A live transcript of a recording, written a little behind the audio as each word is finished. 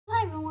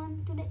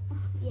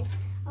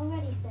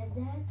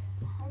that,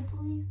 I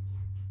believe.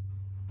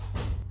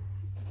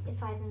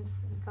 If I didn't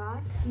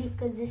forgot,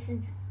 because this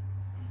is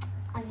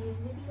a news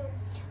video,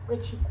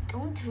 which you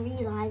don't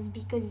realize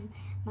because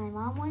my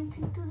mom went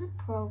into the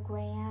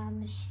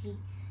program. She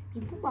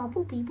beep boop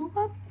boop beep boop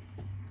bop.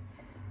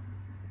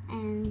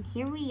 And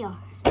here we are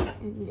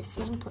in the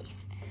same place.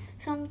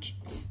 So I'm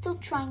still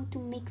trying to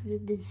make the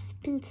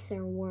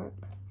dispenser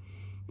work.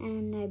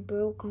 And I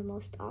broke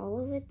almost all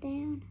of it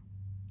down.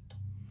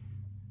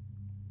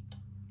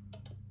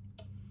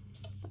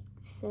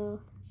 So,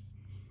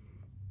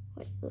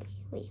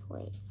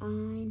 wait. I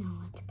know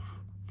what the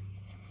problem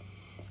is.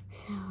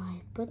 So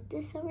I put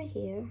this over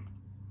here.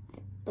 I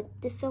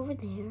put this over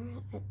there.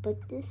 I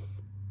put this.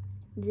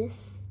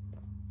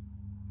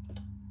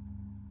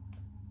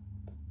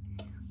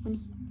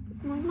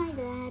 When my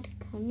dad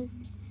comes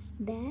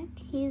back,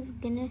 he's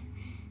gonna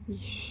be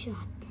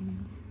shot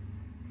in.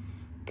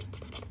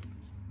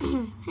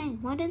 Hey,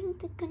 why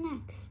doesn't it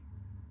connect?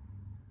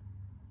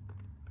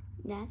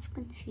 That's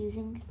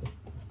confusing.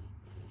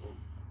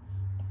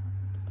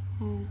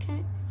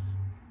 Okay.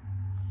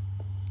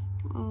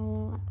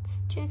 Oh, let's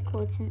check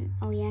what's in.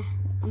 Oh yeah,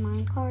 a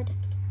mine card.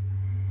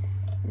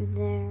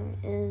 There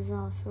is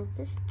also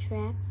this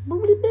trap.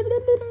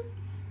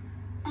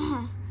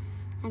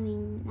 I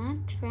mean,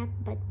 not trap,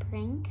 but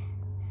prank.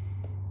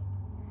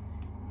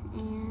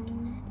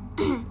 And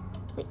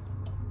wait,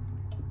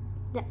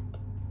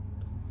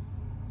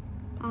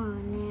 oh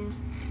no,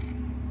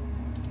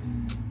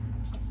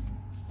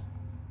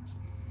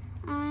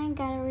 I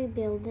gotta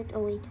rebuild it.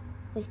 Oh wait,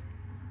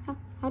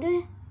 how do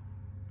I?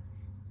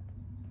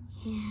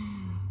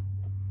 Yeah,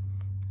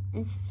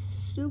 it's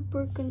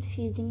super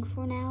confusing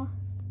for now.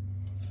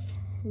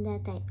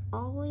 That I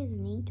always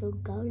need to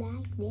go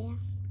like that.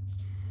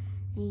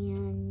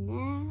 And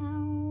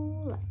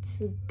now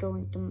let's go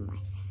into my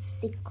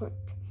secret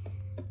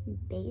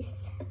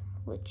base,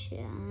 which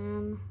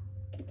I'm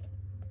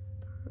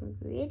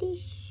pretty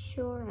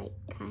sure I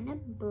kind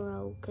of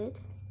broke it.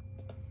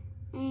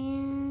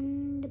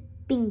 And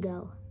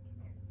bingo,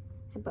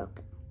 I broke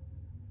it.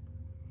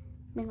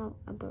 Bingo,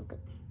 I broke it.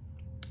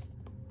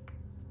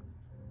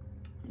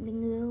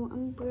 Bingo, I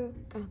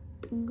broke it.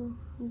 Bingo,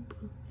 I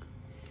broke it.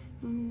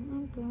 I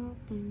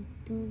broke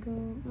it. Bingo,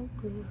 I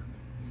broke it.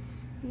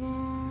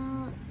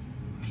 Now,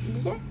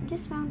 did I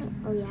just found it?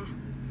 Oh yeah.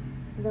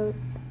 Wait,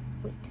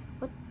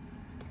 what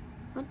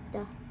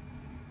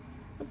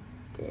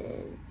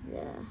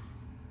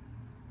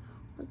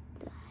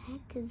the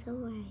heck is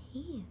over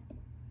here?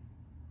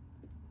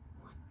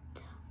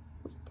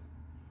 What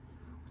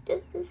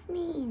does this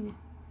mean?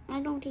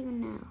 I don't even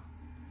know.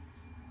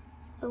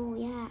 Oh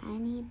yeah, I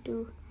need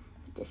to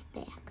put this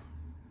back.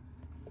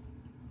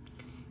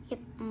 Yep,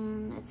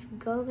 and let's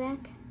go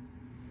back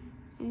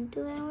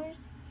into our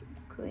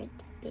secret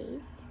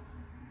base.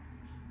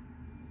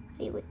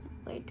 Wait,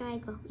 where do I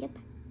go? Yep.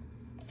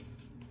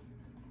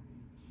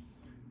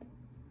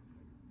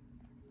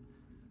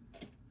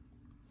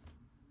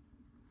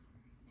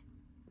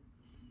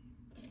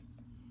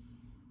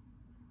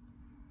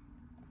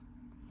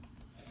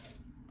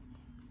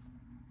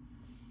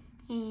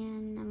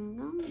 And I'm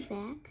going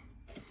back.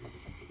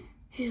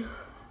 Phew.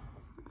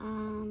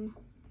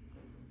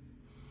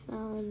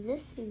 So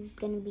this is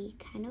gonna be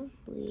kind of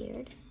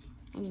weird.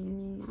 I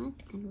mean, not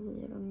kind of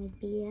weird, or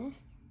maybe yes.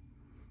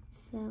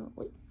 So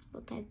wait,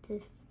 look at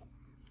this.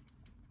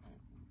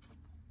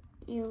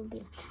 You'll be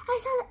like, I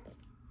saw that.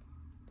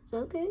 It's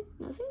okay,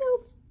 nothing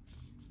else.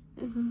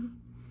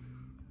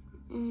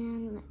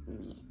 And let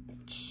me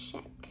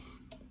check.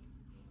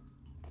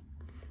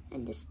 The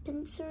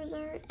dispensers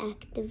are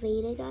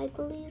activated, I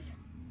believe.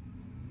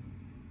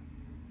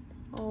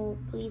 Oh,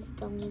 please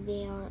tell me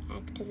they are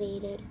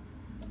activated.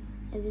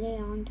 If they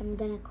aren't, I'm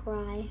gonna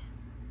cry.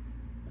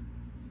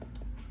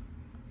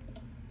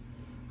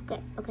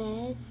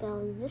 Okay,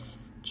 so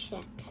this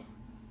check.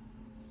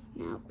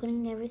 Now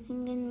putting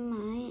everything in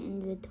my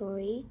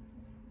inventory.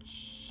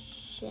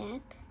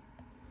 Check.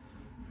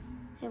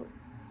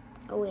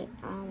 Oh wait,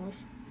 I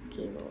almost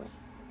gave away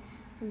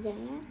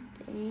that.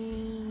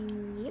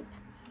 And yep.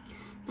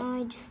 Now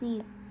I just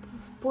need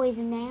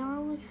poison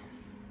arrows.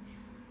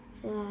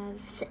 So I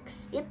have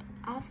 6. Yep,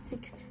 I have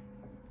 6.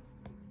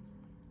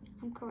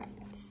 I'm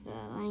correct. So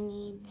I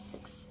need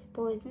 6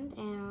 poisoned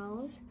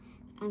arrows.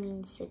 I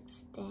mean 6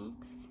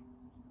 stacks.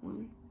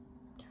 1,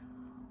 2,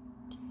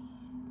 3,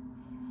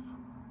 4,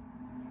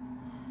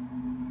 5,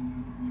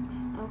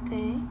 6.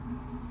 Okay.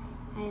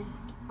 I have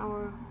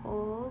our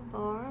whole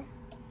bar.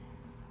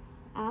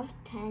 I have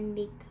 10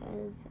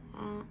 because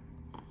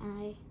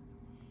I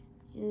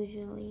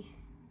usually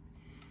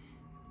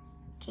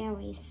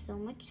carry so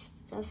much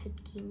stuff.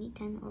 It gave me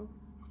 10 or 1,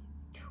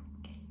 2,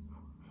 3,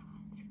 4, 5,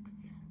 6, 7,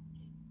 8,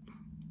 9.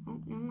 Oh,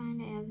 never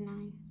mind, I have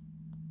 9.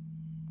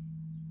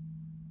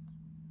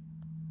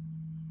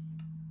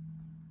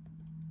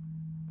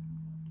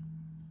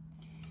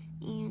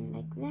 And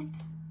like that.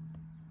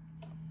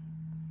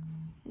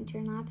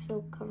 They're not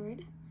so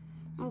covered.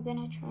 I'm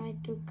gonna try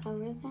to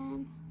cover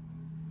them.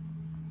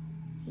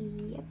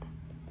 Yep.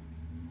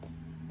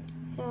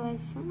 So as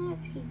soon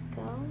as he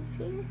goes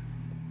here,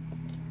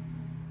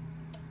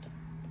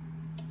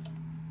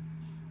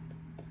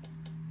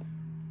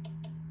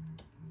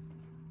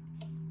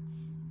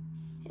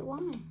 hey,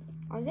 why?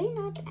 Are they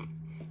not?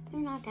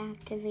 They're not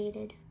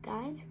activated,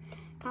 guys.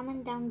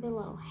 Comment down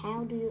below.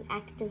 How do you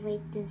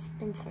activate the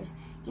dispensers?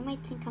 You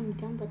might think I'm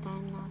dumb, but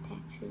I'm not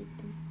actually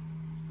dumb.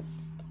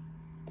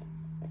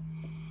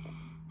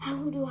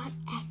 How do I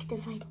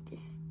activate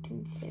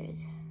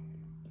dispensers?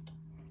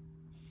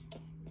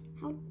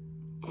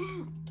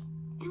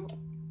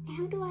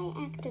 How do I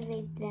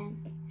activate them?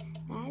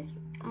 Guys,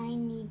 I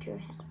need your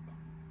help.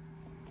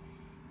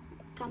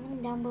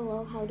 Comment down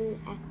below how to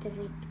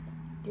activate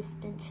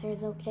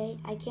dispensers, okay?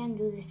 I can't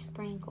do this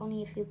prank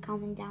only if you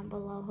comment down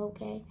below,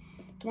 okay?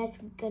 That's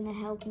gonna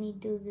help me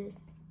do this.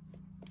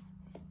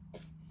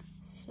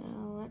 So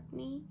let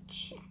me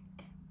check.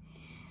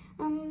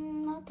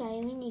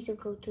 Okay, we need to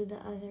go to the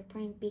other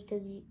prank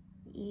because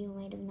you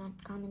might have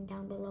not comment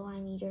down below. I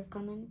need your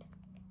comment.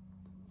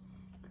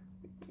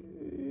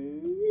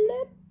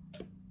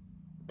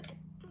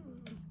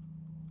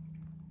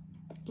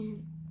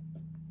 And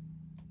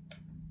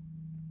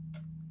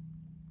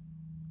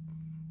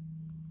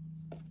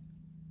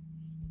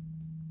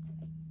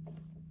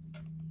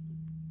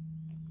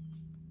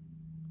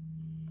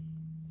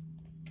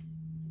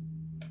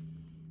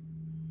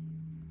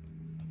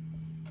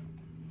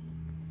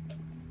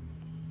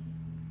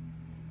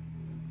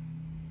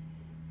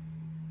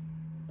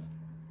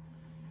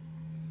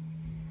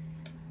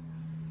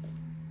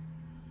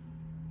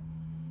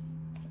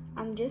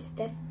I'm just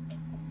testing.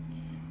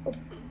 Oh.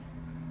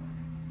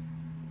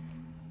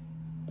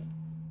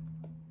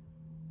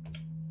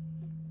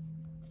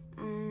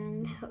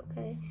 And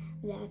okay,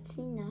 that's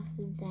enough.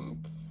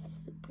 That's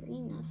super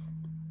enough.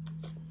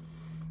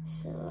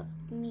 So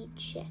let me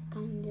check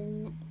on the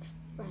next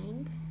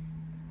prank.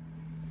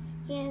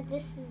 Yeah,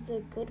 this is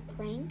a good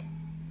prank.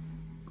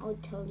 I'll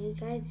tell you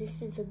guys,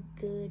 this is a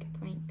good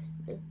prank,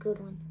 a good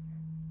one.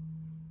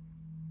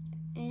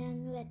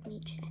 And let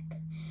me check.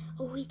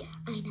 Oh wait,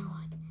 I know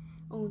what.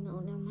 Oh no,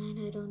 never mind,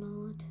 I don't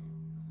know what.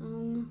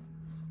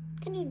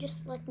 Can you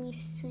just let me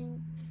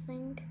think?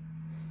 And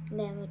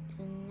then with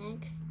the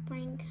next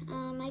prank,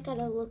 I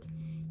gotta look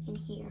in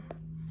here.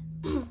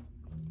 Let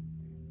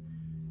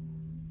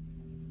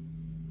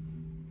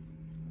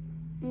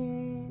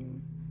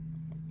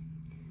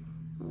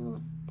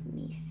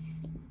me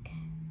think.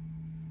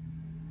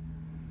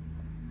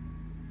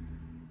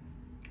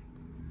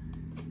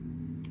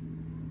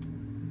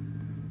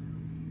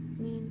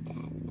 Name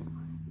tag, no.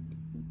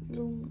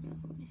 Loom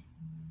node.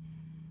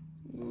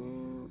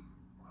 No.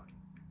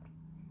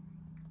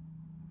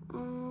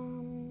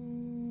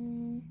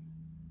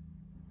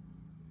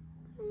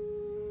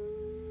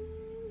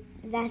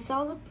 That's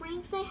all the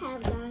pranks I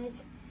have,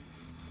 guys.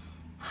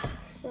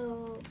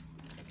 So,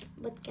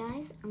 but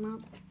guys,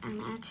 I'm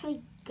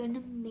actually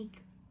gonna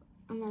make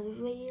another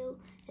video.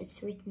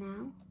 It's right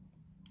now.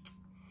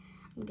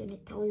 I'm gonna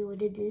tell you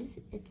what it is.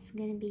 It's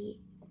gonna be,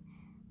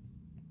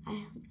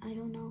 I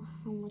don't know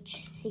how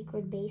much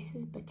secret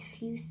bases, but a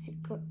few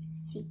secret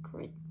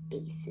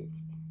bases.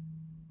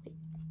 Wait.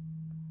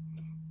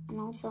 And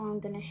also I'm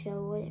gonna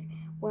show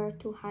where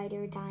to hide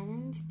your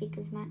diamonds,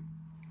 because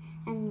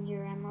and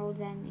your emeralds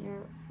and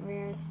your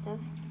rare stuff.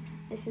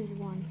 This is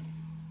one.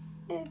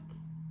 But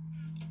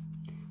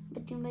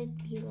you might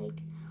be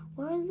like,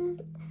 where's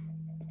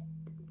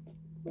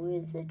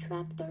the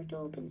trapdoor to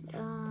open it?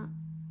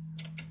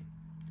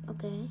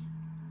 Okay.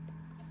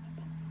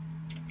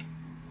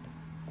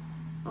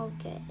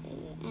 Okay,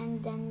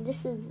 and then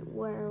this is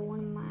where one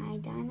of my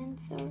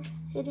diamonds are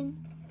hidden.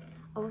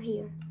 Over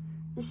here.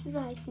 This is,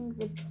 I think,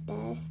 the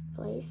best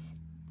place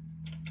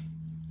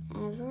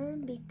ever,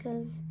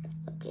 because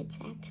look, it's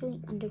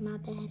actually under my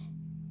bed.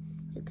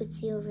 You could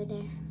see over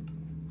there.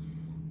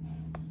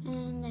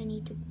 And I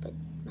need to put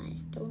my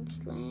stone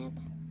slab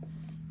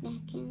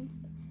back in.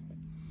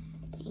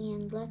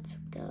 And let's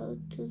go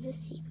to the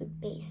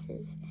secret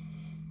bases.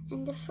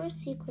 And the first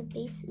secret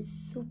base is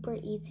super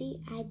easy.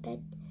 I bet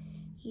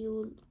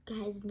you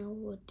guys know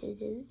what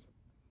it is.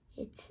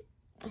 It's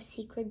a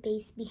secret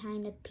base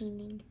behind a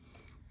painting.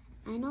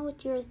 I know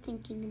what you're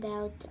thinking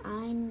about.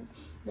 I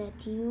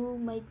bet you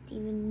might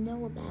even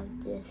know about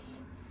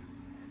this.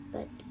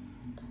 But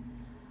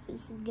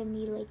this is gonna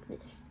be like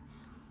this.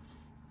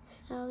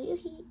 So you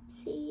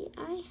see,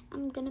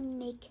 I'm gonna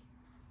make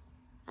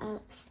a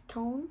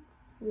stone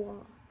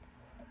wall.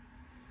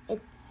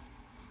 It's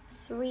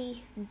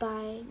 3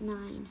 by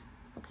 9,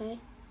 okay?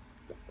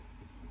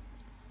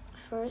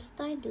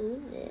 First I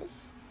do this.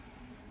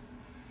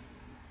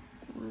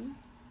 1.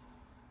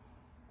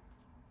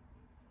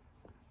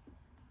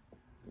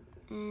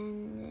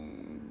 And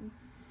then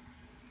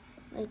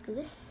like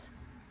this,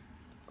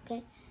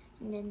 okay?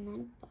 And then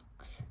another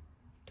box.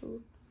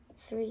 2,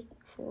 3,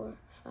 4,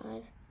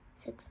 5,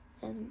 6,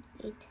 7,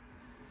 8,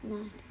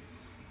 9.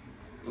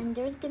 And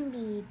there's gonna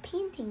be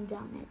paintings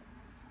on it.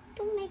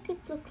 Don't make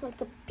it look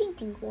like a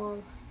painting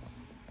wall.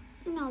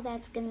 You know,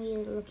 that's gonna be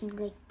looking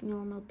like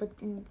normal, but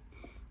then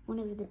one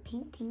of the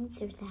paintings,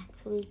 there's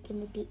actually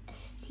gonna be a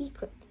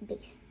secret base.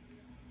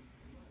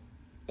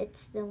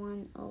 It's the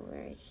one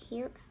over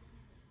here.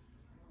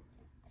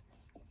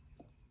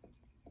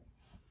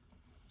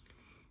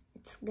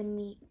 It's gonna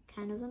be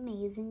kind of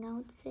amazing, I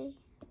would say.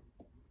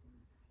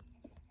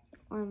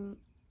 Or,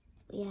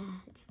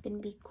 yeah, it's gonna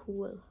be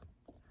cool.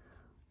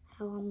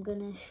 How I'm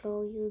gonna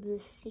show you the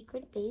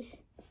secret base.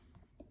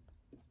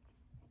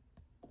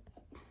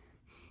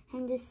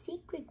 And the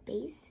secret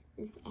base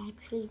is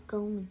actually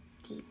going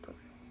deeper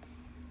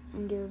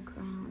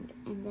underground.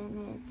 And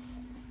then it's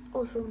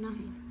also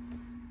nice.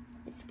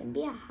 It's gonna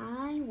be a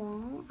high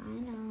wall, I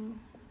know.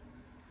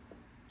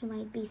 You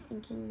might be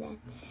thinking that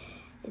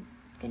it's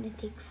gonna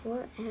take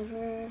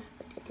forever,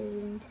 but it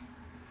isn't.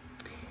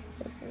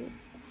 So 3,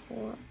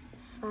 4,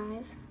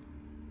 5,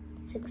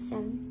 6,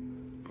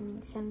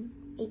 7, 7,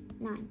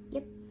 8, 9.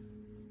 Yep.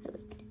 Oh,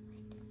 wait.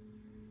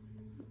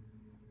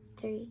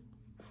 3,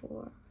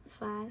 4,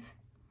 5,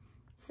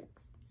 6,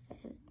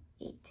 7,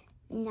 8,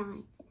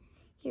 9.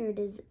 Here it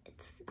is.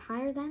 It's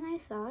higher than I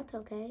thought,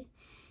 okay?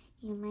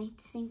 You might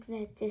think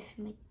that this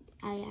might...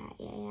 I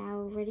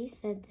already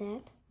said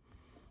that.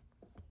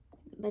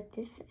 But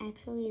this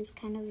actually is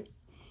kind of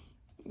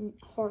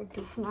hard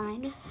to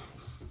find.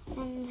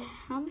 And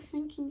I'm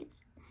thinking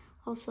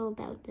also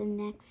about the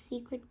next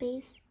secret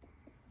base.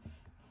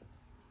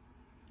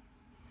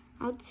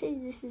 I would say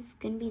this is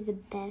gonna be the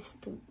best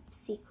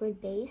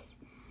secret base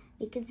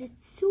because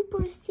it's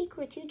super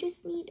secret. You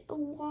just need a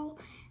wall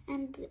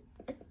and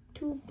a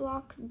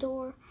 2-block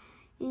door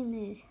in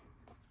it.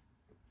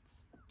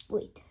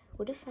 Wait,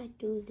 what if I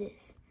do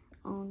this?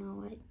 Oh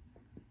no, I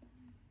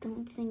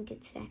don't think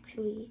it's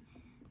actually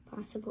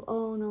possible.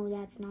 Oh no,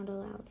 that's not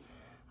allowed.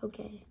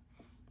 Okay.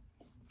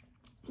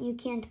 You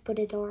can't put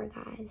a door,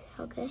 guys,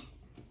 okay?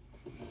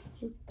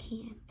 You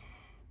can't.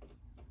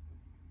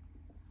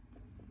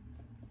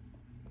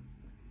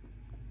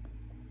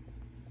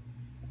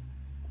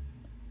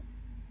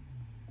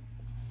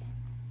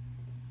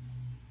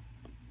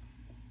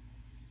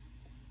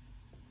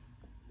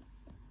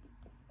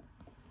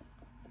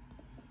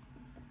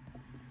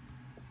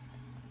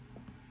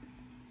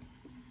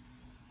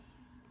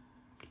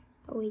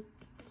 Oh wait,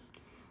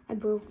 I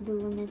broke the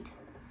limit.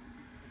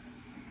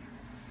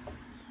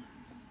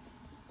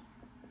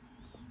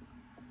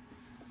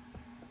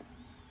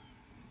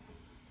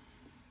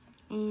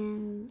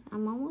 And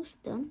I'm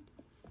almost done.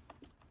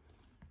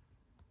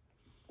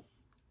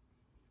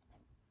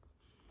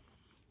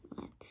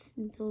 Let's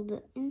build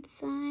the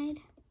inside.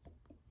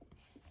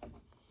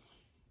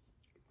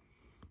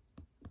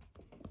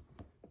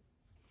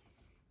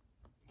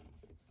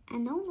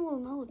 And no one will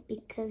know it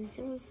because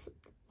there's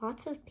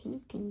lots of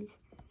paintings.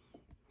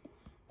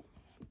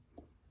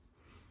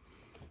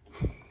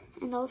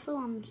 And also,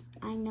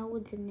 I know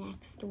the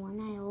next one.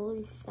 I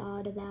always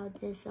thought about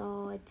this.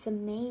 Oh, it's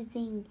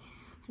amazing.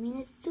 I mean,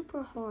 it's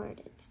super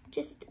hard. It's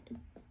just a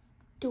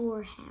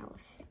door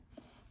house.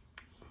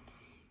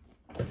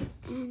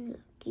 And look,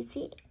 you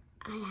see,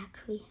 I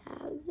actually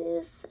have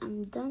this.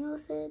 I'm done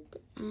with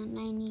it. And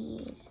I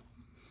need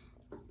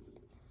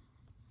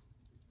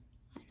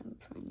item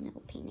for no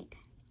panic.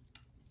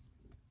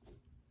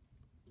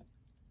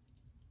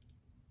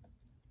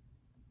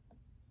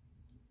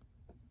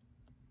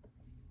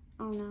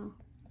 Oh no.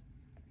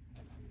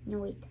 No,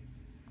 wait.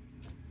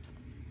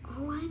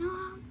 Oh, I know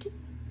how to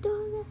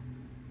do that.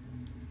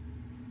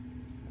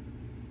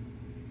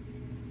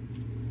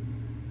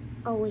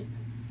 Oh, wait.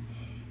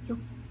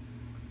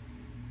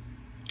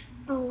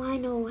 Oh, I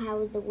know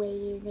how the way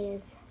it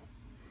is.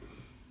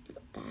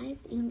 Guys,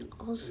 you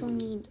also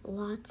need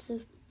lots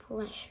of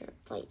pressure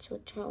plates,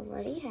 which I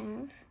already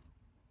have.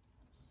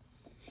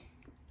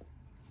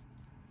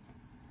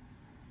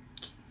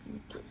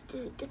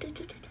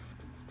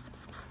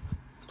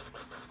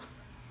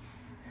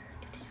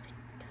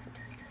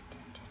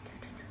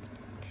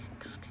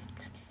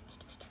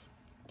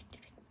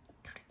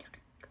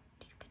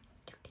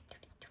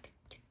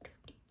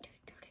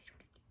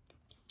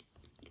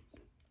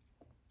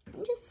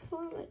 Just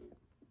for like,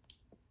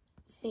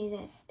 say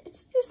that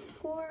it's just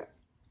for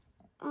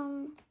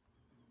a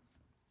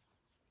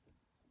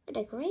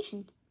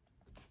decoration,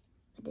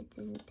 but it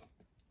isn't.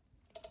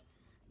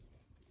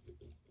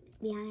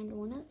 Behind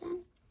one of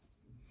them,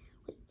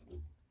 wait,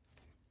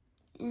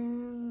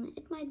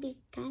 it might be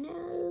kind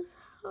of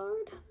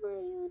hard for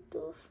you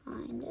to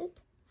find it,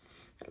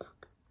 but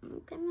look,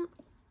 I'm gonna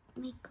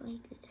make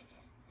like this.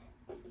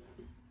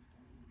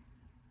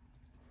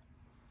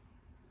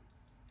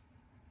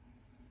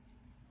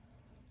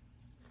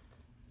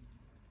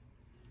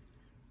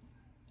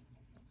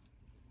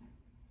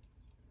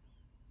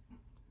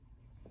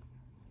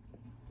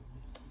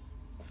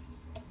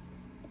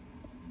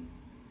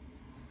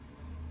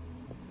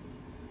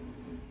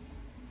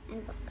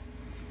 And look,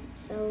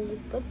 so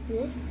you put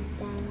this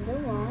down the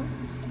wall.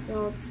 You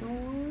also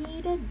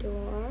need a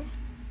door.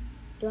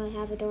 Do I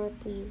have a door?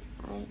 Please,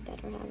 I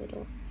better have a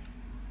door.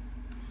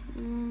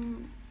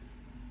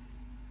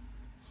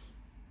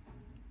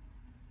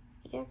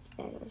 Yep,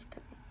 that was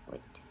correct.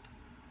 Wait.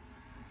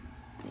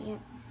 Yep.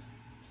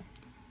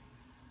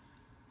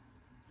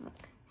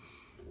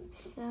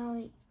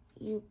 So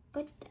you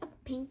put a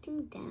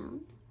painting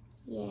down.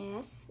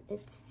 Yes,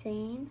 it's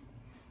same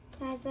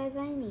size as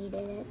I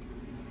needed it.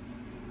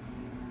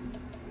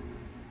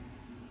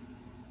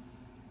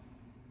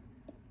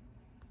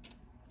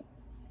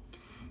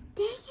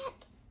 Dang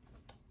it!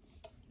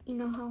 You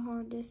know how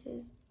hard this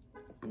is?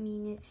 I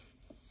mean, it's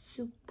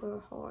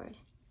super hard.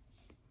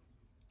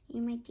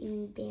 You might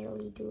even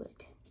barely do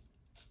it.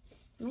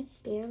 You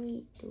might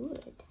barely do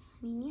it.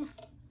 I mean, yeah.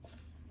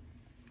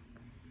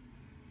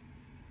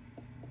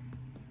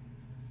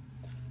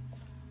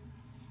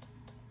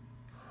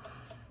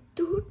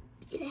 Dude,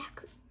 it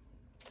actually...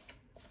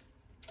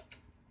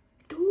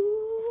 Dude!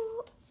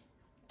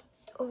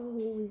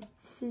 Oh,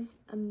 this is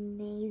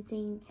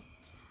amazing.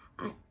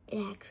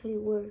 It actually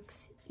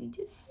works. You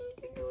just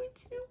need to do it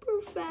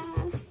super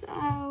fast.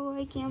 Oh,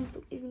 I can't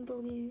even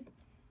believe it.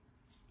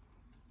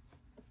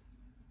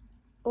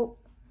 Oh,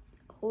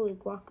 holy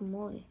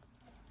guacamole.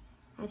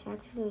 That's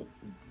actually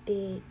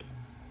big.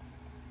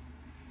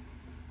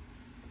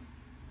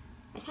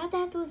 I thought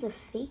that was a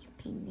fake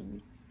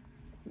painting.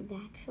 It's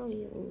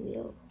actually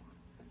real.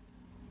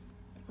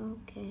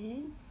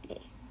 Okay.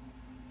 Okay.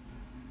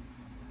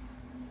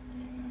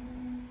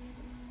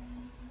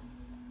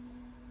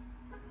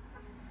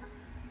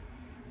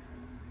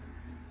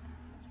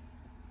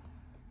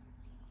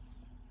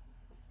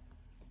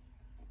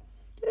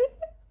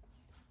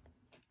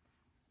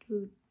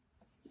 Dude,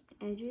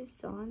 I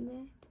just saw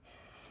that.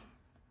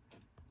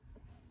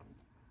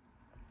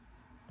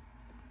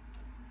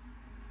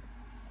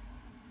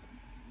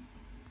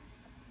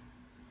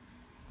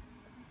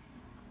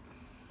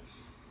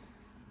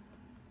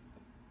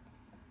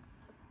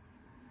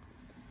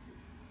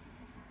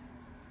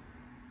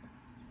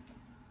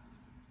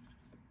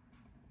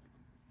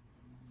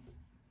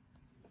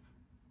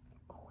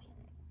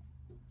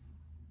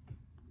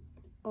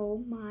 Oh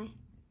my.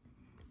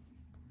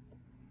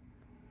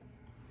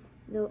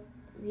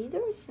 These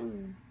are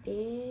some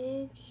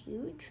big,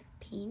 huge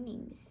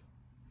paintings.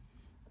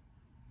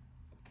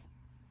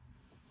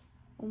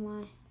 Oh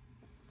my.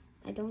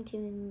 I didn't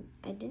even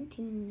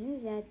know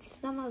that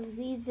some of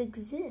these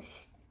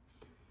exist.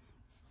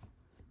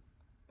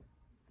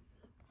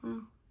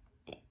 Wow.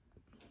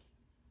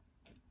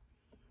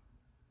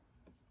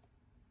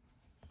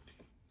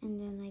 And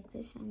then like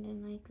this, and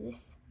then like this.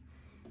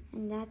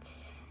 And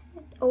that's...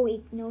 Oh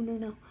wait,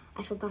 no.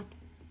 I forgot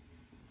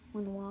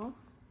one wall.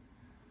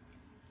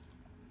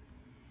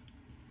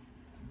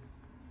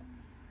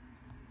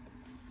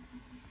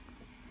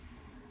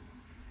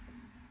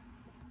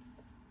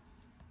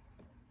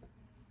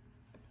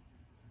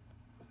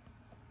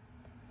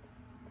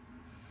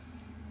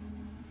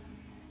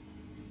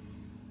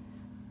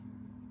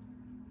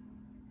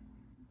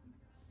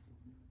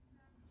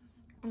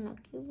 And look,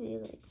 you'll be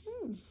like,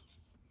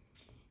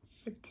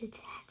 but it's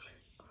actually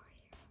over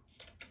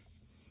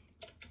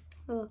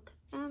here. Look,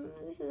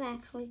 this is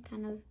actually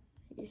kind of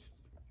useless.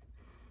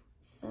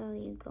 So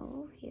you go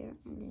over here,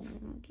 and then you're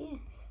gonna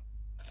guess.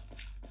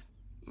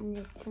 And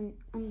it's an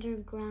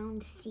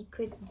underground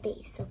secret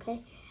base,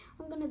 okay?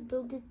 I'm gonna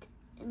build it,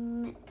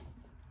 I'm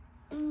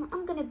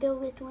gonna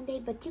build it one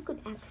day, but you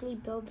could actually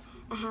build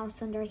a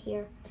house under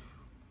here,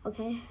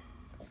 okay?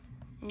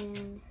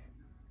 And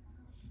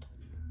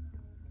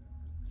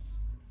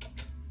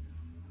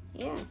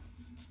yeah.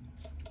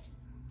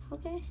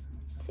 Okay.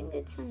 I think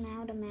it's an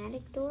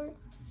automatic door.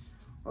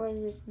 Or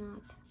is it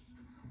not?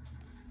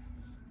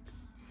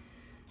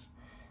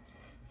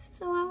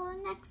 So our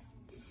next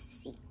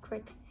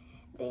secret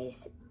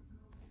base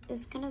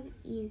is kind of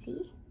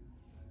easy.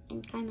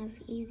 And kind of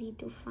easy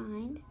to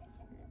find.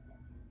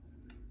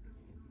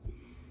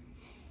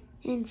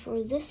 And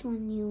for this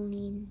one, you'll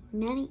need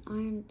many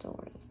iron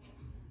doors.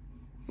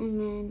 And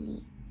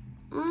many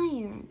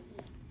iron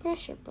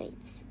pressure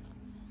plates.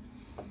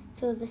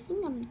 So the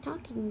thing I'm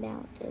talking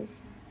about is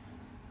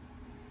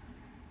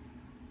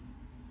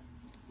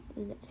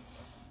this.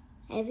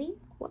 Heavy?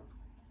 What?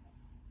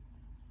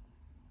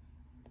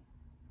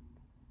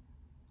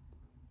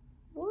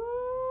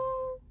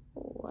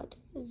 What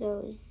are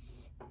those?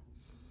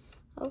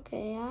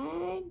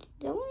 Okay,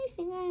 the only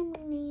thing I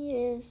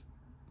need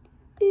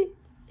is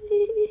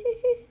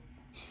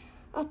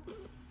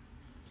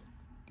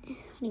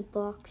honey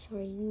blocks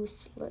are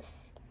useless.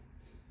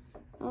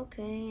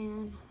 Okay,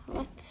 and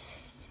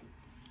let's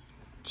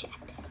check.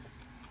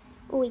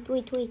 Oh,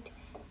 wait.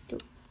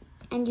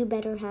 And you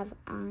better have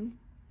iron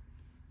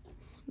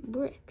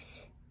bricks.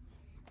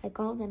 I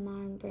call them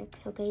iron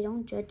bricks, okay?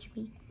 Don't judge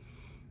me.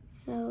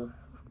 So,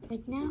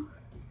 right now,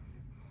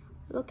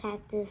 look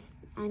at this.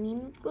 I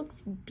mean, it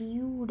looks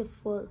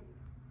beautiful.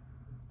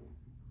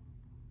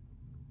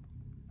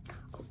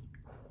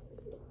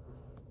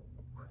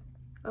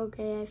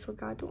 Okay, I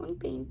forgot one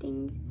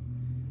painting.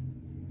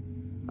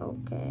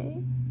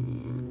 Okay,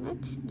 and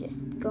let's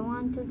just go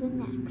on to the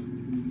next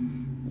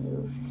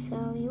move.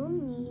 So you'll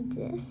need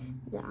this,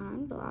 the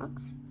iron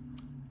blocks.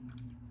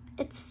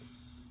 It's,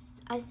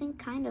 I think,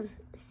 kind of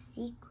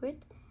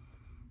secret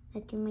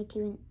that you might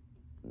even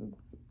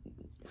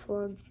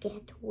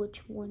forget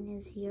which one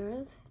is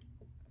yours.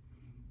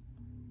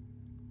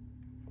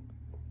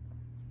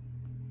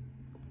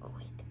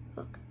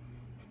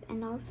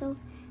 And also,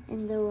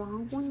 in the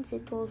wrong ones,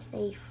 it will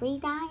say free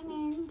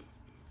diamonds.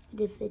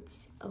 But if it's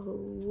a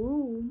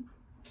room,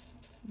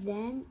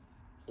 then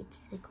it's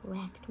the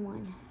correct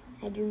one.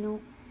 Had you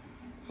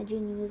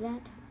knew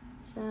that?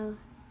 So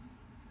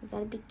you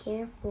gotta be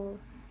careful,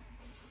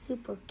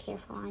 super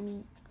careful. I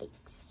mean, like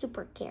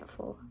super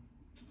careful,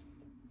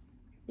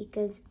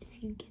 because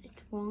if you get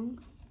it wrong,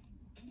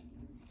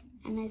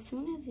 and as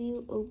soon as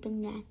you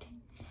open that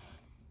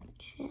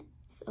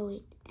chest, oh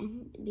wait,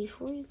 and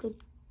before you could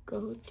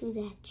go to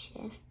that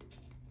chest,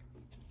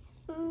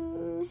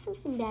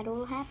 something bad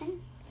will happen,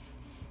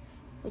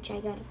 which I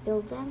gotta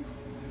build them.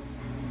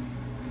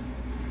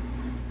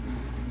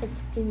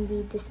 It's gonna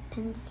be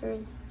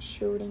dispensers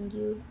shooting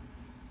you.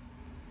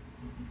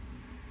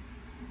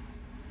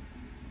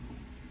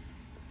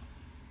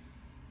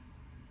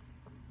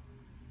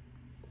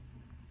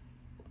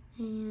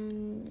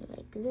 And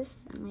like this,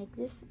 and like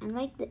this, and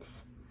like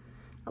this.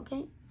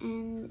 Okay,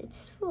 and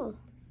it's full.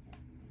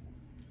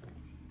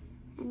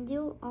 And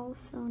you'll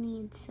also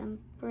need some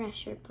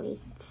pressure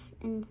plates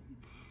in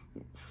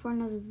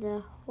front of the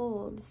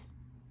holes.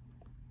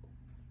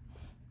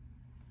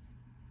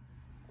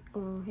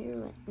 Over here,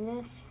 like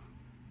this,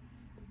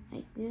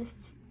 like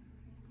this,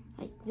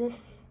 like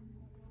this,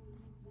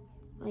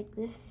 like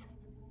this,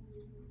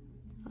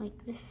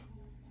 like this,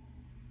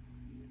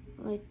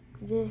 like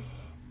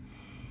this.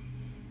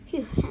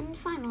 Phew. And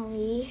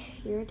finally,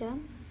 you're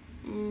done.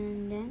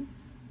 And then,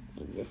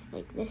 like this,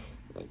 like this,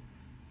 like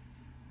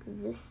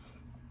this,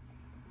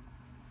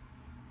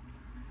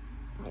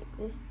 like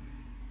this,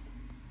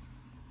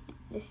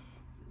 like this,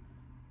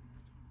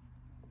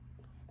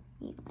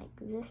 like this, like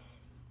this,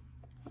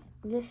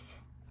 like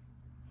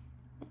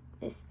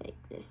this,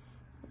 like this,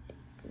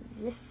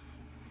 like this.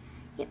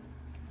 Yep.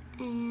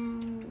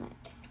 And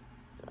let's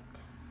look.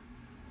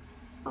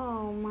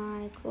 Oh,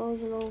 my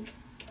clothes low.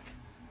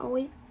 Oh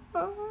wait.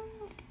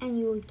 And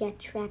you will get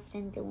trapped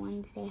in the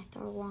ones that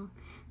are wrong.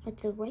 But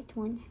the right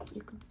one,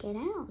 you could get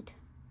out.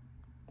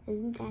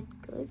 Isn't that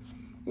good?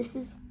 This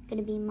is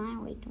gonna be my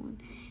right one.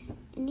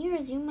 In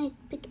yours, you might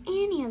pick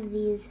any of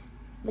these,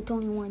 but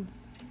only one.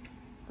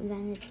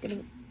 Then it's gonna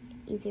be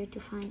easier to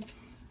find.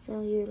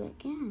 So you're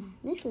like, yeah,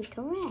 this is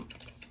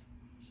correct.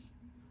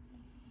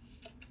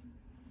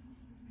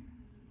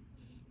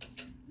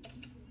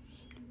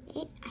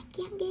 I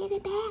can't get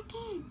it back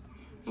in.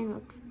 And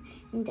look,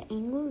 in the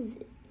angles,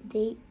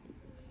 they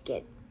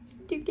get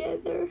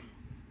together.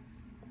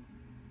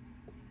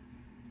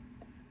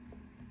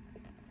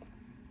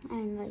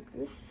 And like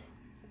this.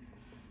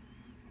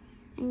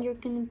 And you're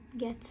gonna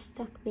get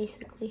stuck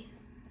basically.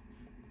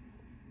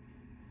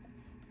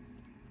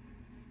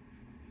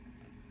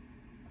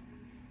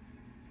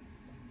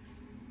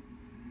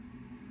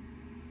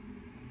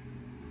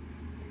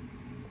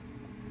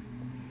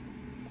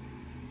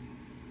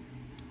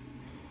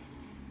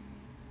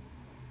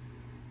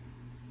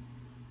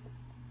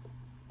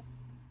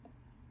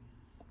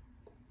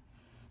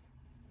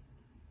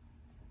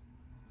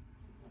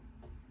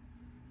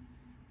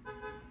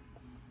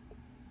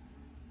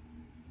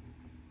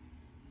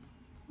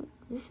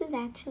 This is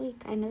actually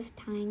kind of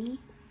tiny.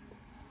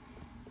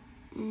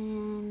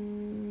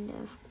 And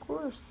of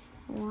course,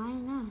 why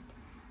not?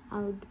 I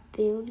would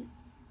build,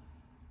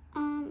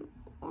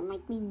 or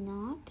might be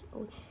not.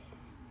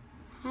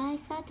 I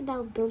thought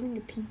about building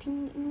a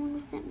painting in one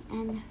of them,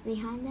 and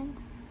behind them,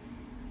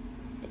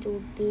 it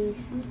would be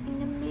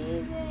something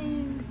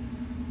amazing.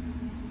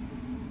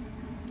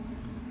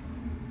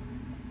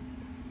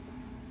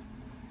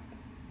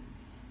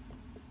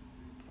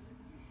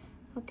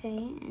 Okay,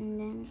 and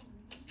then,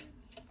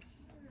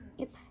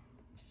 yep.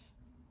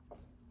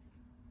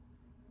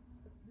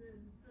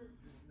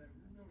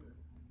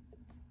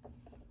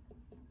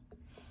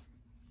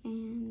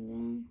 And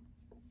then,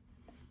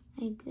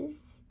 like this,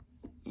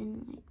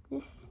 and like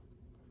this,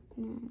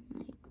 and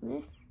like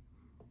this.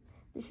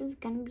 This is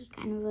gonna be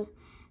kind of a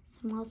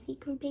small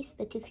secret base,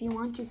 but if you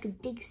want, you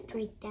could dig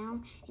straight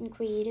down in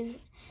creative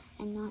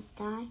and not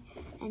die,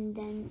 and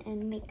then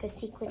make a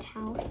secret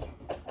house.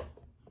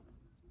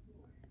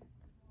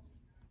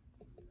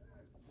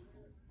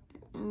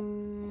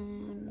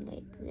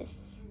 Like this.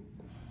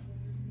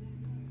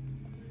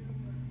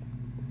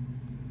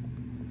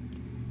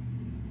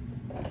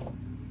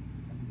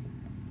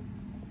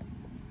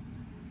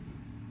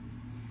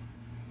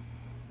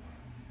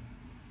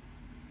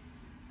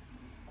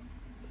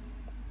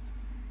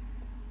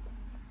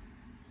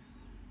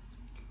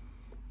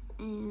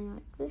 And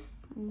like this,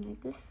 and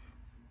like this.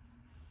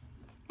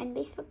 And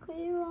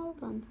basically you're all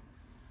done.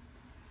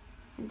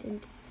 And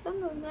in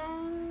some of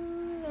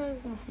them,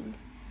 there's nothing.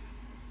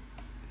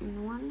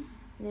 In one,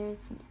 there's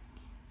something.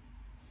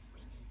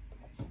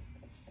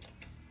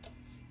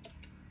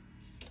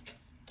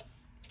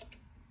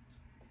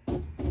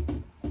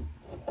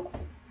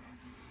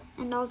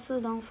 And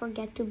also don't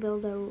forget to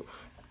build a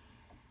roof.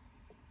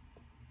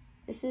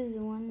 This is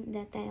one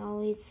that I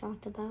always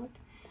thought about.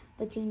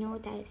 But you know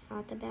what I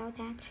thought about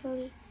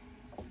actually?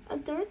 A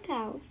dirt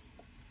house.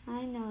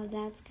 I know,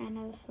 that's kind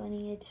of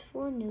funny. It's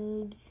for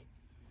noobs.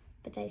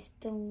 but I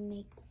still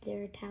make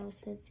dirt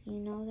houses. You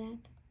know that?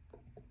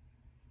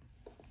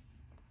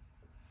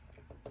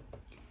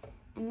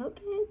 And look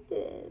at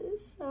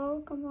this.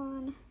 Oh, come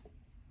on.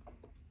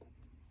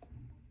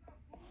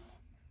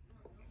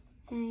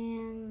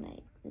 And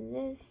like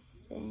this,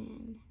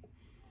 and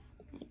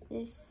like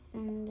this,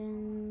 and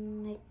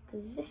then like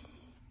this,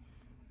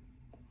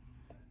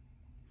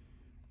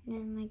 and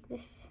then like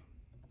this,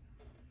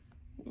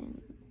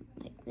 then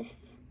like this,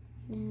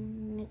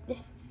 then like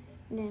this,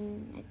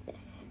 then like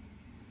this.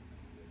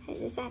 Hey,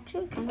 this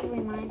actually kind of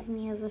reminds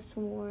me of a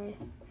sword.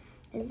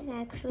 This is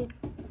actually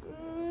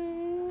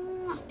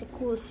not the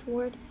coolest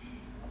sword,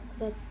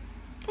 but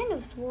kind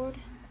of sword.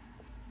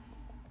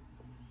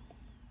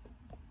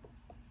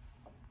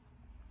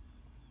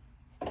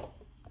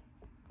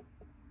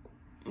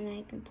 And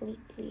I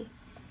completely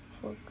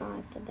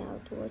forgot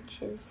about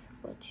which is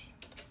which.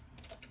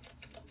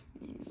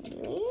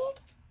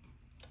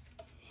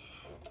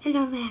 And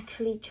I'm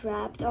actually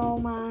trapped. Oh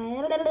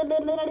my.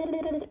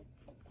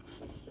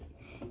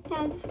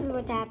 Yeah, this is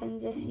what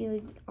happens if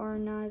you are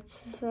not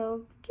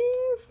so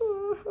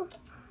careful.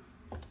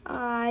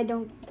 I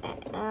don't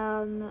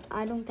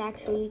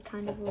actually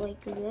kind of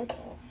like this,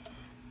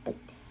 but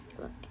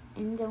look,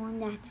 and the one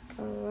that's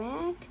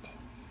correct,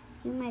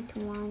 you might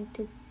want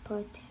to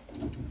put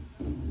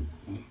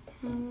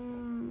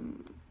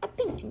a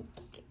painting,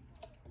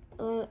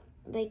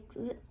 like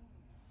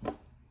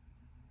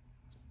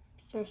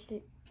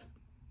seriously.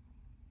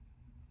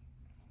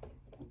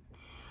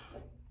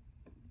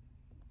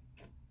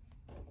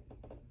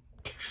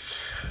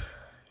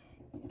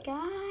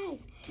 Guys,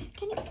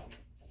 can you?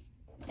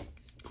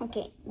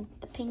 Okay,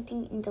 the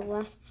painting in the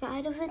left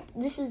side of it.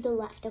 This is the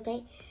left,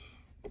 okay?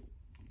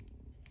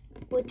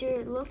 What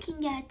you're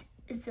looking at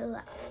is the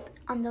left.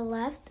 On the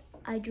left,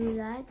 I drew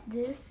that.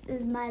 This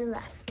is my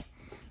left.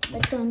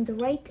 But on the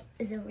right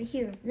is over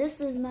here.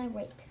 This is my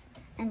right.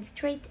 And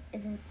straight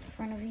is in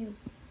front of you.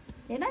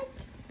 Did I?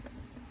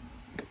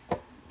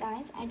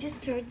 Guys, I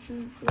just heard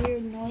some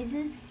weird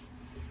noises.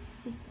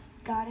 You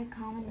gotta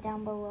comment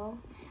down below.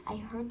 I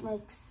heard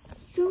like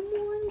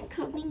someone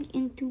coming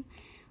into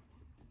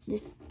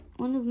this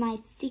one of my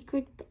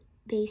secret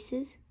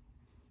bases.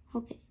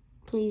 Okay,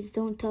 please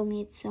don't tell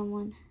me it's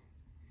someone.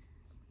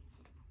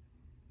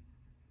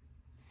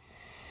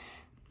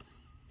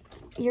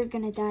 You're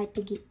gonna die,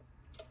 Piggy.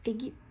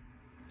 Piggy.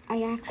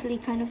 I actually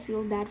kind of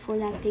feel bad for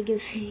that pig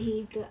if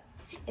he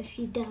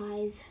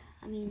dies.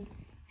 I mean,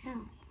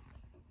 how?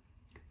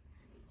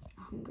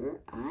 Hunger?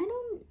 I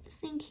don't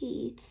think he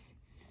eats.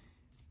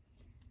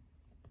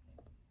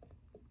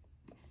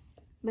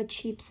 But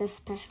sheep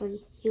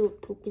especially, he'll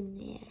poop in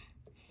there.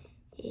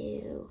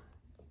 Ew.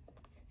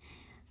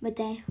 But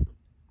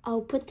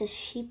I'll put the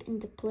sheep in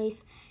the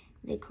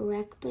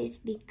correct place,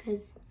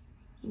 because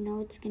you know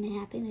what's gonna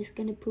happen. It's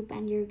gonna poop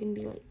and you're gonna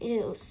be like,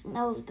 ew,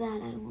 smells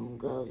bad. I won't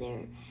go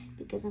there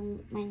because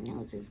my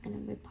nose is gonna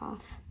rip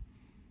off.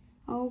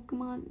 Oh,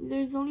 come on.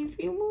 There's only a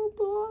few more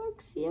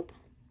blocks. Yep.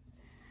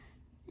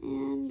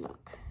 And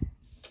look.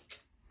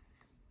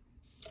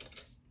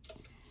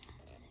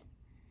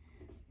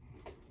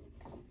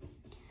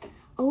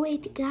 Oh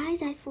wait,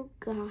 guys, I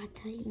forgot.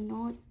 You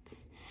know what?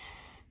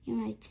 You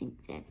might think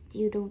that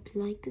you don't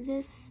like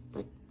this,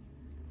 but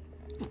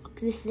look,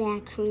 this is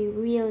actually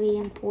really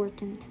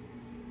important.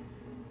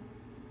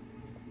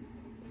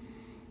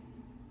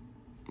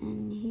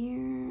 And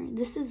here,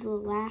 this is the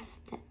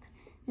last step.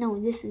 No,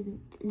 this is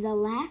the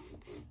last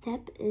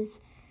step is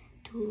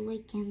to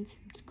like and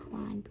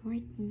subscribe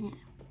right now.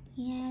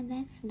 Yeah,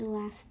 that's the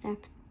last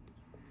step.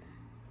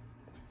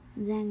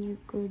 Then you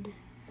could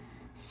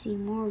see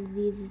more of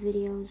these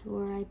videos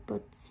where I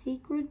put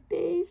secret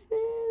bases.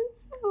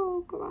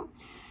 Oh, come on.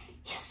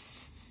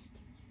 Yes.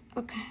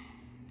 Okay.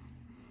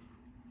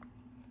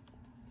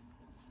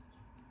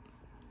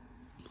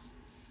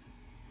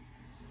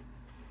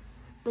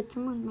 But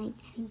someone might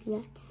think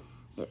that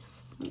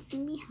there's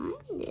something behind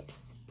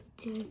this. But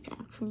there's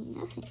actually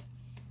nothing.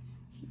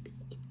 Maybe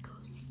it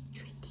goes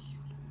straight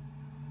down.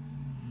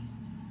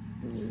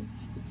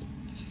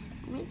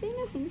 Maybe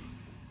nothing.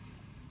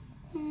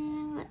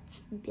 And let's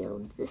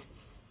build this.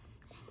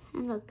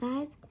 And look,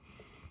 guys,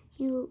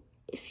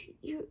 if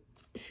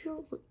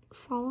you're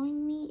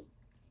following me,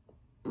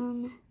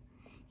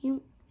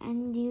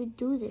 you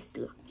do this.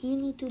 Look, you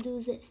need to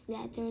do this.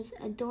 That there's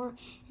a door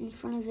in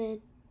front of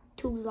it,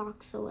 2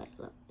 blocks away.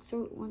 Look,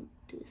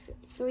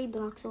 3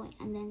 blocks away,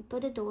 and then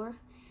put a door,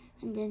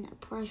 and then a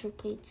pressure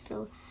plate,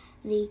 so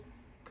they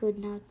could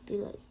not be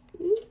like,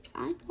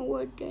 I know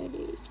what that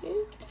is.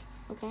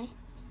 Okay.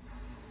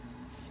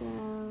 So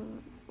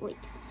wait,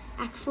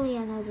 actually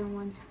another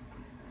one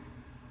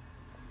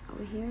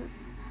over here.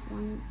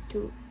 1,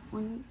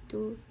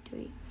 2,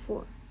 3,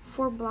 4.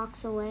 4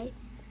 blocks away.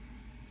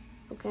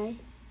 Okay,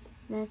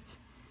 that's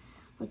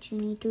what you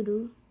need to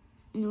do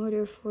in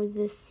order for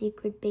this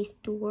secret base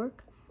to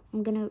work.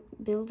 I'm gonna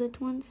build it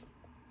once.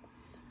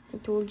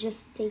 It will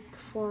just take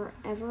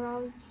forever, I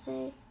would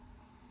say.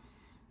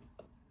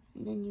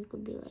 And then you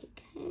could be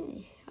like,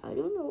 hey, I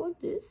don't know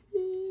what this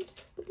is,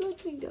 but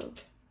let me go.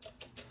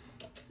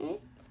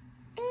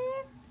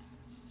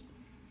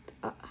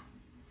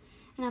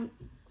 And I'm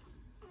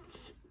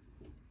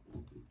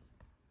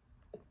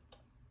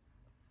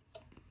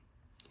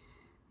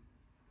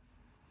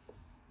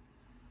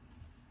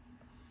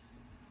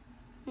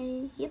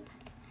yep.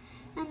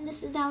 And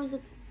this is how the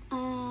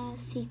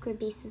secret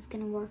base is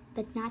gonna work,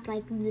 but not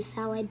like this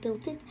how I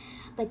built it,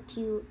 but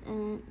you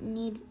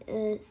need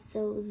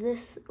so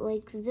this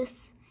like this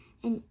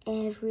in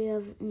every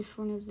in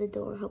front of the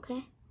door.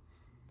 Okay,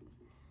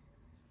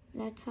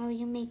 that's how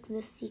you make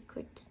the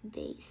secret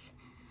base.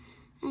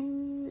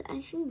 And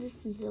I think this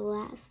is the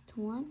last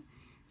one.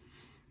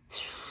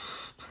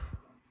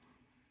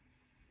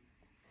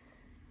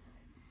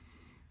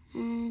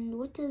 And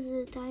what is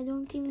it? I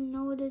don't even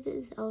know what it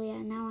is. Oh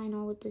yeah, now I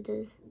know what it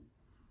is.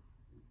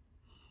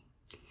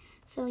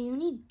 So you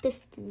need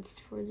pistons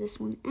for this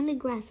one and a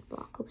grass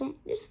block, okay?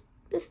 Just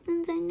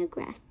pistons and a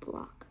grass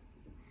block.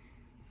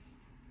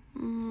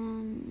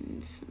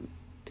 Some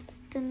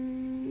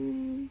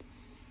pistons,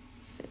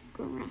 a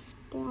grass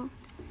block,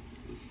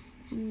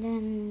 and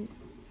then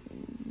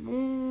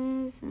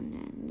this, and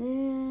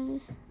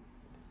then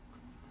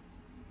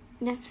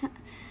this.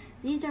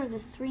 These are the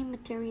 3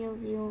 materials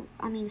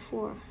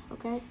four,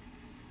 okay?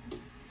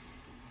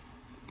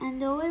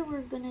 And the way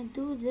we're gonna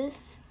do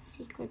this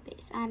secret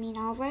base, I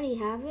already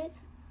have it.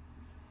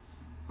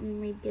 I'm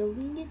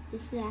rebuilding it.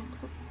 This is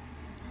actually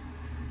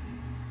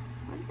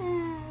what I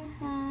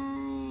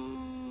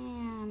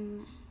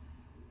am.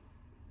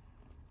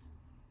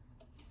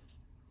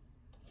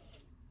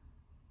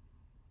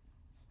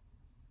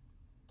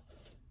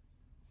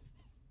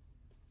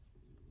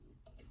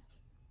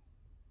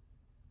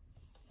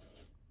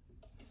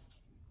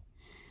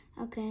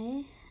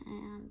 Okay,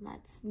 and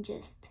let's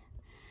just,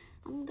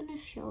 I'm gonna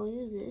show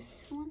you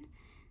this one.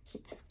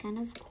 It's kind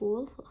of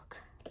cool, look.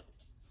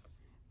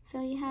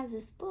 So you have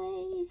this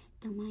place,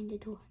 don't mind the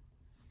door.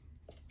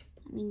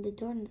 The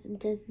door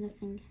does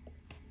nothing.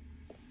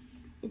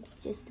 It's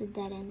just a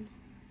dead end.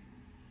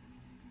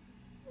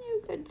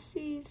 You could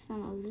see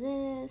some of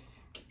this,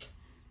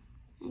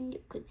 and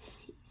you could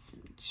see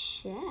some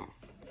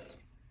chests,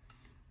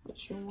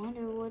 which you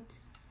wonder what's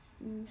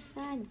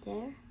inside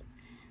there.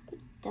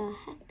 What the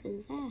heck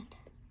is that?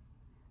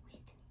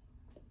 Wait.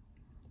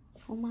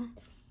 Oh my.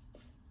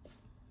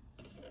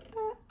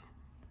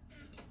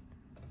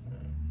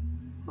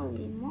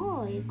 Holy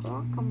moly,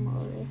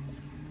 guacamole.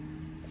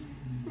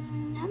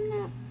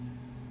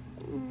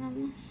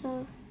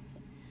 So,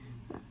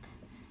 look.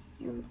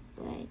 You're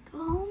like,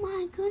 oh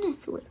my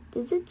goodness, wait.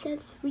 Does it say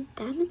 3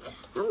 diamonds?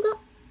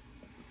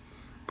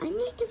 I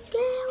need to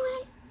get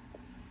away.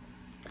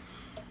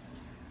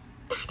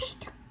 I need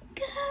to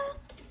go.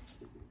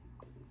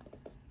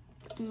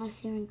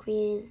 Unless you're in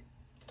creative.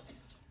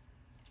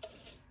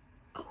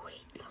 Oh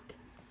wait, look.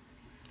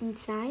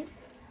 Inside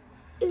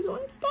is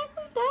 1 stack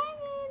of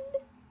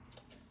diamond.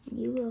 And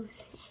you have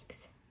 6.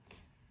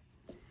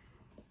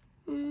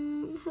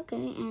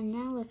 Okay, and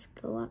now let's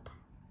go up.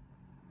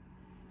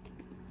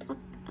 Up,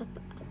 up,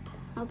 up.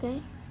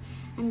 Okay?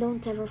 And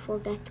don't ever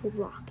forget to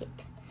lock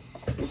it.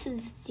 This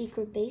is the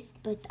secret base,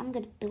 but I'm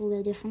gonna build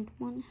a different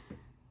one.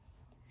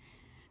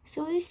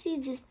 So you see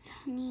this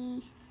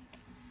honey.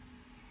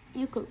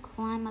 You could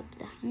climb up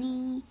the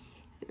honey.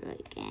 You're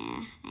like,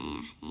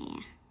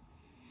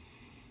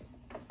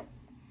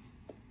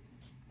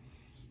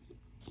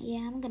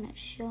 Yeah, I'm gonna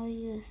show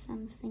you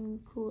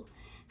something cool.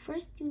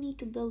 First, you need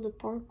to build a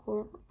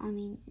parkour.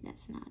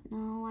 That's not.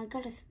 No, I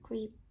got a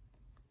creep.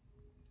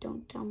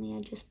 Don't tell me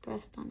I just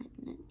pressed on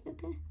it.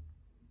 Okay.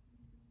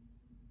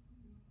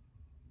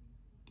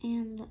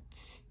 And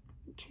let's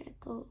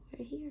check over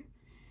here.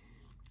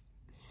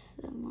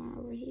 Somewhere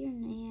over here,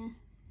 yeah.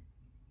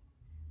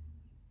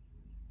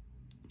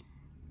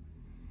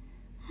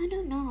 I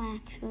don't know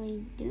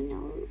actually. Do you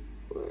know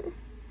where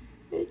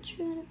it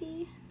should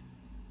be?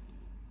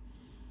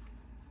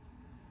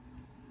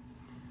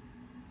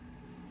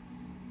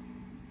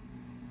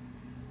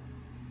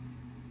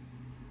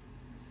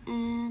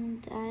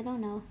 And I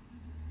don't know.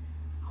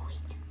 Oh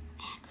wait,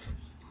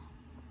 actually no.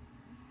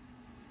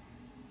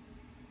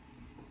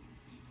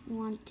 You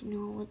want to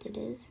know what it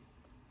is?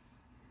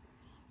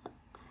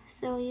 Look,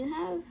 so you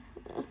have,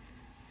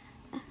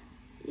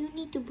 you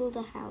need to build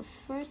a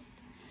house. First,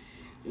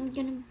 I'm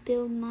gonna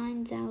build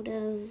mine out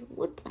of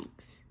wood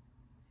planks.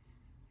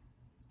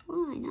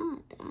 Why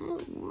not? I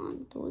don't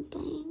want wood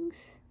planks.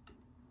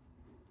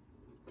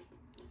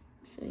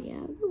 So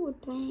yeah, the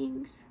wood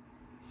planks.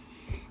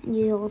 And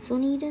you also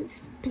need a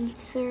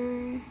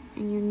dispenser,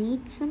 and you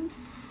need some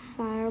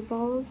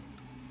fireballs.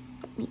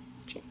 Let me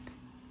check.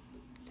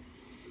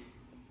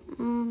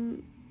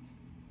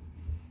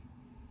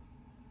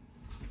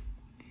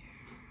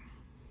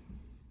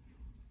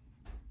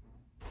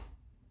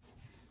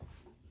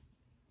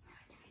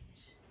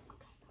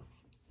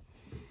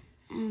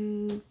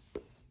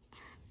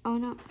 Oh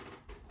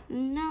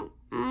no,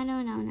 I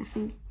don't know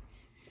nothing.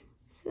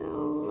 So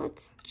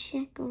let's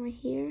check over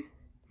here.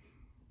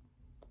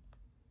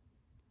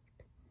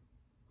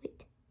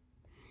 Wait,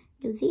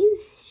 do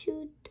these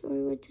shoot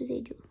or what do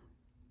they do?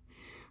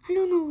 I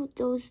don't know what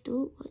those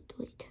do, but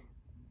wait.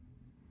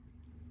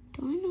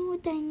 Do I know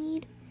what I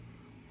need?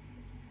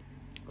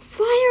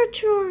 Fire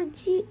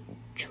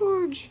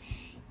charge.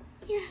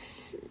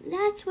 Yes,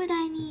 that's what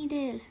I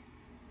needed.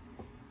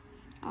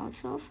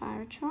 Also,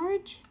 fire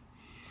charge,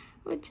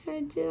 which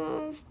I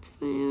just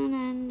found,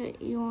 and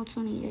you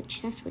also need a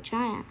chest, which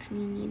I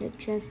actually need a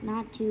chest,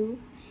 not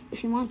you.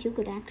 If you want, you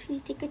could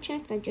actually take a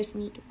chest. I just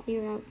need to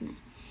clear out my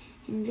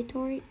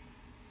inventory.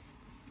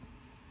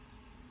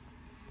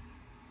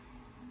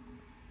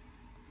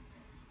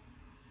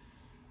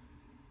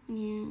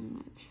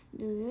 And let's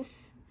do this.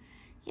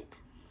 Yep.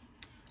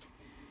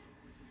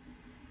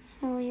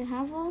 So you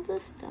have all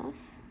this stuff.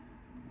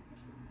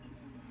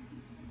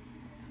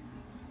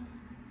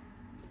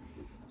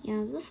 You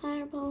have the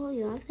fireball,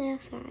 you have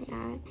this,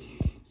 yeah,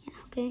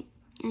 okay.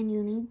 And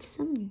you need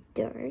some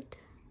dirt.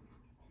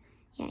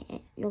 Yeah,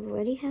 you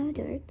already have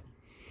dirt.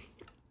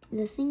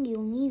 The thing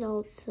you'll need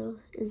also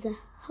is a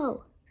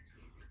hoe.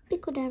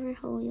 Pick whatever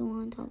hoe you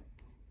want.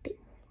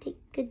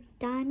 Take a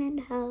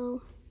diamond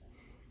hoe.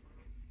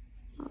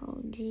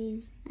 Oh,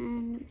 geez.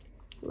 And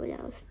what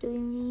else do you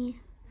need?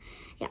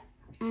 Yeah,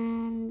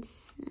 and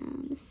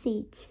some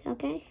seeds,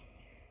 okay?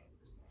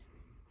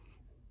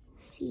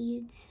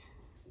 Seeds.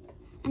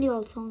 And you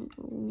also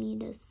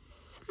need a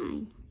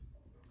sign.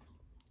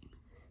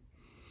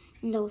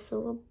 And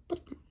also a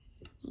button.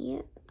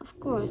 Yep, of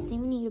course, you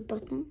need a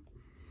button.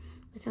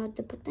 Without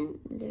the button,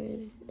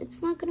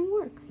 it's not gonna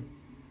work.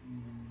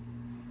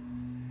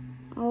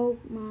 Oh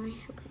my,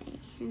 okay,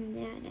 and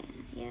that,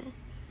 yeah.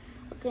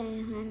 Okay,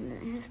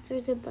 and after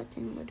the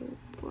button,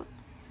 what?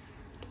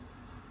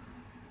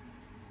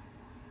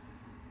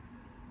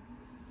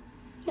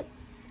 Yep,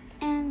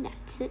 and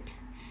that's it.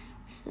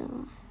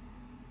 So,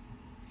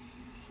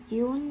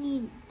 you'll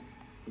need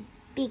a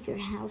bigger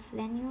house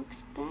than you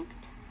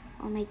expect,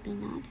 or maybe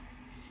not.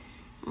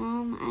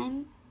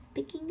 I'm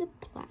picking a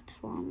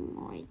platform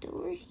right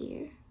over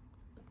here.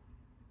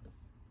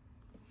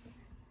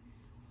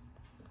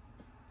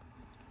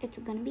 It's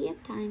gonna be a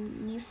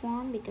tiny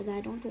farm because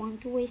I don't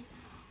want to waste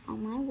all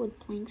my wood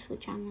planks,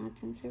 which I'm not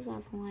in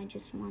survival. I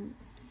just want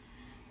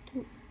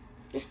to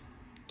just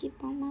keep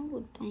all my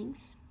wood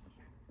planks.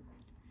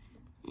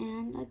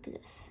 And like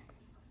this.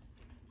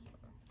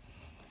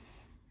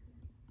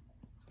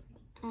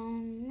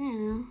 And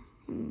now,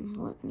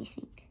 let me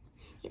think.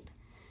 Yep,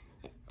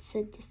 it's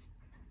a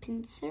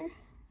dispenser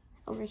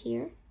over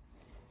here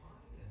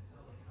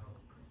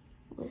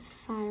with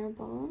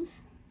fireballs.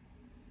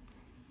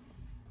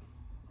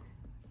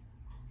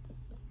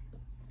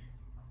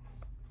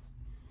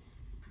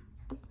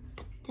 A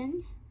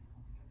button.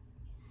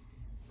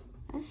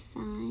 A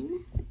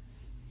sign.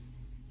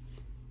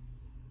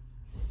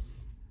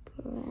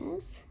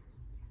 Press.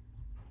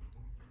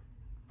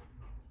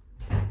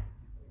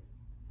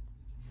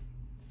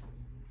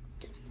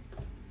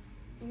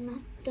 I'm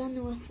not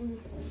done with the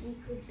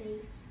secret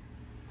base.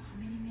 How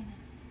many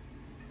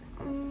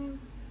minutes?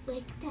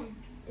 Like 10.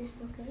 Is it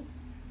okay?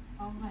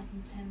 Alright,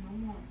 10, no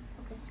more.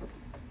 Okay.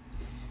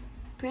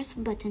 Press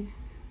button.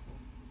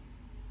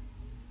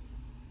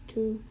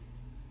 2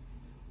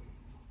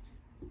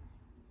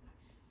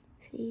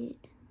 feet.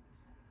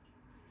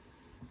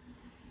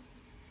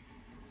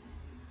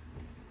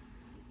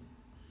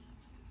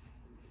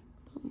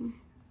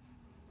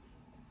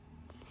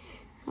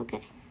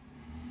 Okay.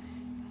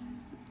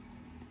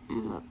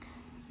 And look,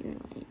 you're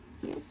right.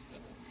 Yes.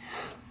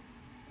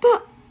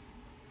 But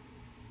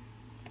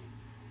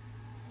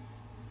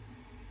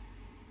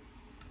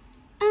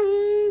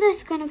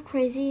that's kind of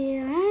crazy.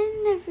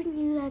 I never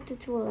knew that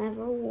it will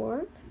ever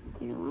work.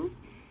 You know what?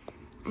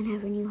 I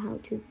never knew how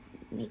to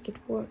make it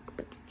work,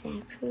 but it's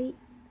actually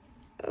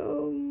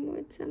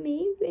it's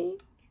amazing.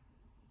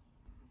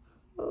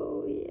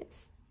 Oh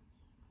yes.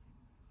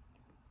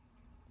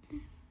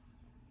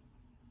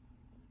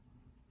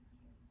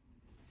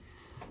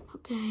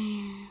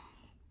 Okay,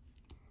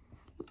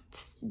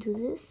 let's do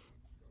this,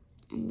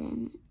 and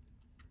then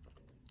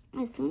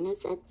as soon as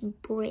that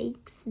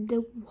breaks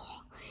the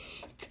wall,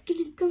 it's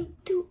gonna come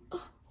to a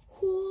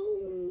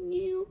whole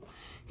new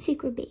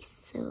secret base.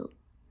 So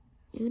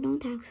you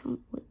don't actually,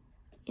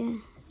 yeah,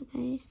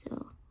 okay,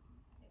 so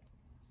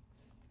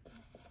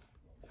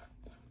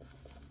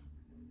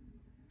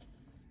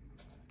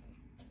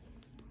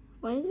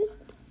what is it?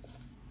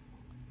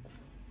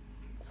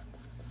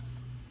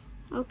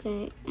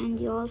 Okay, and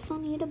you also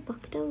need a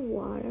bucket of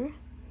water.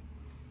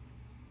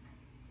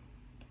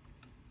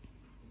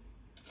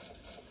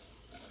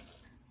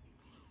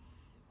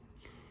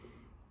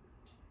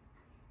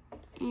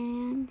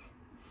 And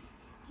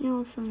you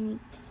also need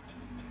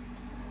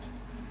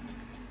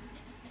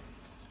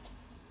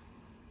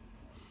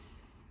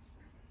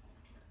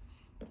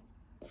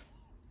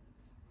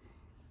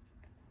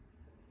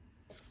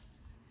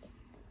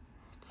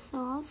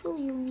also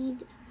you need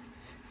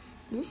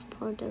this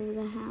part of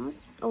the house.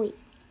 Oh wait,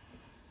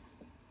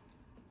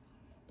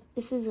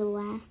 this is the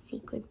last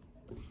secret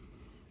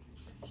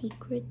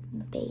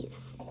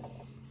base.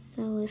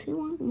 So if you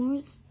want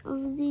more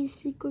of these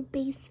secret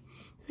base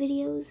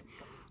videos,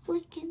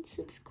 like and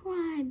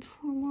subscribe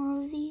for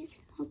more of these,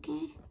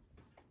 okay?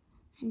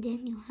 And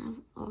then you have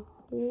a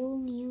whole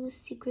new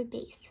secret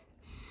base.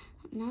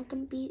 I'm not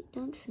gonna be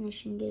done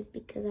finishing it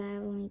because I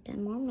have only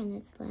 10 more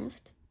minutes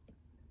left.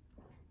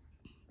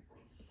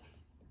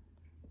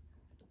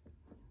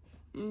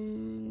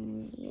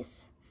 And yes,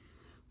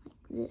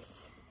 like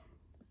this.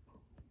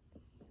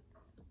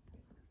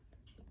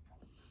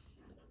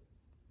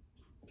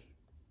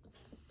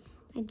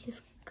 I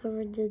just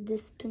covered the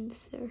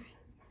dispenser.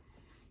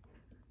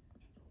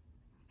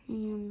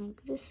 And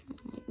like this, and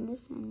like this,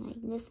 and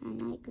like this,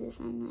 and like this,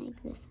 and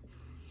like this.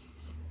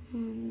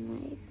 And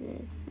like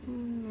this,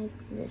 and like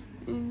this,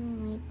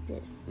 and like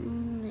this,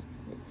 and like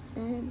this,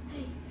 and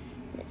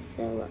like this.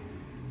 So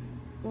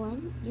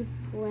when you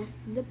press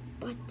the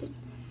button,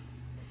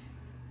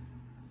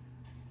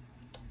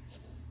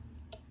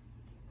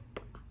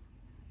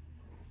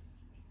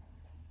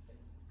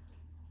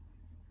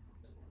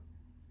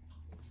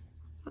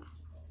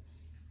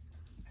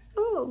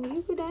 oh,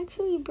 you could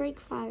actually break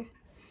fire.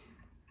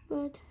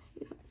 But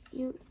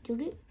you do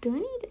I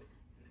need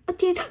a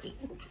TNT?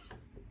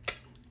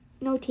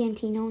 No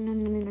TNT,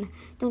 no.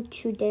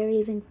 Don't you dare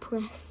even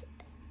press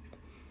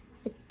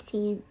a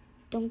TNT.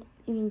 Don't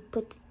even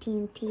put the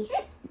TNT.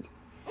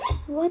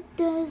 What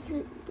does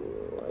it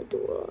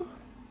do?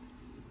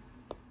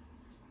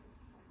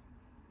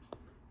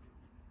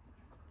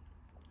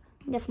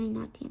 Definitely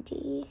not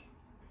TNT.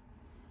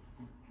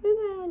 What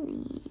about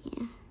me?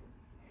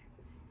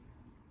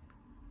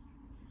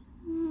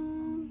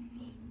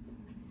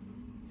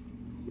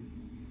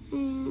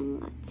 And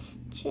let's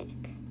check.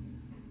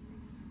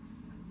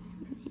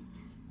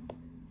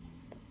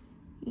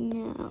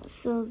 No,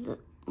 so the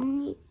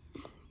only...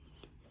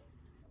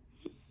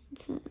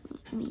 So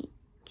let me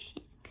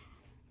check.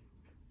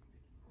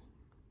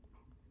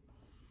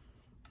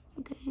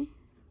 Okay.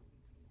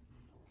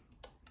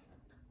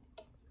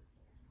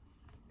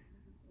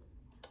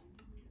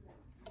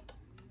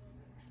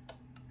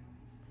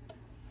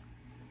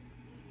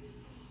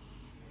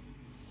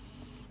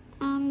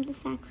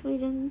 This actually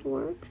doesn't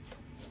work.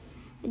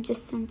 It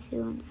just sends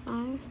you on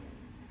fire.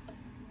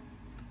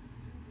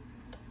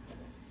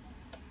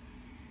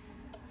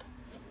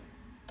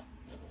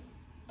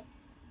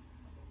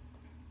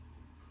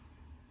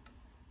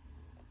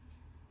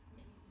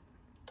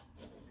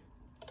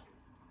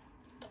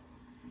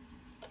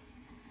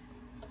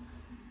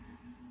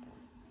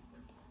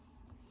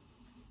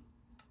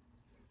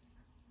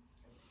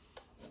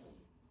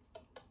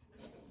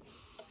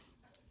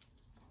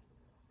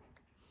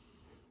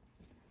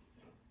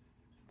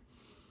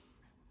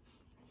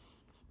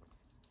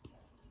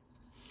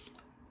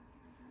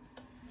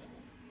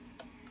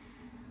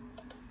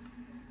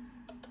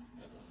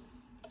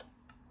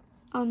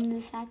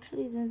 This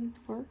actually doesn't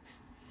work.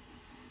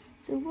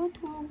 So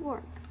what will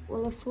work?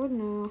 Well, a sword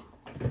now.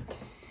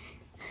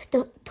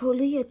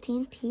 Totally a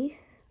TNT.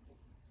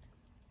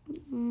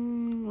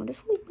 What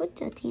if we put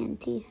the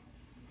TNT?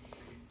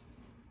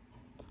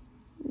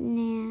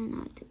 Nah,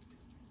 not.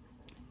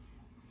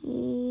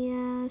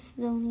 Yes,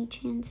 the only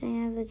chance I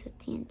have is a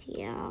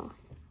TNT.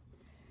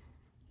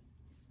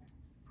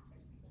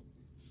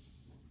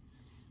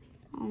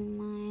 Oh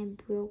my,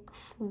 broke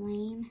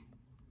flame.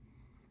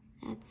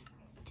 That's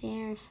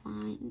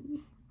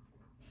terrifying.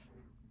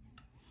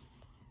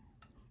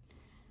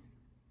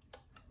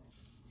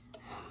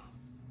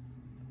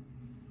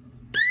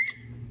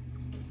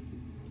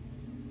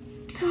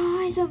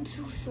 Guys, I'm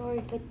so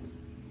sorry, but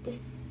this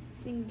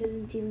thing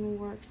doesn't even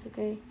work,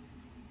 okay?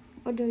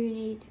 What do you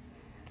need?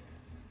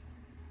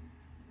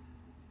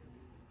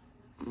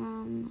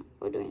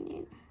 What do I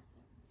need?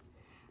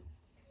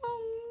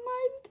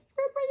 My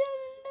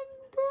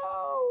representative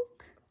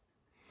broke.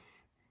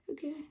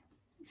 Okay,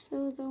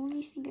 so the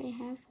only thing I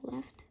have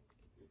left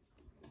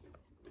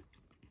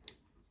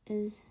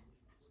is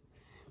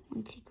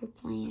one secret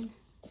plan.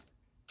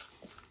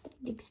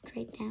 Dig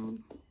straight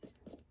down.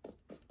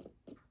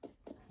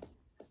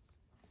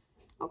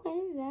 Okay,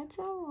 that's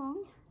how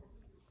long.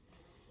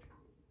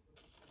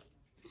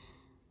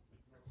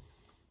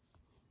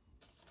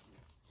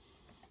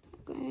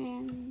 Okay,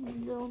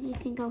 and the only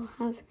thing I'll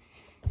have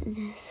is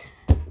this.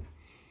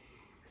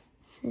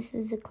 This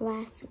is the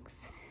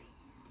classics.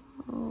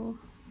 Oh,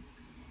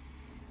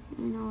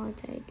 you know what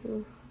I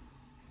do.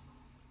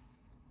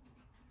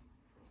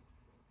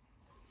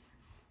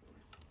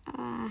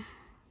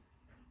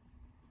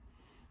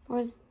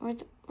 Where's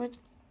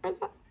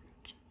that?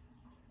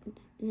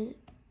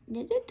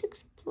 Did it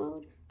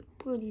explode?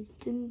 Please,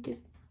 didn't it?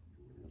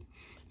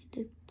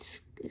 Did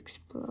it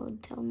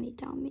explode? Tell me,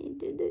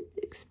 did it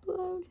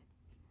explode?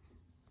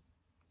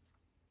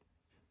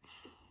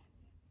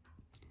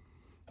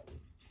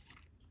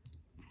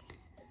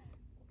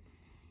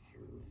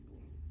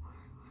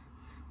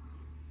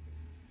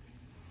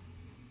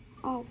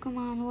 Oh, come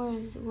on,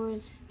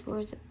 where's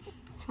it?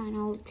 Fine,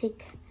 I'll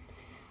take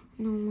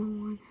a normal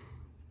one.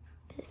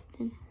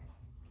 Piston.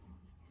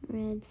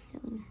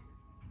 Redstone.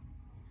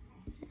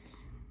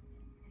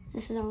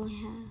 This is all I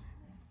have.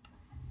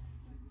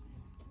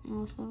 And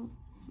also,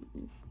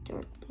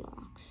 dirt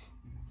blocks.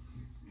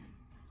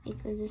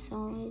 because this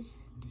always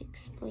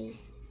takes place.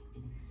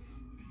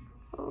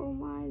 Oh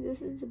my,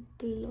 this is a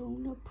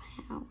blown up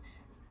house.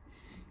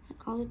 I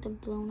call it the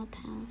blown up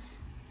house.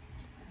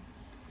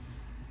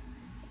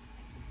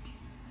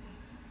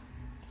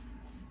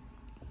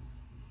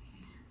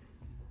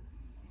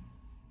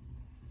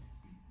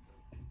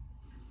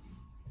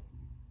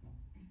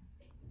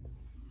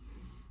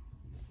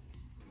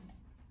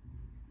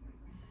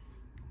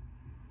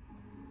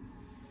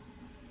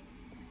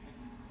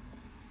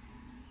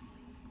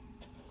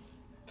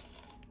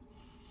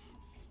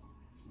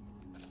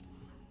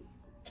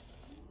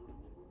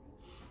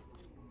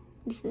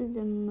 This is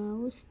the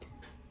most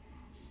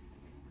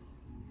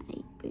I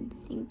could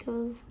think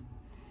of.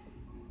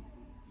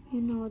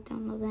 You know what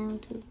I'm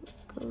about to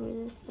cover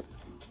this up.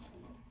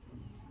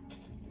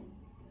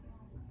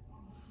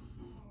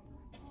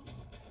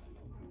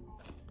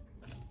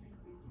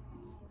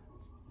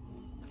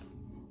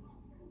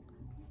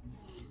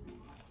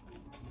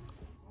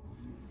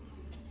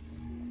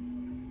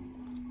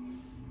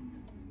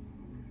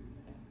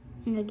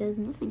 And it does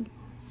nothing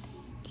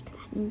because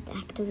I didn't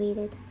activate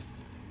it.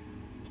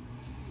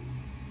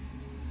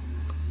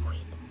 Wait,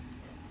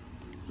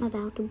 I'm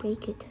about to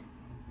break it.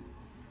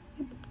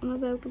 Yep, I'm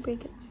about to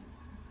break it.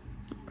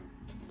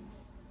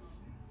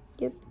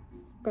 Yep,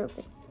 broke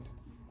it.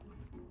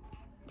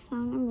 So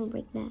I'm gonna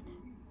break that.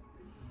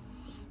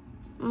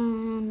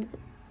 And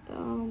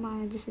oh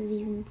my, this is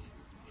even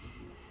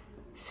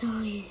so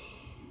easy.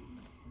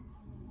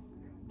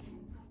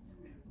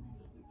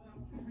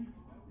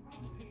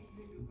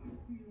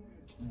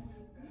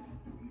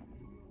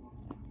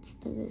 Let's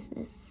do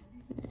this.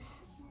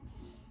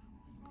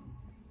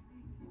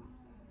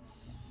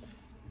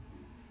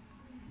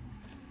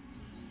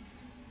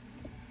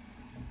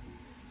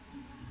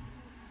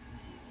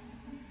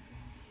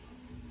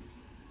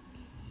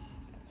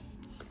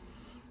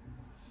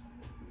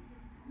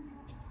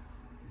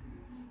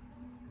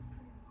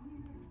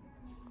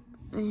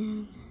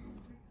 And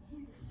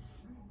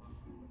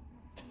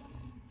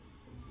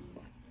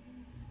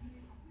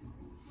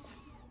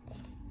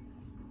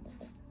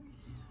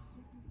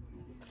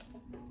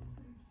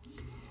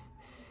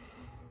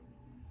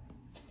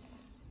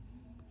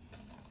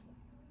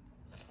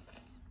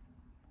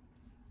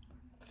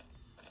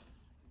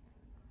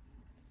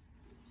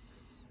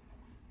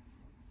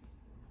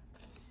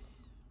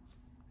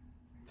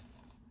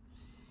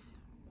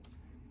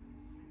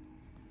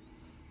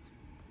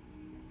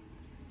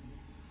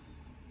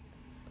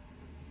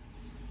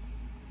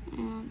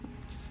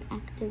let's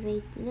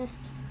activate this.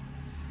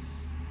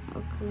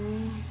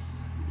 Okay,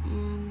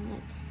 and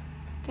let's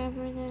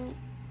cover that.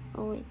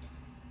 Oh wait,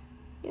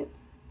 yep,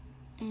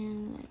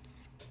 and let's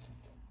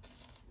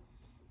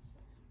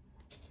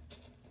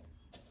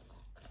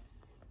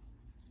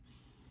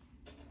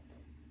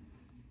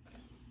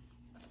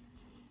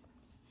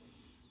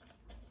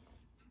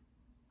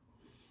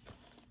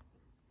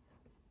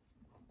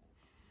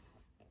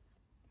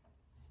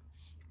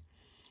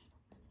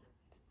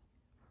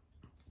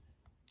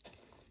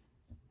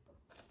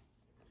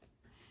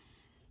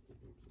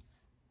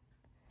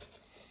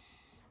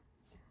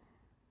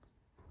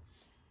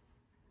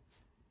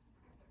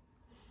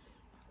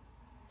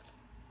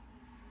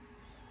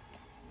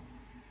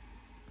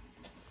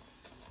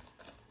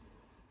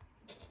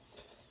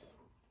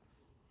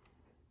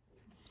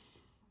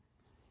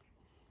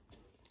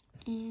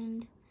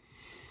and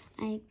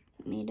I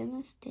made a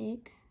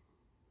mistake,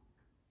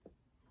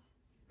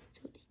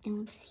 so they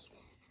don't see this.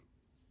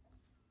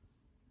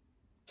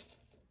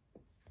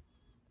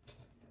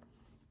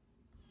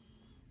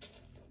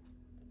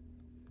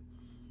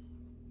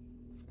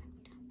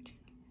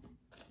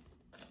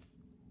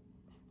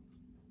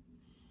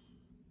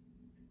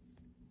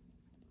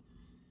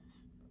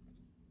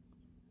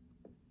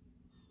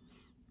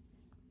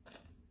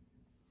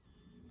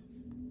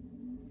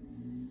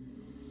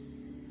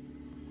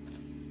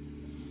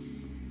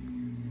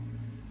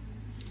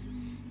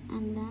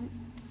 And then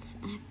it's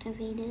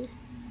activated.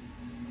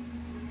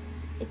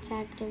 It's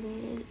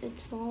activated.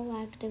 It's all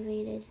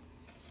activated.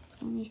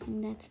 The only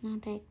thing that's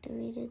not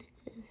activated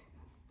is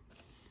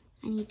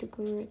I need to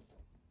cover it.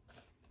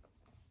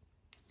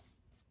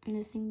 And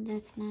the thing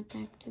that's not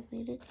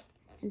activated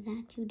is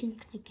that you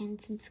didn't click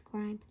and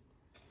subscribe.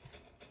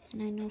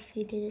 And I know if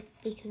you did it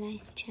because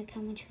I check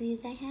how much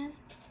views I have.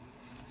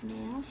 And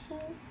I also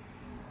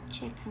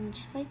check how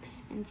much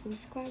likes and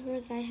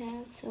subscribers I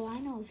have, so I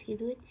know if you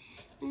do it,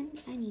 and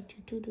I need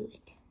you to do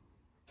it.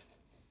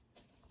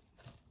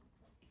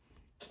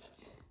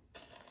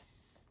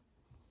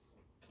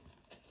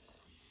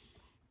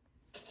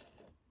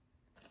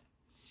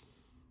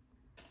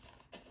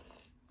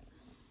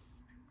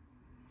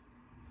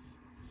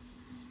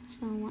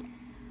 So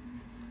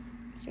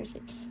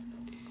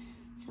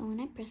when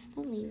I press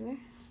the lever,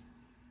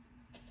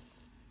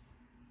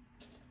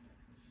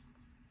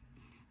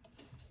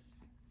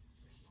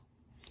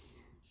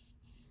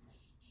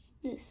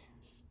 this.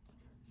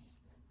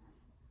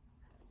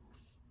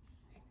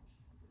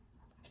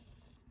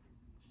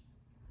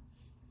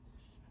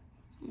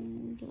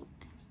 And look.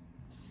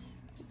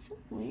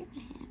 something weird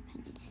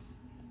happened.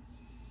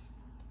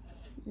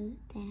 Does it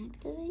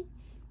activate?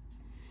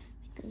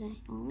 Because I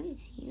always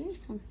hear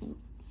something.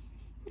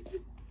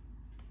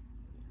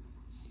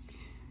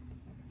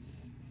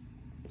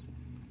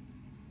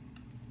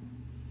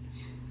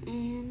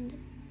 And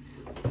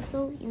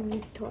also you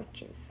need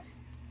torches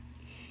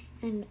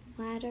and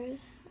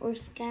ladders or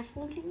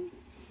scaffolding,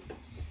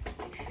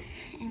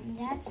 and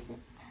that's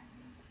it.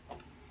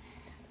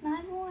 Now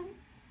everyone,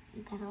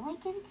 you gotta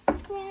like and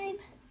subscribe,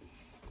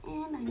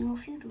 and I know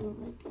if you do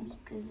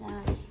it because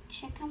I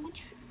check how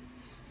much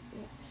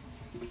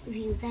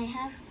views I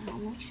have, how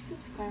much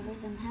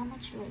subscribers, and how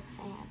much likes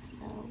I have.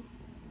 So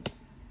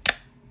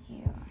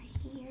you're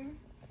here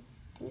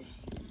to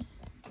see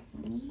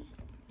me.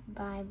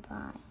 Bye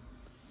bye.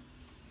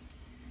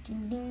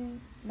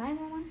 Bye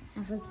everyone.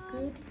 Have a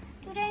good.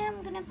 Today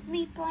I'm gonna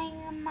be playing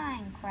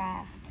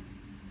Minecraft.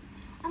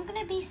 I'm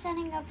gonna be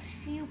setting up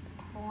a few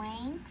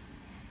pranks.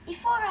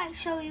 Before I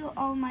show you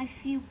all my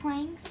few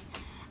pranks,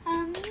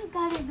 you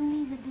gotta do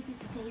me the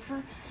biggest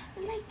favor.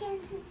 Like and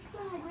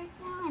subscribe right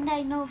now. And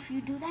I know if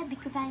you do that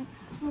because I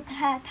look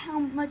at how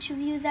much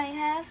views I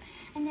have,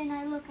 and then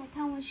I look at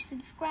how much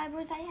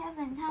subscribers I have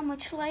and how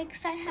much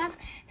likes I have.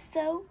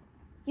 So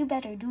you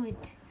better do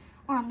it,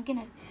 or I'm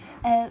gonna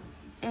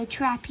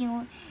trap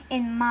you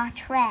in my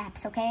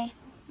traps, okay?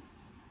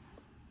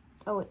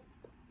 Oh wait.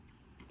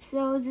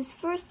 So this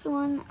first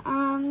one,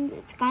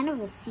 it's kind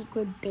of a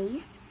secret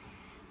base,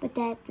 but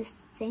at the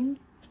same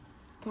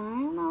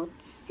time, I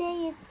would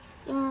say it's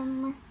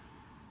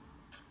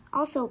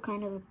also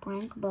kind of a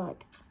prank,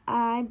 but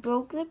I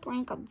broke the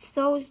prank. I'm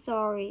so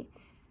sorry.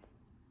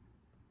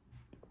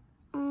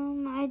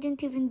 I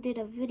didn't even did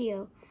a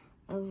video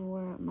of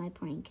where my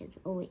prank is.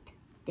 Oh wait,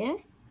 did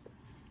I?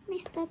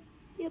 Messed up.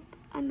 Yep,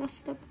 I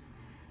messed up.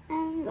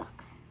 And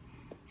look.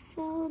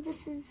 So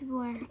this is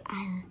where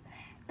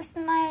this is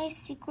my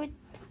secret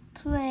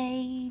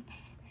place.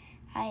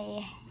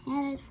 I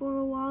had it for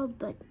a while,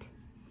 but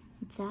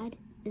inside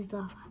is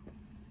lava.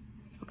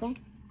 Okay?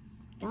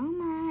 Don't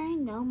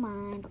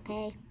mind,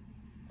 okay?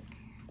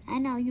 I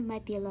know you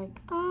might be like,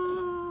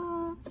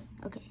 oh,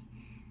 okay.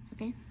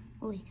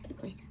 Wait.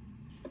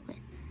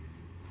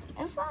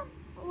 If I'm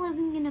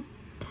living in a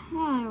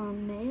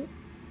pyramid,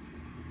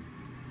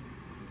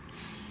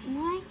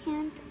 why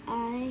can't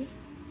I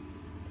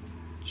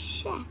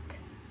check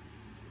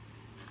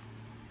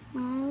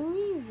my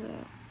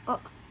lever? Oh,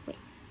 wait.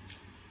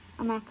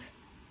 I'm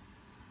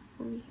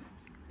actually...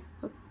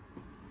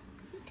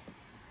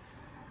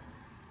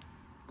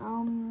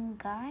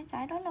 guys,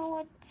 I don't know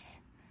what's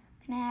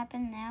gonna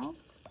happen now.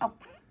 Oh,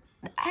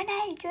 and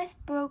I just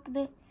broke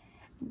the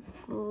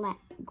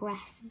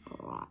grass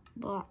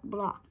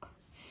block.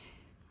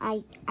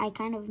 I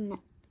kind of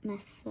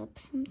mess up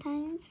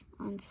sometimes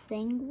on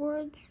saying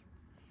words,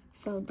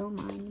 so don't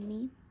mind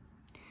me.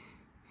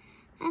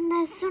 And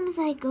as soon as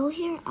I go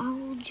here, I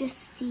will just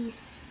see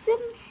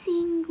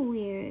something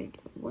weird.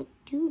 What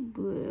you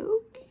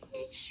broke?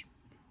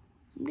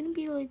 I'm gonna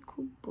be like,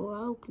 who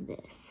broke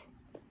this?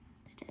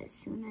 But as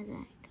soon as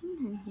I come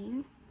in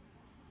here,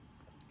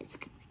 it's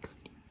gonna be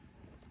good.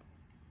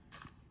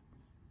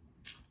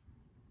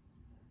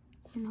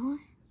 You know what?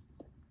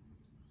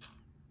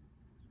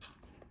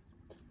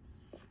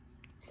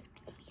 It's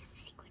gonna be a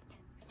secret.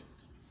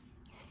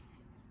 Yes.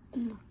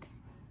 Look.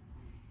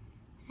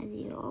 As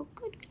you all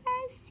could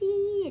guys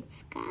see,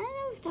 it's kind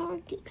of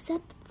dark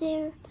except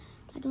there.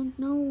 I don't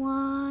know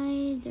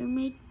why. There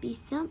might be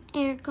some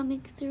air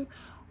coming through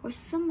or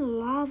some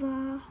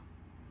lava.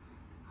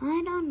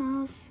 I don't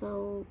know.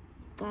 So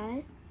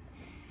guys,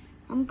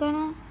 I'm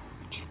gonna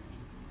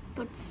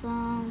put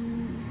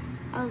some...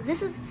 Oh,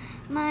 this is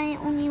my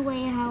only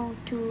way how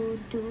to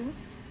do.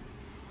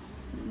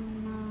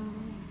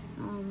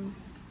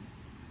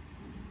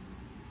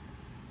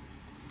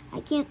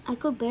 I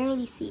could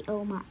barely see.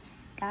 Oh my.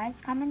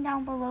 Guys, comment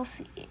down below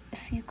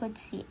if you could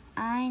see.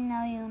 I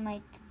know you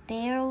might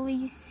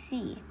barely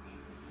see.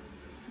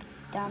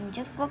 But I'm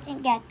just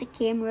looking at the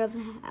camera of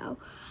how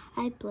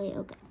I play.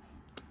 Okay.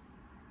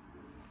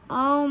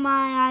 Oh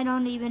my, I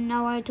don't even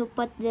know where to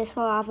put this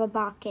lava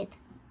bucket.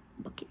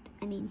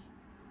 I mean.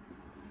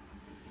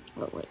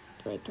 Oh, wait.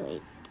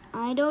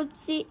 I don't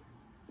see.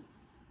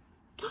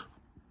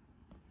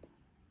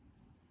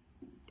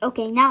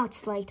 Okay, now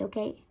it's light,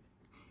 okay?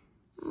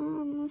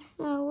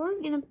 So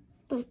we're gonna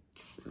put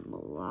some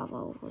lava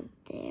over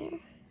there.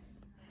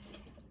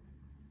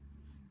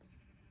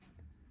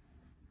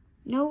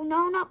 No.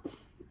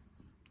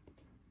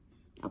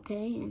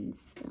 Okay, and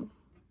so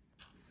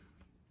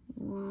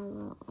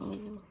lava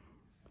over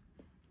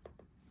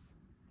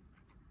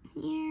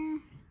here.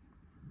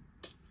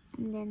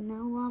 And then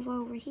no lava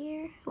over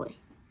here. Wait,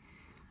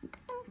 I'm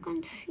kind of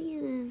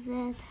confused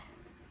that.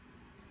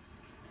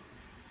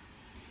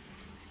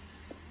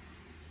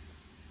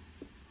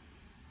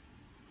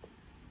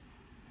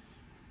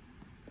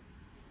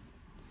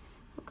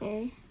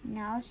 Okay,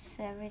 now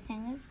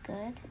everything is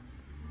good.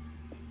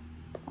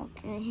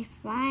 Okay,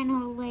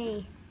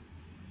 finally.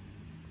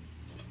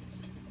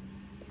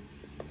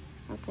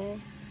 Okay.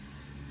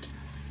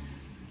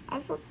 I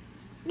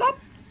forgot.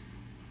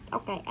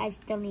 Okay, I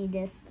still need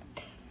this.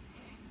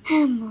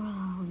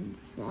 Emeralds.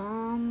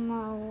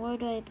 Where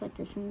do I put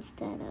this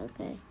instead?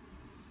 Okay.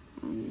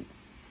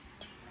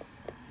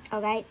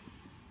 Okay.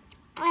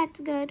 That's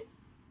good.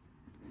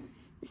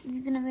 This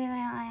is gonna be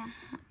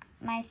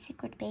my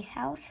secret base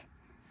house.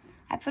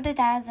 I put it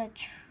as a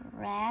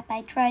trap.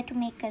 I tried to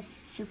make a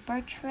super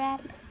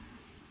trap.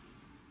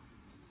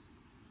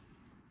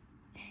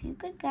 If you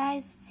could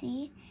guys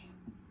see,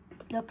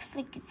 it looks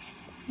like it's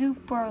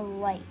super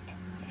light.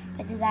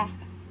 But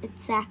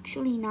it's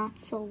actually not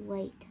so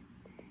light.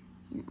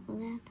 You know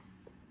that?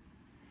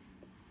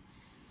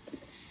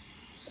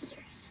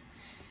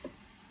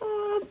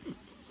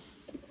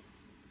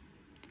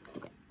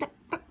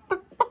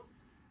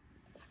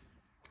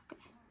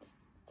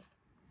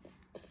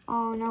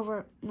 Oh,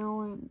 no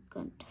one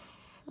going to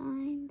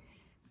find.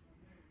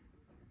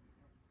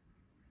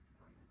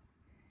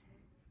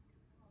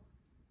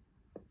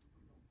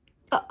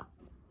 Oh,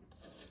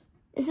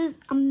 this is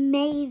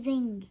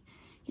amazing.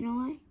 You know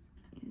what?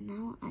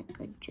 Now I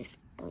could just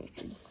place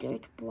a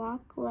dirt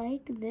block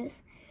like this,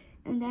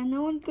 and then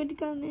no one could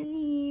come in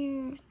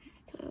here.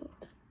 So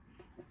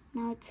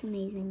now it's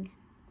amazing.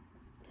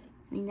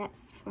 I mean, that's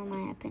for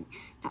my opinion.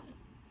 Now,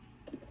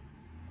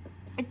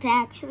 it's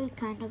actually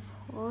kind of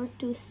hard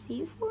to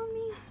see for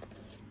me.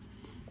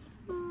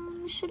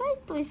 Should I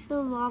place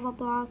the lava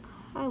block?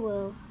 I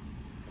will.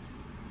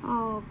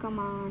 Oh, come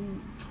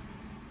on.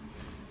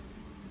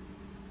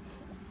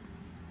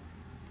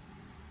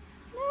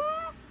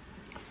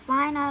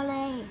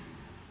 Finally.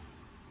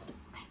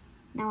 Okay,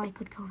 now I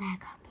could go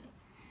back up.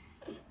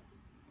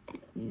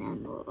 And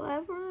then we'll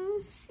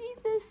ever see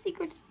the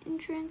secret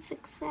entrance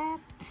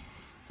except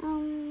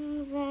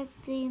that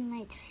they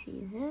might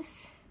see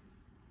this.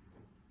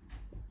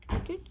 I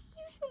could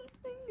use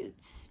something.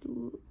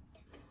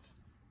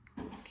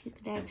 If you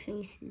could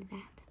actually see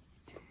that.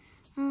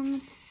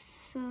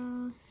 So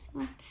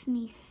let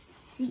me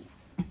see.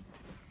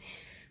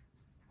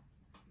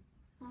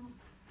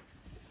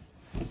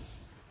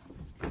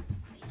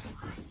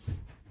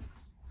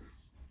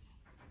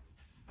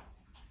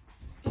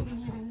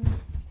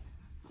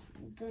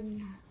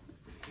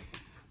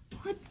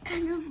 What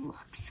kind of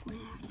looks where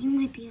you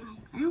might be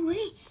like, oh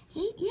wait,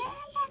 hey, yes,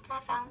 I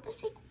found the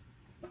secret.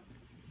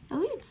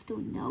 Oh, it's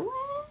doing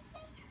nowhere.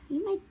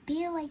 You might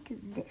be like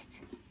this,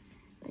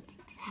 but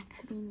it's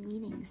actually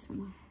leading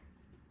somewhere.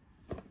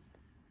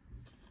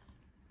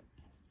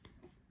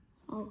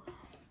 Oh,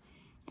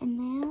 and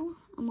now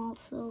I'm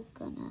also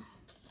gonna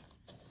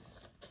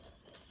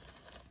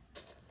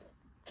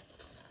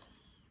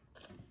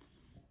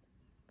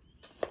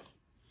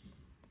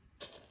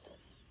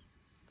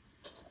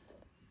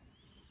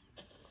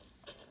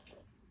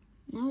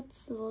now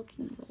it's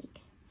looking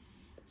like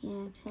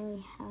you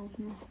actually have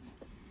nothing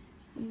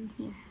in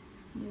here.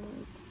 You're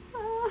like,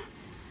 ah.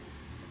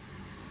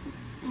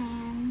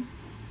 And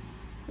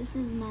this is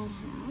my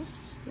house.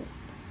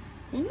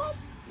 Did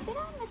I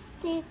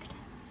mistake?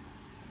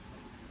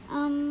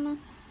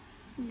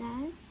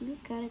 Guys, you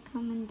gotta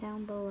comment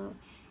down below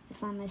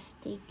if I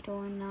mistaked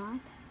or not,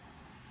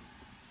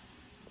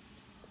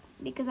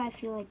 because I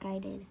feel like I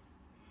did.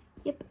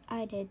 Yep,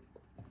 I did.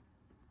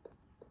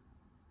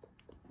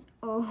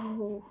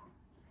 Oh,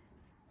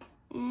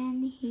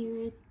 and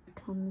here it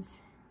comes.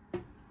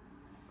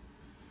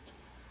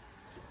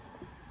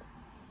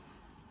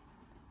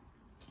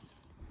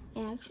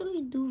 I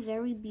actually do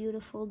very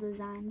beautiful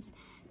designs,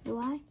 do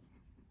I?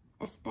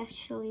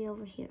 Especially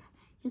over here.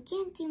 You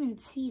can't even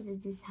see the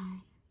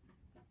design.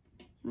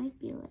 You might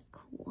be like,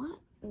 what?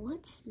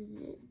 What's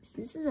this?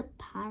 This is a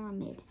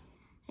pyramid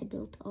I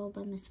built all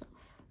by myself.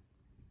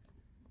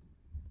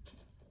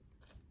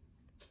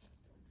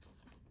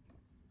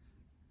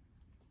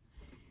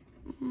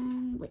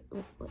 Wait.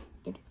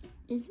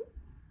 Is it?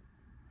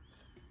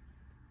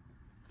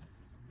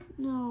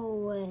 No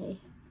way.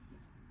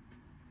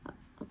 Oh,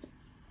 okay.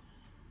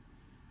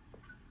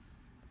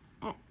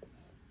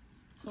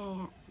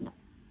 Yeah, no.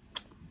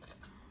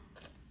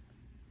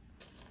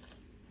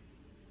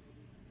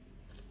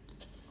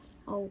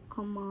 Oh,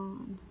 come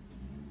on.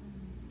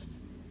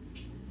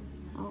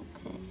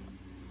 Okay.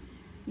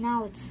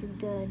 Now it's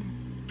good.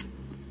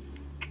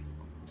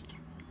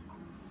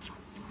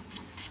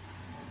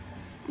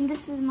 And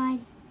this is my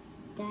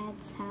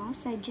dad's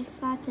house. I just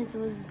thought it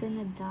was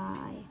gonna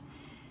die.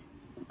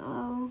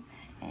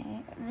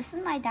 Okay. This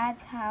is my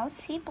dad's house.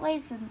 He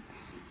plays in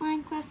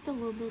Minecraft a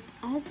little bit.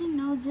 As you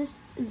know, this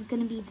is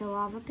gonna be the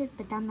lava pit,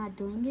 but I'm not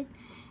doing it.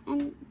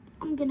 And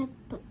I'm gonna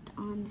put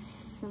on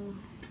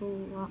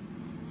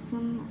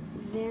some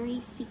very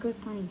secret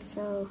pranks.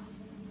 So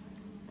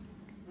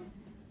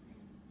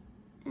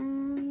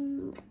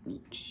let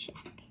me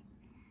check.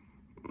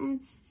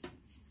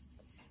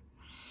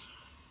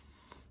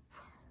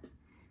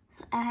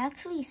 I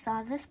actually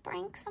saw this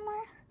prank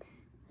somewhere.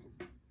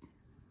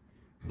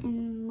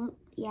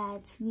 Yeah,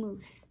 it's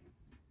Moose.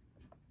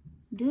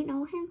 Do you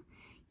know him?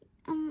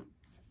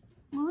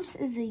 Moose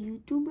is a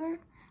YouTuber.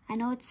 I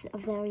know it's a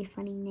very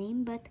funny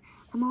name, but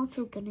I'm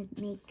also gonna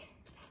make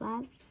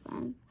 5,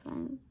 5,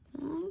 5,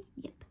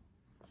 Yep.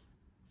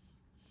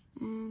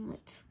 And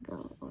let's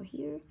go over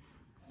here.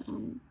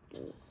 1,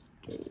 2,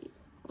 3,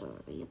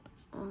 4. Yep.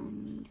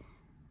 And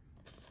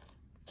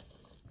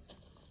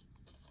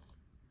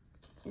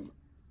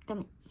damn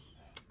it.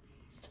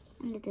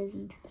 And it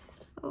isn't.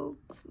 Oh,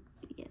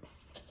 yes.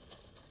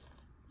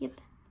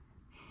 Yep.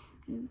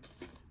 And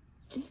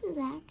this is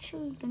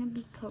actually gonna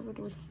be covered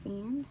with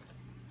sand.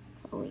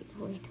 Oh,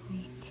 wait.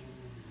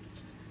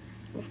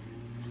 With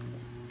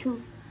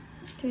 2,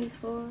 3,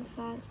 4,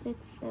 5, 6,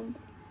 7.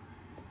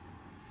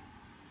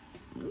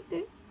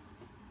 Okay.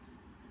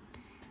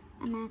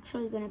 I'm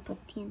actually gonna put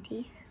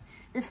TNT.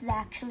 This is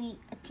actually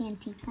a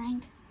TNT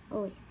prank.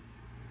 Oh wait.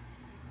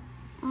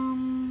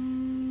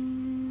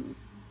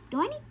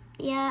 Do I need?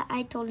 Yeah,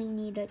 I totally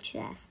need a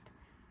chest.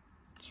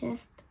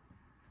 Chest,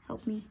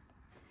 help me.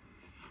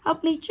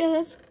 Help me,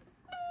 chest.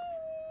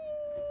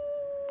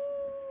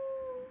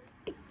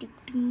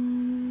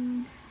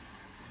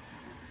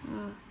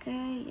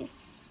 Okay, yes.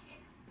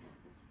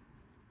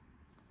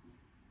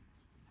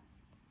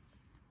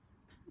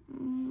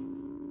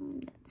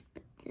 Let's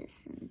put this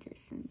and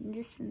this and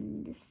this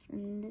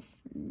and this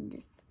and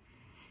this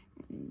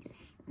and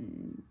this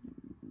and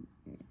this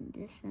and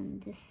this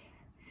and this.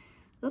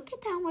 Look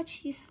at how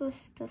much useless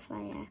stuff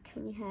I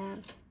actually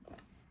have.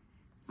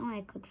 Now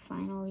I could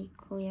finally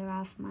clear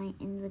off my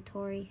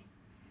inventory.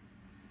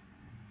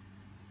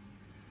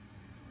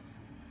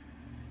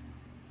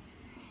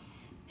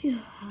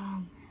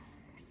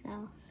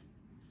 So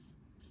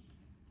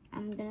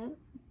I'm gonna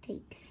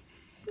take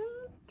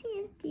some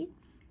TNT,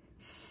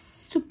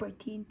 super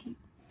TNT,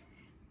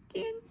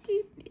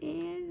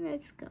 and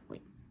let's go.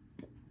 Wait,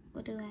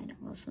 what do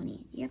I also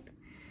need? Yep,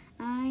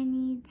 I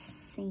need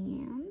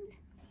sand.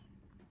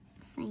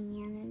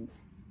 Sand.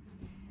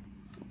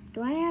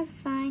 Do I have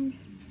signs?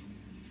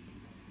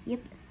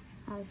 Yep,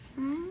 I have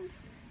signs.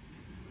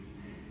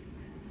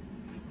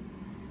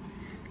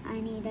 I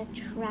need a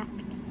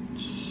trapped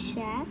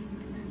chest.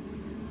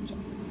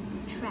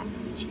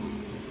 Trapped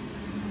chest.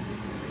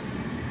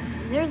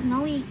 There's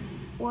no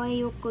way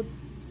you could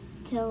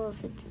tell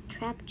if it's a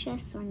trap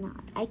chest or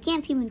not. I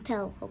can't even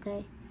tell,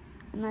 okay?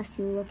 Unless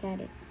you look at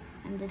it.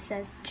 And it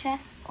says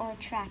chest or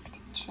trapped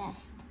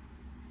chest.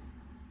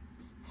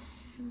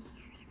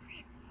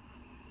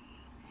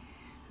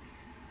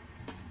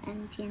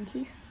 And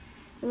TNT.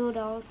 We would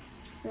also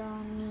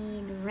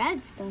need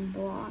redstone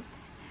blocks.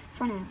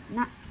 For now.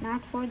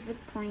 Not for the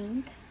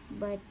prank,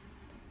 but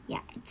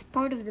yeah, it's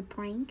part of the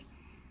prank.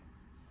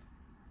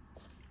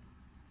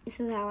 This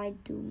is how I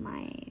do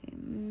my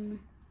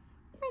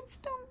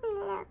redstone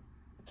block.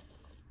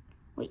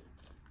 Wait,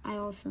 I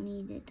also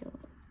needed to.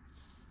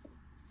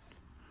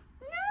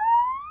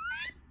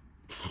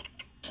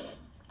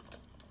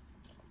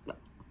 No!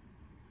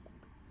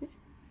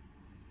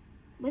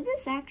 Was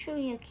this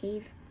actually a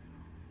cave?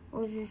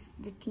 Or is this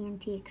the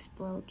TNT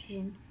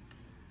explosion?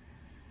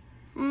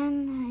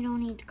 And I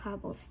don't need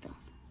cobblestone.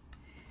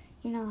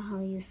 You know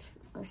how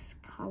useless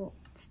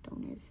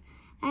cobblestone is.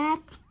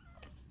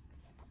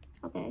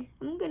 Okay,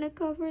 I'm gonna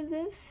cover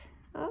this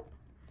up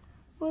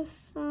with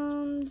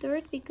some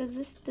dirt because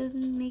this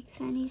doesn't make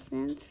any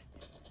sense.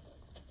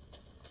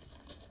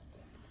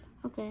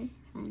 Okay,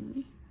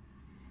 finally.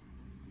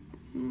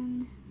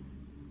 And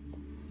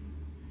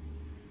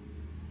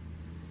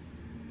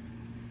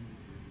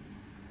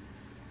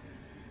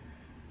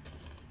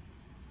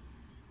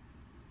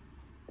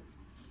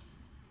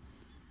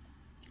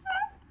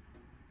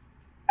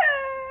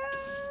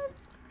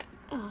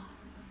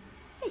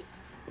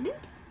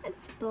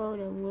explode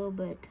a little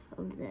bit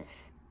of this.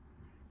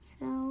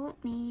 So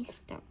let me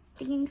start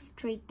digging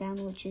straight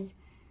down, which is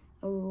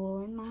a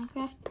rule in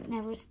Minecraft.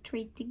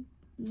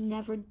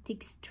 Never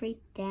dig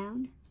straight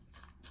down.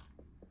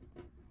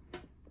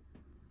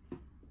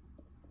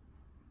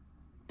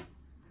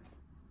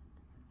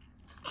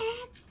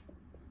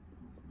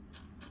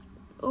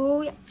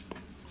 Oh yeah.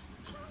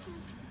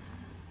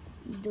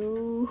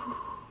 Do.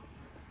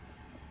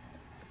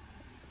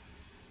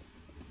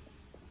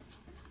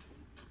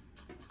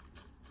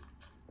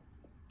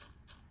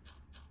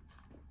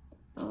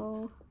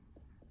 Oh.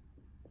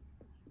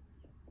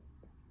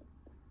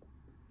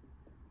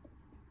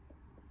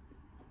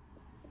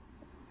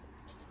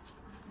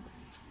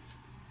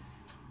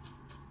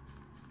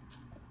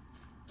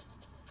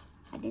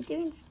 I didn't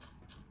even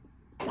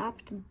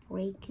stop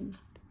breaking.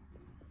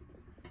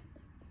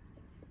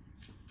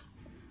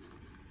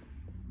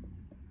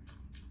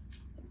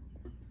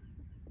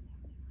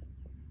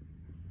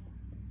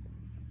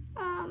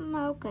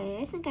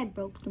 Okay, I think I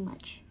broke too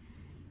much.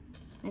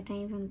 Like I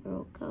even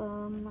broke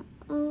a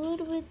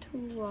little bit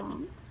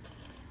wrong.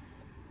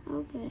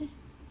 Okay,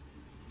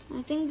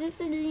 I think this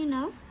is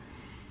enough.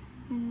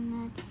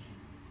 And let's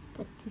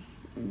put this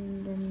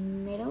in the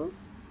middle.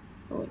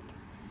 Oh, wait.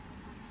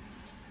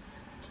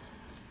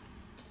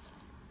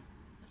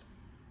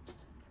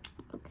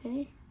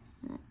 Okay,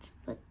 let's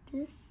put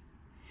this.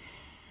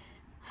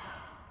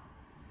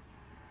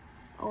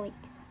 Oh wait,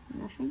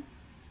 nothing.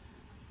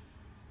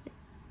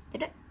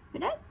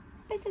 Did I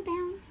place it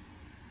down?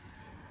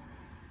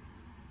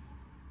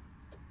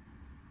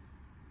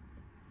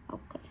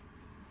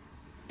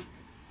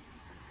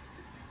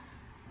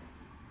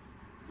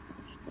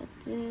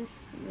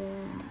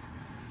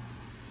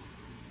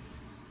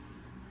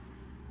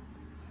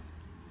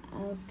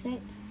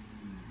 Okay.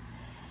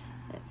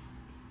 Let's.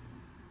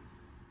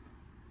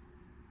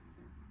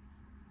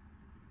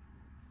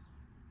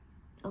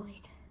 Oh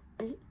wait.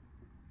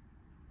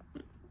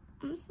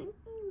 I'm thinking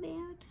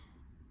about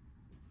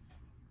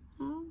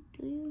how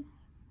do you.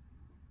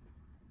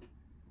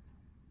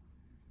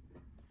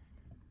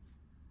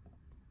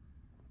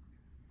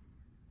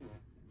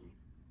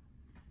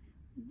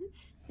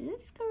 Is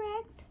this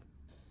correct?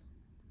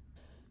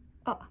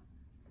 Oh,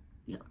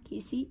 look, you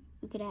see?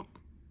 Look at that.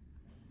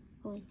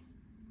 Oh wait,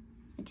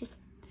 I just,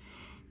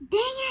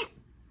 dang it!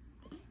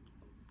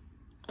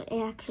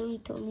 I actually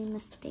totally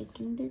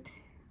mistaken it.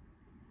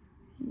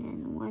 And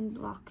then one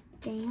block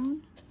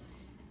down.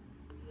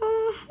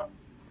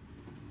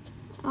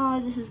 Oh,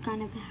 this is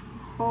kind of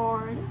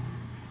hard.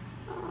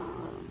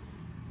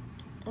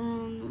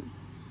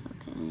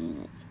 Okay,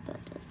 let's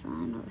put a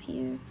sign over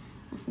here.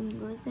 Nothing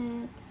with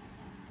it.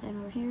 Sign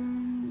over here.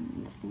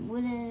 Nothing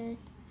with it.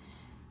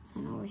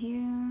 Sign over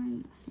here.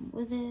 Nothing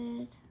with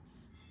it.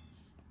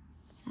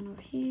 Sign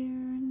over here.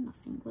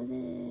 Nothing with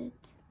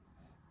it.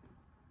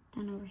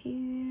 Sign over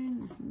here.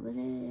 Nothing with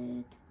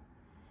it.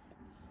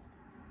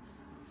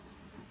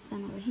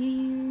 Sign over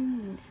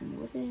here. Nothing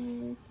with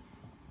it.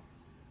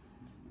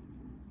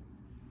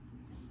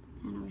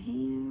 Sign over here.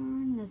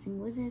 Nothing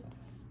with it.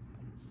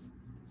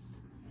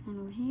 And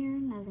over here,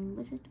 nothing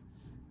with it.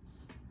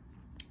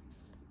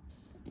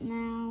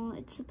 Now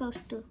it's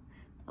supposed to.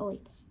 Oh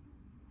wait.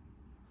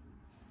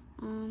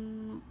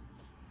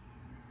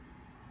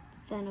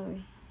 Sign over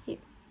here.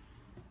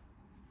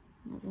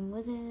 Nothing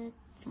with it.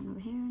 Sign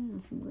over here.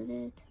 Nothing with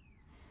it.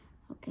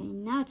 Okay,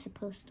 now it's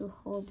supposed to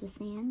hold the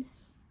sand.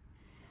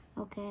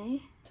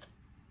 Okay.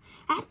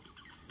 Ah!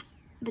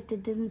 But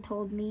it doesn't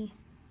hold me.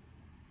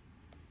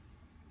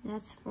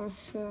 That's for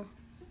sure.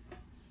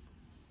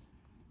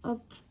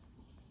 Oh.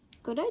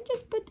 Could I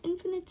just put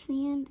infinite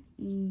sand?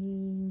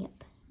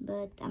 Yep,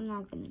 but I'm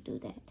not gonna do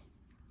that.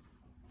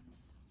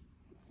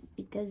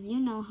 Because you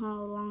know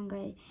how long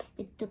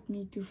it took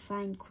me to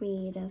find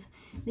creative.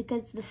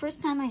 Because the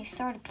first time I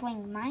started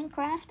playing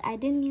Minecraft, I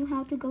didn't know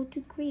how to go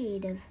to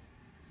creative.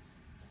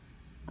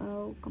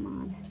 Oh, come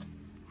on.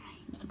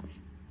 I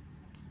must.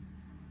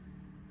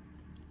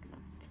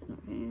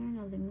 Over here,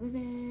 nothing with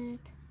it.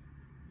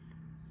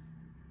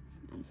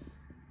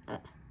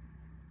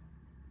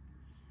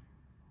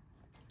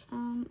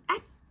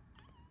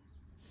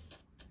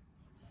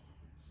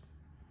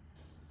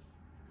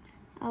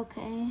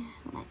 Okay,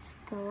 let's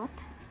go up.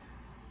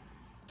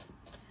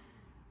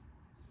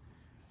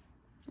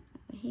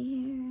 Over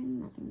here,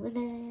 nothing with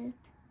it.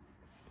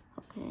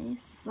 Okay,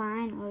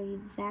 fine. Or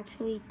it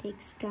actually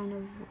takes kind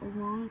of a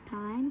long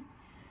time.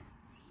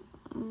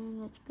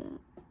 Let's go.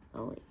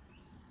 Oh wait.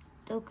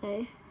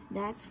 Okay,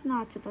 that's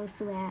not supposed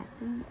to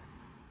happen.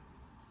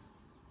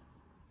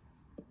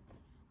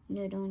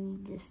 No,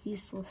 don't need this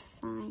useless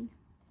sign.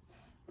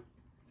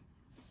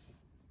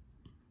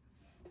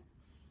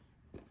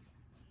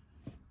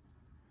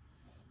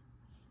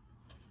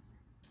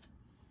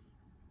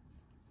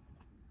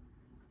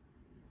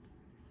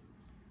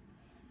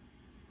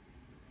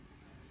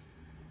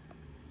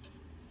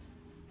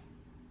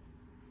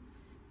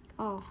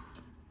 Oh.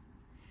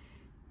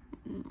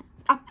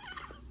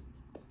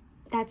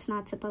 That's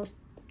not supposed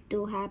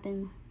to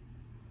happen.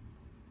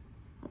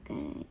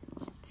 Okay,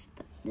 let's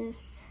put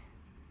this.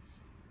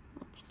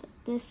 Let's put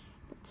this.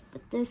 Let's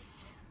put this.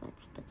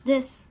 Let's put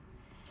this.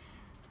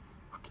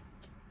 Okay.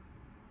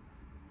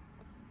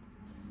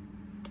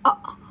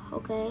 Oh,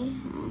 okay.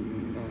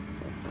 And that's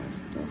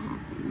supposed to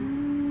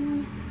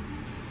happen.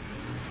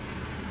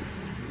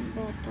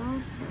 But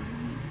also,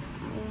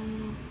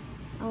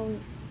 oh,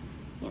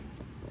 yep.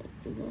 Let's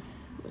do this.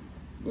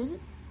 Wait,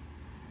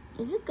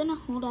 is it gonna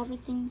hold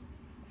everything?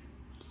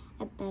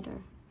 I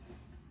better.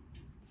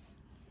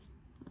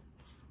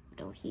 Let's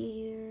put over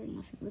here,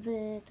 nothing with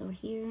it. Over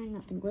here,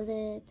 nothing with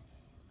it.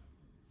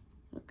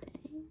 Okay,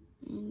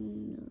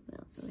 and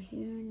over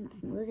here,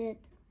 nothing with it.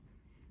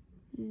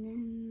 And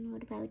then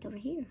what about over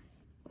here?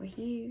 Over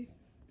here,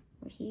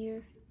 over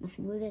here,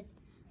 nothing with it.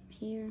 Over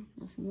here,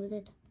 nothing with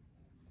it.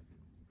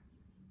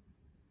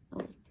 Oh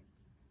wait,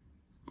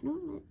 I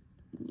don't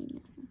need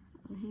nothing.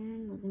 Over here,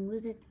 nothing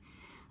with it.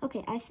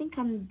 Okay, I think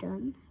I'm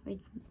done right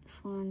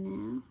for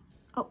now.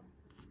 Oh,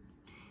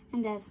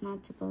 and that's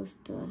not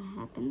supposed to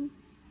happen.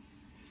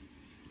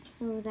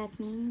 So that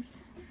means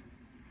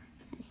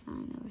I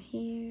sign over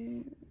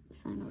here,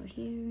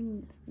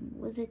 nothing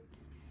with it.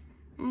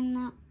 And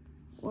now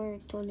we're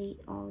totally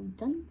all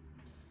done.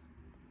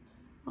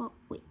 Oh,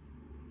 wait.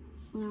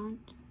 We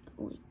aren't.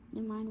 Oh, wait.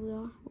 Never mind, we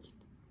are. Wait.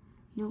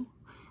 No.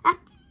 Ah!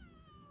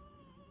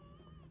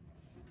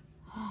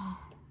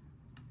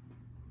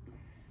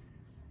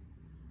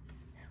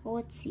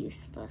 What's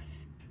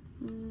useless?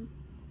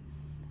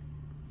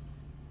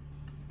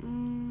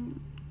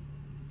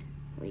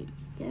 Wait,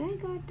 did I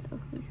got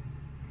over?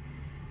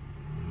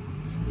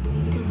 Let's put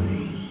it over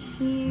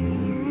here.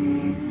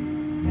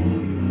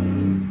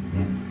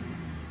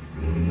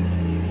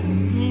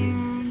 Here,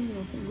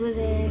 nothing with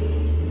it.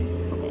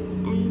 Okay,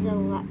 and the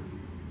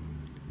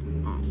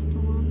last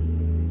one.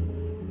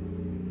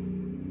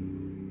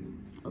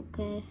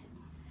 Okay.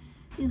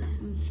 Phew,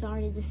 I'm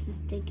sorry this is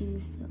taking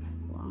so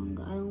long.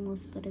 I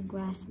almost put a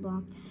grass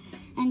block.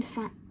 And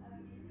a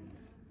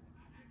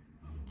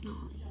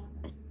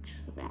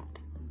trap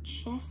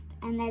chest.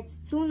 And as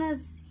soon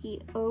as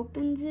he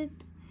opens it,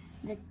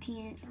 the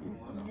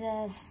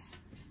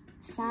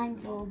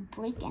signs will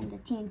break and the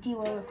TNT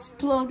will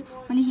explode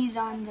when he's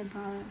on the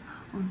bar.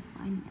 Oh,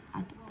 I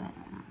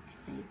better not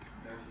say it.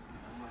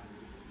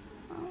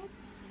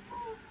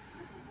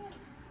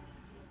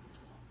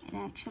 It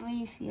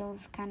actually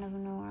feels kind of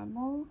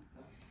normal.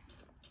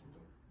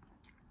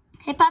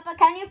 Hey, Papa,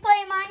 can you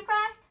play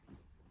Minecraft?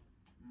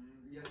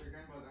 Yes, I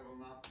can, but I will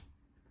not.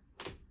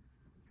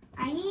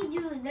 I need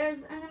you.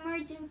 There's an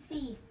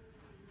emergency.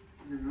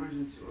 An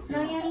emergency? What's No,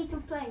 going on? you need to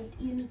play.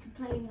 You need to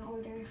play in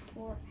order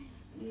for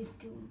you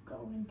to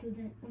go into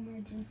the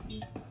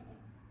emergency.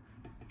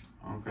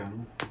 Okay.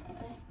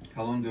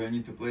 How long do I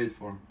need to play it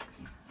for?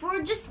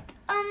 For just,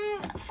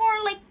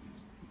 for like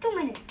 2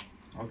 minutes.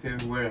 Okay,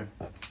 where?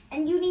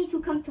 And you need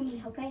to come to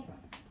me, okay?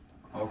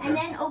 Okay. And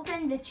then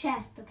open the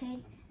chest, okay?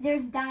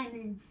 There's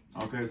diamonds.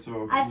 Okay,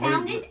 so I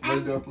found it where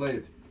and- do I play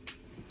it?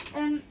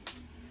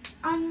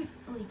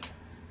 Wait.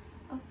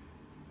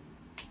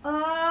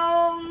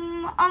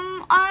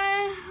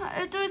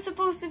 It was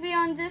supposed to be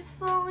on this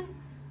phone.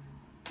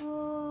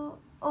 Oh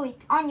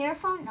wait, on your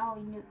phone? No,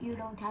 you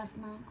don't have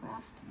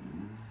Minecraft.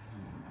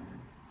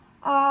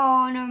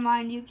 Oh, never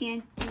mind. You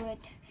can't do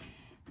it.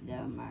 The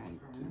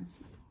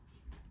emergency.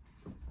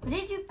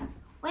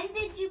 When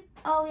did you?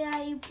 Oh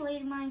yeah, you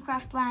played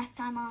Minecraft last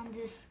time on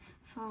this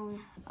phone.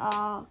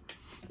 Oh,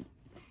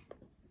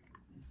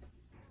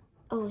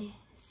 yeah.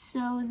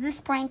 So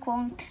this prank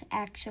won't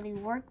actually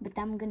work, but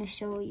I'm gonna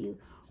show you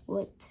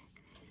what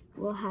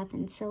will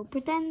happen. So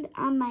pretend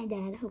I'm my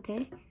dad,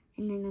 okay?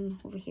 And then I'm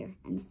over here.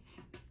 And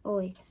oh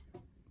wait,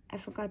 I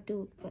forgot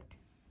to put.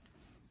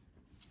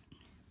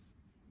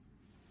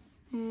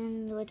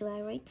 And what do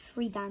I write?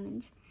 3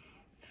 diamonds.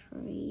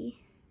 3.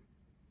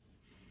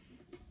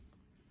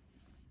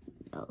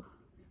 Oh.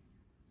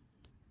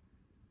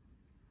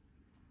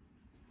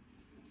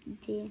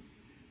 Okay.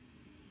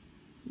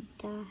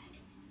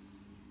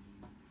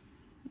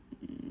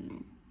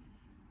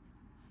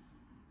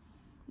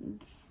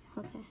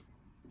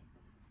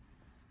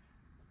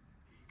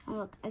 Oh,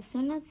 look, as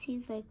soon as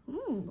he's like,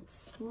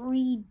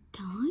 3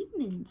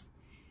 diamonds.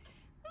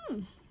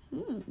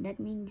 That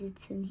means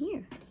it's in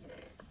here.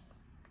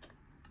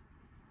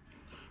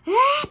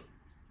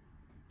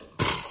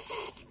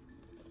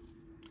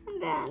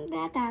 And then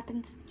that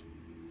happens.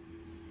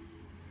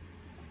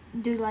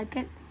 Do you like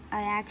it?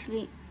 I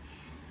actually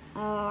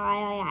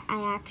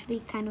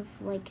kind of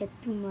like it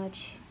too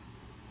much.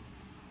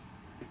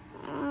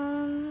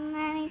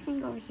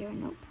 Anything over here?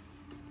 Nope.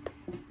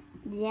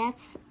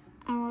 That's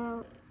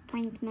our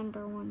prank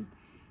number 1.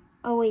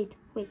 Oh wait.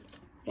 We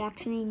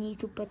actually need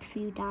to put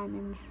few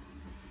diamonds.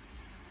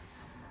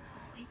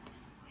 Wait.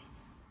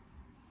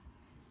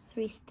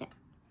 3 steps.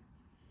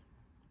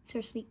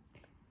 Seriously.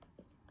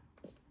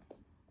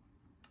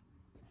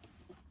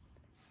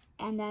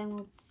 And I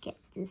won't get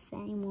this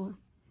anymore.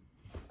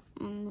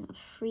 And a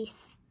 3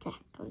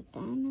 stack of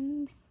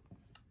diamonds.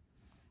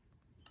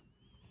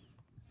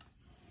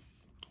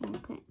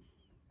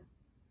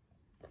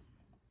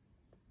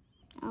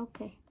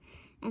 Okay.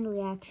 And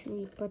we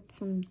actually put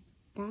some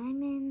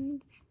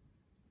diamonds.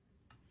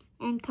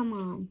 And come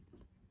on.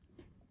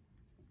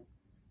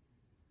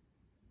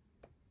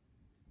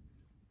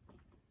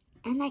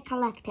 And I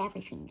collect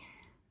everything.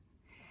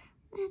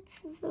 That's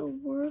the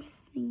worst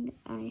thing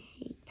I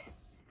hate.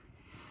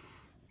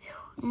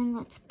 And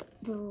let's put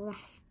the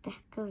last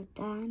stack of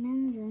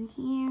diamonds in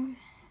here.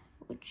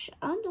 Which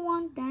I don't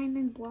want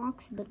diamond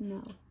blocks, but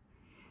no.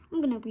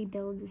 I'm gonna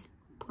rebuild this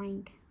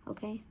prank,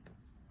 okay?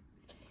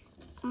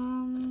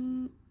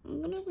 I'm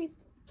gonna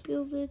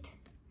rebuild it.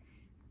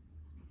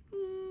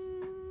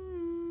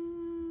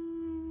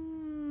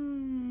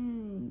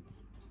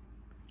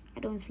 I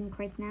don't think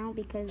right now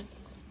because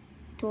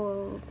it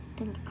will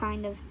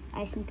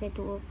I think it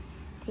will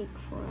take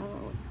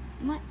forever.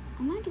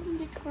 Am I doing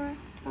it correct?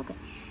 Okay,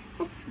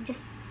 let's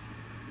just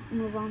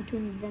move on to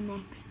the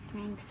next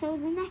prank. So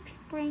the next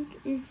prank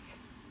is,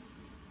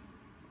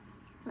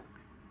 look,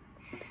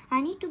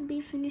 I need to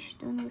be finished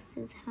done with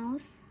this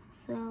house.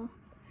 So,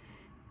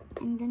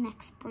 and the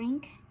next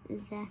prank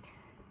is that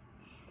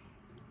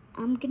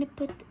I'm gonna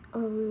put a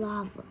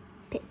lava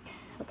pit,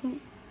 okay?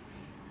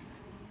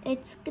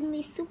 It's gonna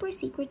be super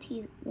secret.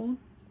 He won't.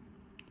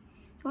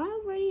 Do I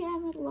already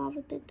have a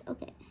lava pit?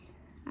 Okay,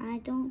 I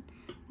don't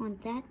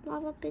want that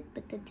lava pit,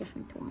 but a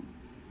different one.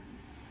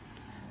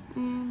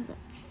 And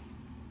let's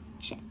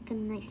check a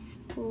nice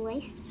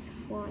place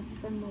for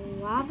some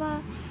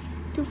lava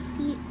to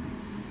feed.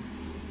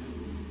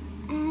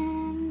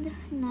 And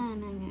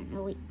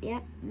no, wait,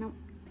 yeah, no.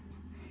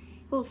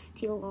 He'll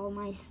steal all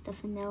my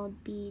stuff and that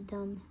would be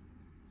dumb.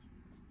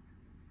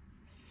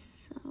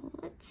 So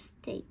let's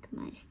take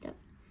my stuff.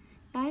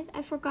 Guys,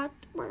 I forgot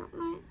where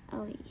my,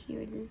 oh wait,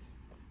 here it is.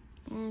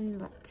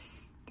 And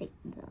let's take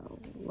the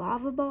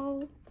lava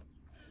ball.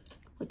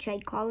 which I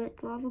call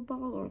it lava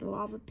ball or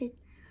lava pit.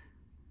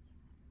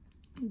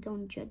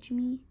 Don't judge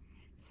me.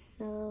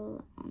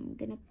 So I'm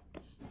gonna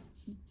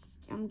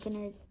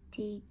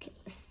take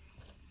a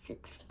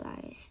 6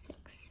 by 6.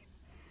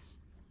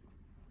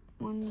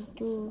 1,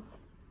 2,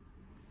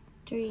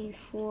 3,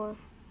 4,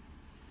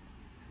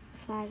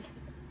 5,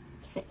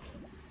 6.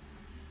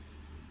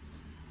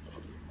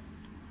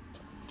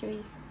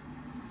 3,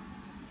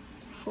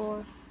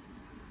 4,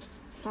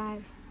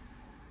 5,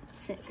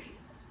 6.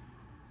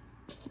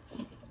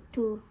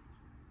 2,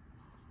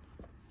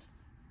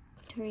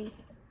 3.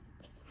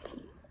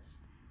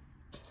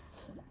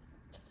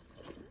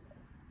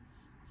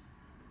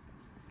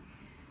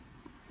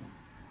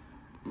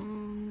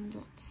 And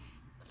let's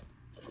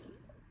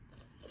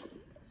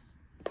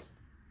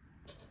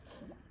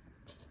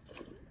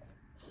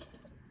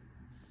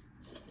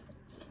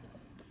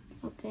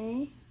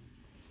okay,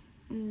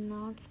 and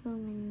also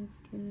in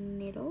the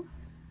middle,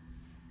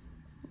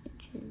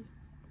 which is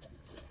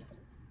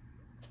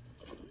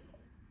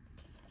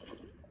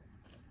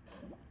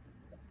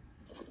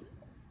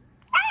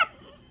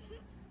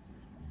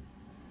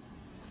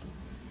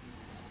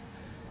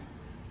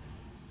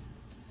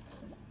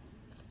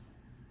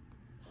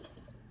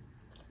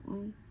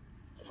one,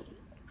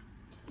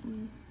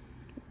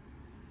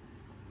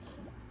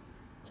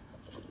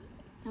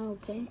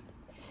 okay,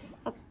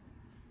 up,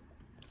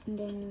 and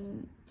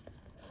then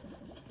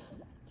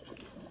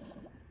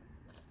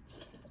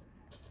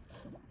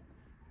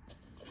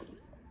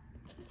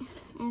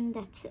and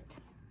that's it.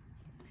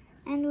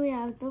 And we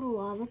have the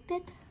lava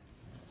pit.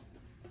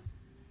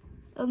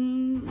 I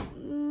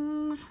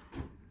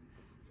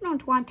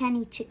don't want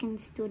any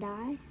chickens to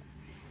die,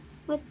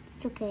 but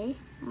it's okay.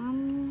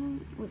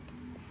 Wait.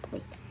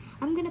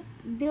 I'm gonna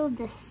build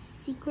the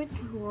secret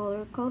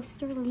roller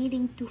coaster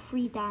leading to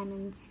 3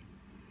 diamonds.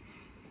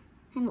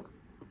 And look,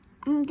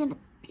 I'm gonna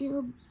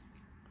build,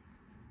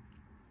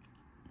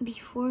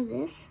 before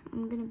this,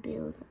 I'm gonna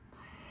build a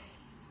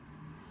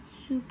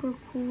super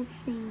cool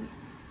thing.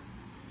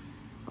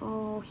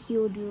 Oh, he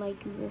would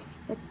like this,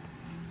 but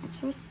at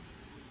first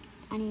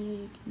I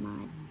need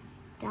my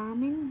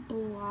diamond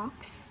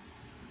blocks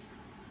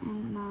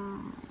and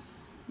my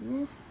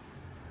this,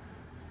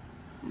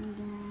 and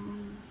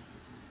then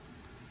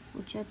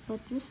which I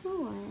put this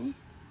away.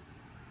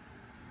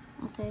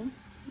 Okay,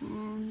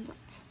 and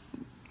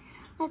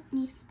let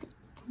me think.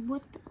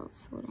 What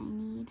else would I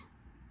need?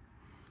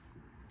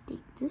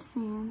 Take this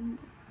sand,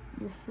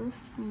 use this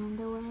sand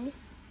away,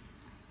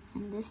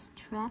 and this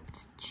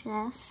trapped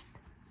chest.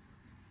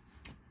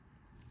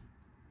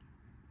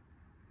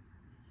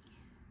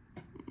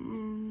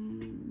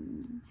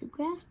 And the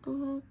grass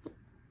block,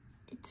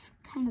 it's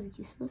kind of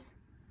useless.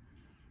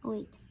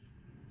 Wait,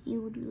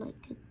 you would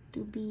like it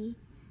to be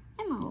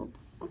emerald.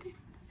 Okay.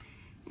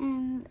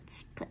 And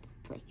let's put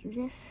it like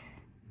this.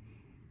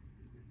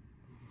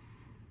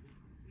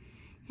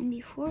 And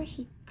before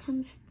he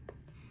comes,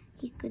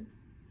 he could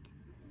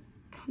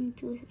come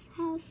to his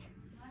house.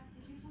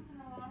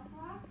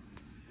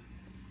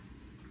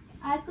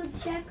 I could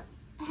check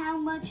how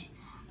much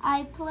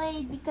I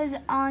played because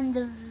on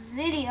the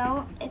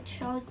video it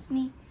shows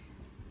me.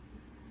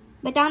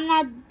 But I'm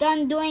not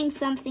done doing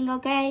something,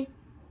 okay?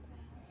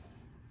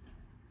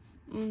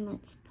 And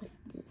let's put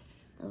this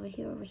over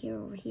here, over here,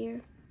 over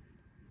here.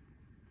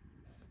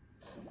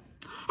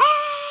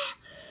 Ah!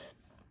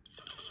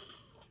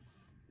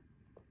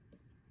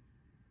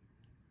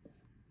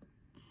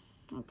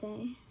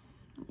 Okay,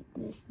 like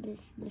this.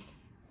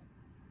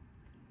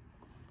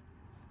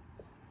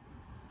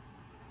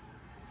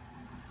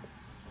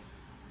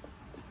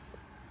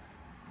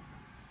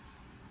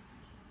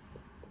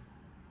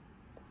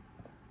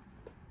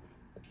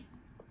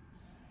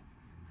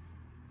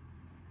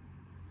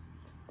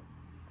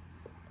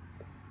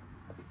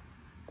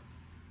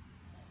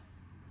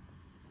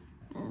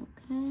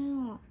 Okay,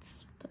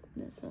 let's put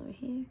this over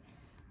here,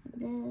 like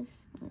this,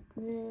 like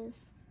this.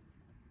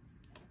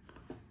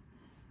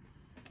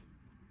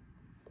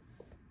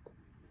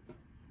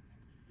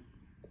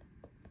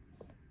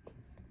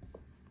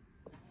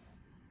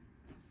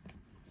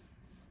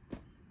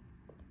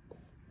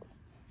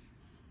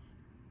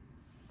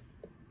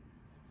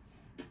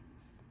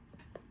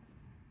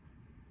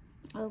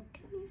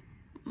 Okay,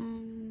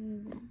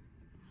 and then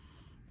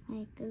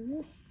like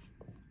this,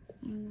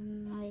 and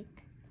then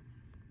like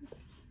this.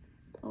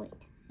 Oh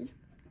wait,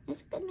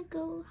 it's gonna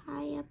go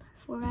high up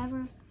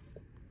forever.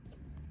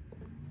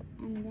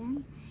 And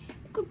then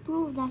you could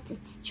prove that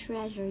it's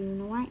treasure. You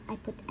know why? I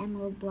put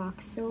emerald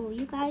blocks. So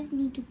you guys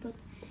need to put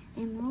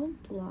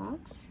emerald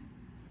blocks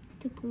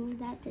to prove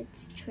that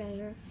it's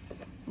treasure.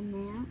 And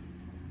now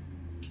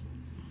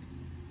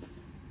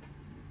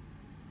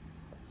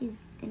he's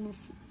gonna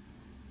see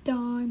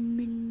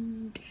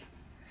diamond.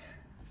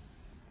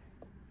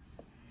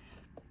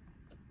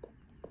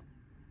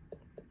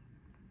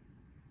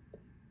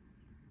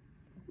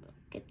 Look,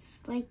 it's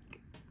like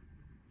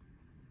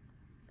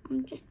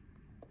I'm just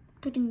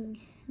putting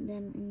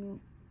them in.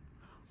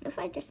 What if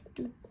I just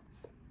do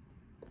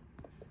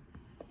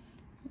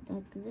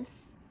like this?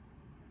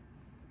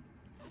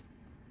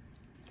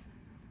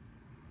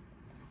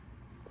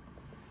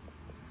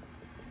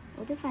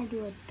 What if I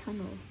do a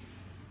tunnel?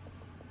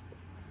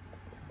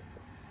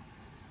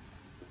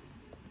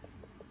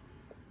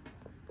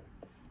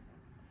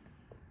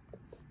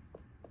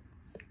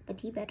 But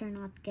he better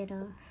not get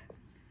off.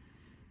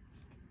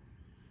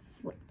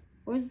 What?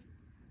 Where's...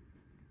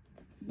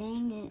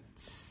 Dang it.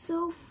 It's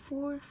so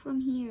far from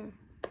here.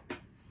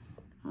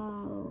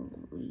 Oh,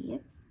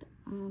 yep.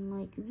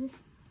 Like this.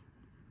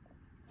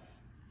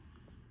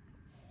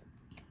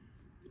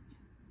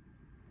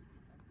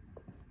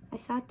 I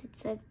thought it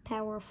says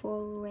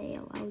powerful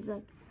rail. I was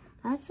like,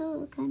 that's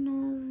a kind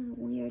of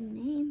weird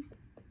name.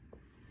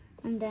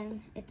 And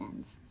then it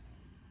ends.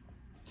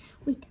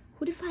 Wait,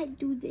 what if I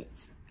do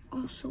this?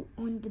 Also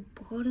on the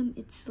bottom,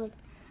 it's like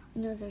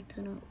another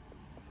tunnel.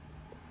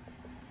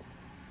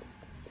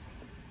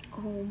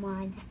 Oh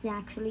my, this is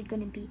actually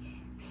gonna be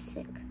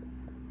sick.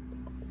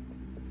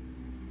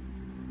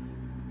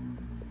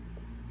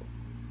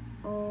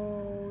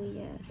 Oh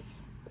yes.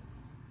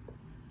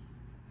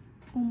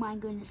 Oh my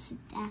goodness, it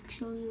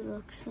actually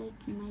looks like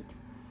you might...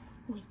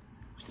 Wait,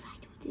 what if I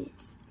do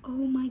this? Oh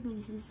my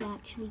goodness, this is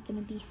actually gonna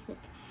be sick.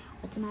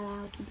 What am I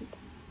allowed to do?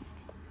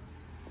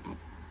 Okay. Add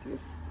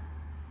this.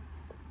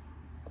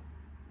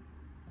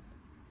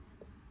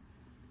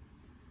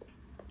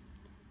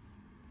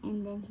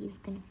 And then he's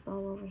gonna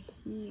fall over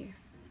here.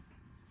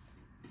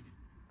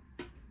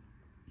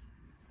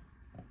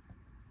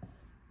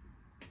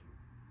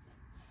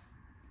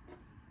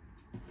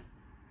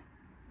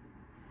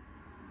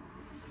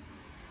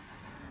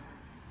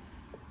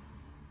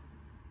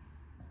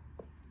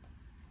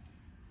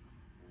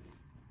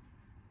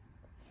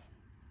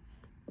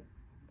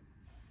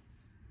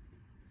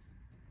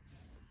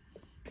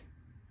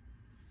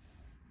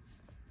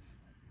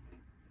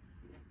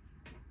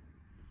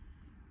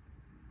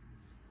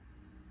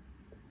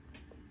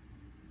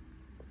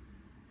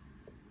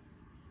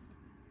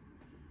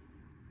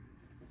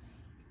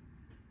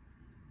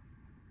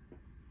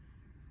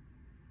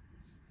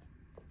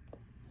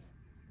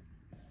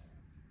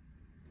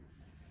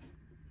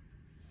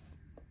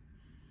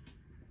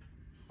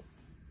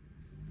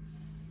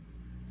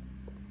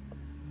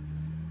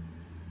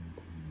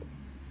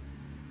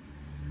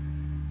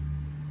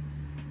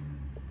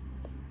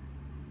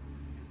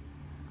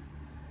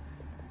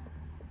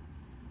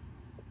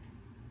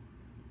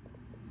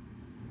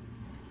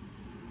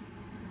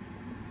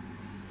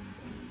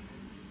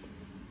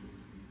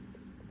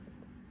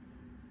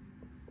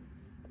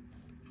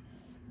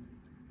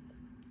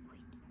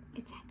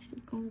 It's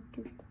actually going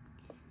to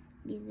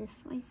be this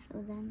way,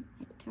 so then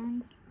I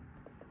turn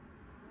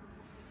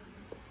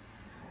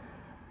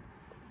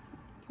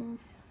this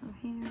or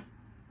here.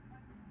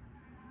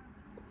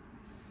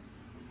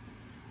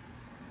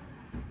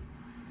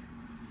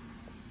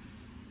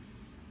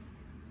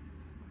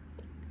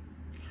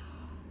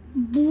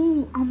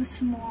 Boom! I'm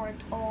smart.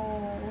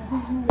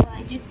 Oh,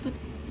 I just put...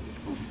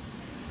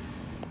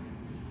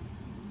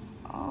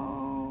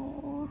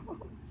 Oh.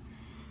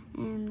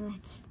 And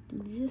let's do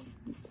this.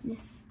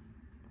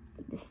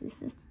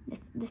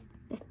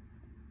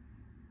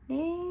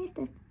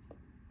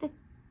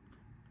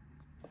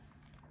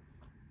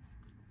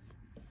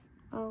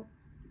 Oh,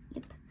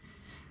 yep.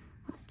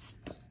 Let's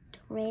put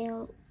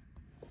rail.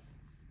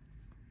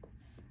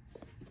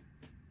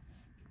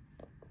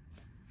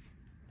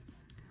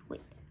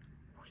 Wait.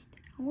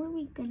 How are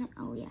we gonna?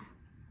 Oh yeah.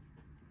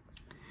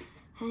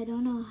 I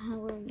don't know how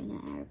we're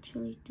gonna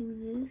actually do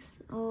this.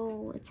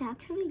 Oh, it's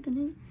actually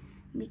gonna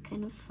be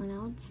kind of fun, I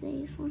would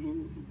say, for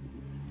him.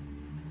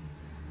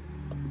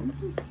 When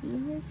he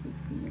sees this,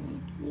 it's gonna be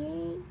like,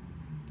 yay.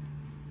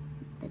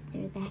 But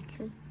there's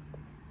actually,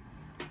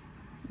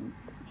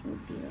 he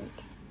would be like,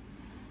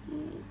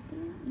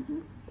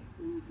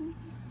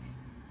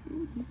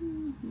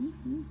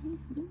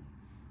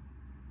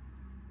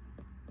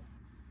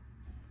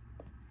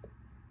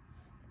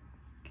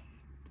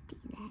 but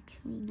he's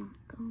actually not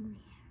going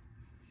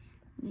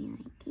there. Be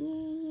like,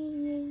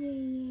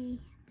 yay.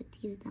 But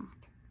he's not.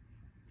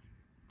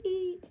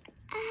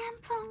 I'm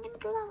falling in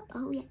love.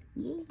 Oh yeah,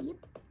 yep.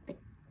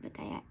 But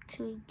I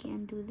actually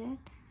can't do that.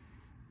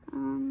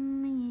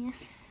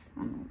 Yes,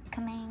 I'm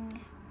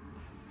coming.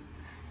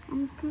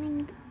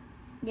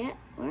 Yeah,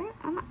 where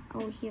am I?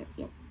 Oh, here.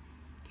 Yep.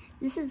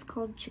 This is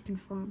called Chicken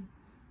Farm.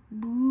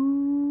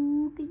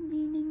 Boo! Ding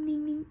ding ding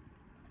ding ding.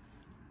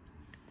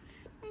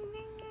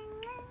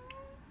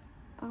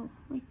 Oh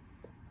wait.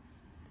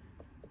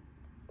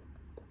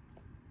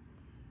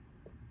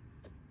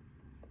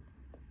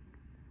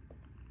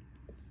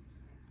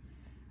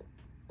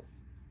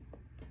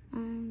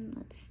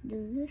 Let's do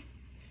this.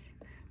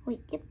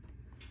 Wait, yep.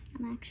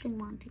 I'm actually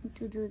wanting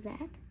to do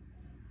that.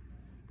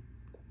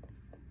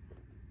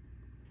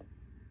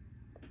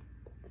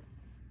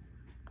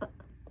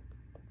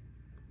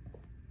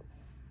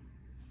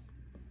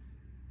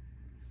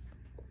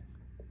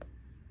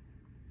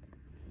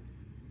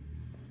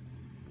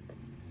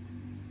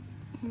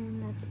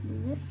 And let's do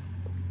this.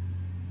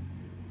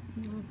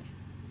 Let's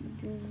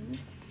do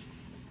this.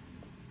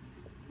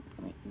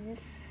 Like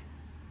this.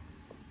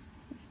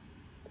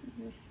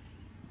 This.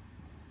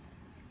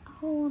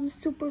 Oh, I'm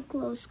super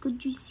close.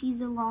 Could you see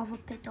the lava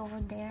pit over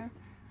there?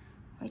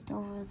 Right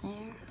over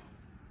there.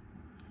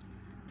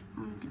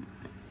 I'm gonna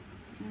put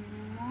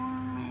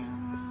more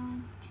railroad.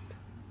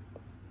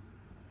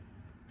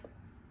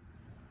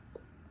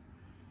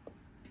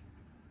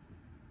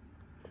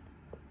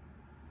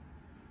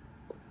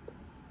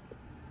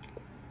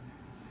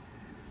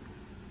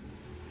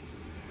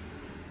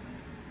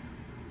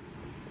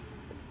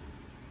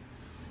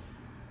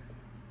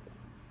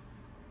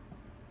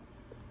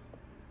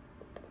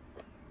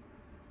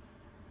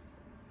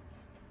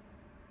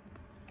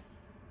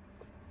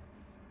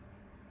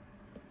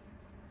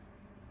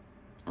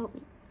 Oh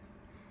wait,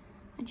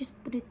 I just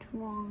put it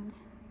wrong.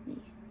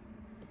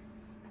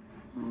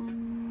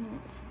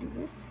 Let's do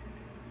this.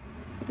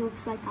 It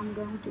looks like I'm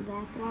going to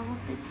that lava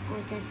pit,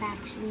 but it's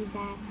actually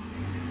that.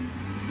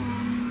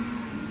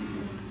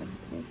 I'm gonna put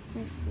this.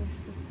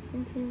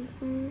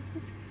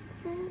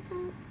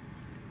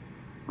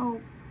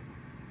 Oh,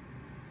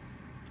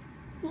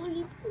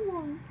 please,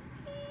 one.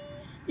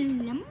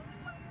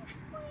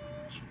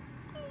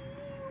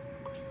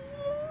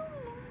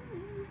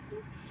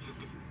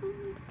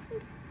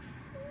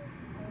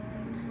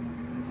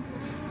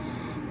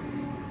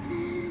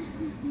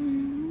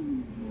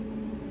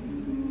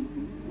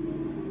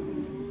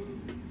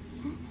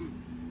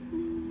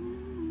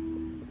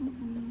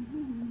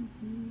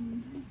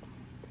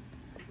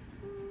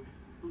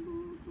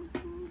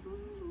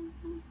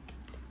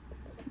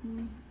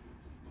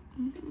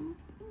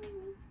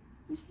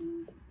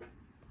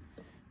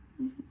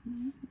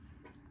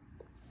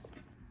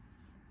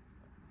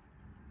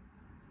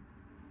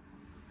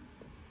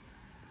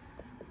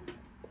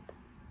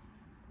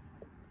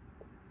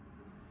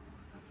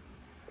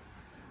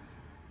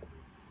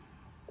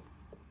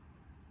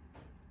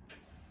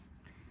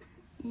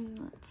 And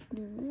let's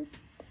do this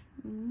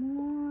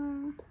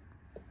more.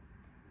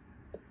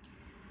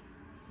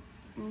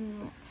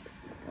 And let's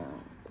go.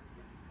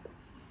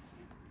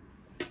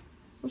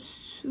 We're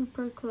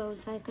super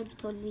close. I could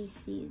totally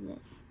see this.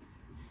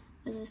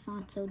 But it's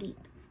not so deep.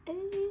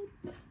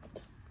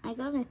 I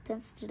gotta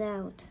test it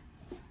out.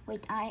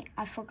 Wait,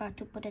 I forgot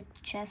to put a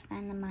chest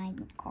and a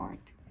mine card.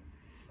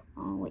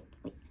 Oh, wait.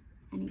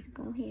 I need to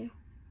go here.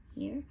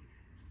 Here.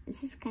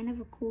 This is kind of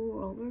a cool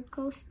roller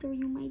coaster,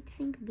 you might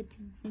think, but it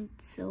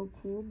isn't so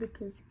cool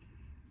because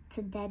it's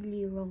a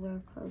deadly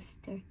roller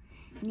coaster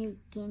and you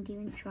can't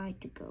even try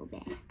to go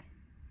back.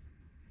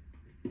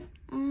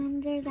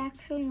 There's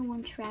actually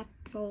one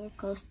trapped roller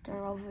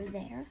coaster over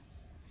there.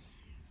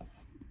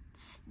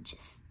 Let's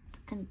just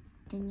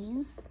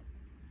continue.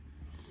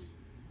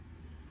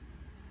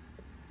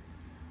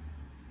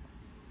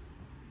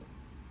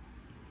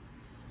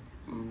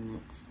 And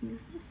let's do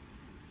this.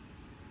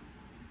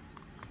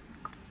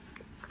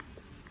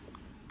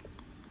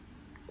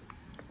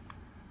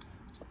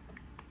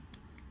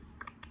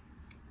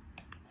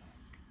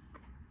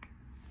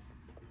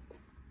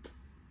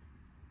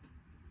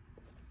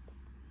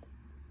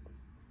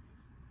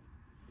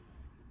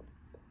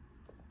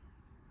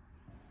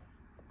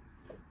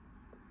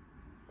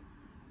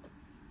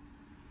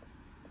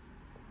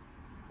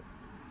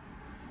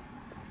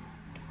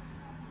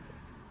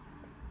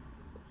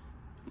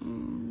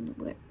 And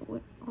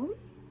oh.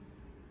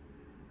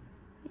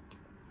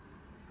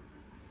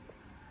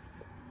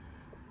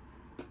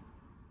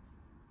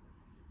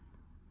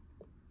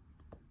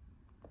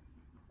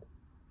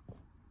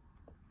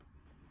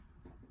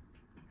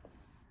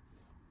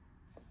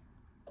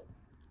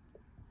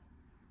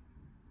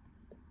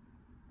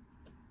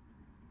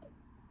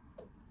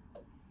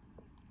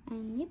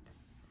 And yep.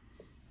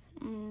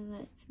 And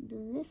let's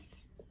do this.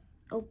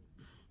 Oh.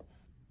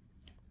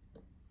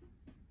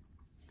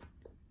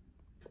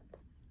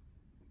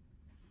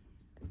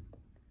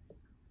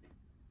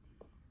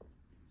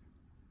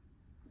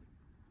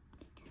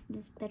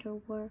 This better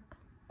work.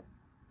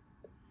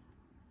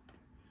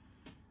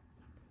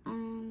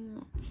 And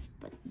let's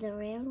put the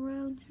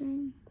railroads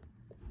in.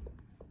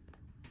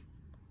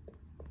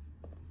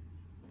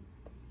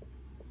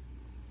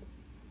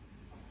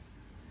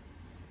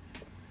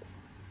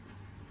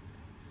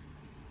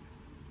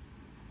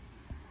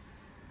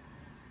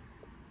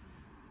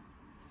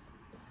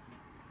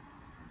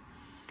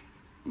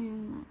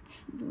 And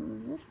let's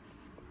do this.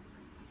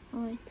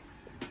 Like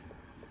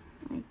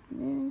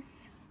this.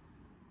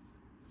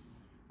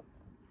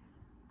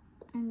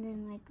 And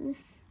then like this.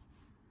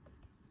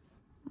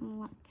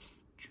 Let's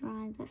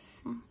try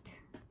this out.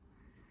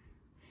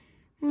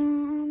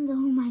 And oh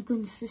my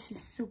goodness, this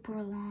is super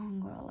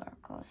long roller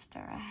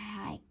coaster.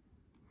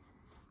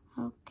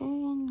 Okay,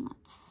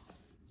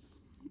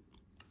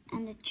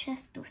 and a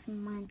chest with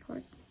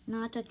minecart,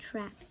 not a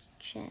trapped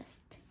chest.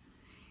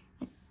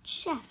 A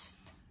chest.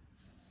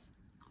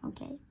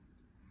 Okay.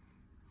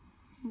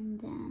 And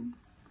then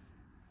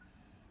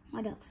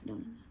what else do we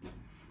need?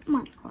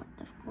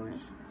 Minecart, of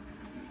course.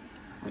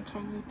 Which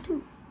I need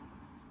too.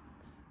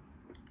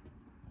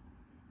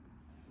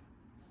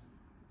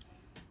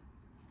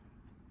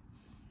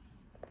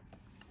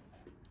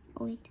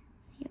 Wait,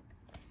 yep.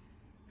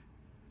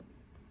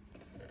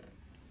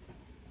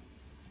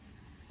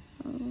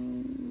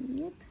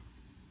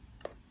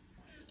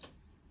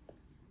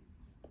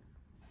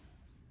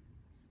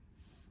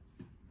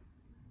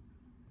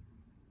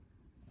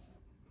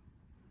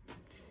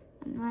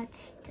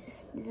 let's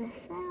test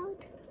this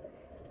out.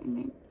 And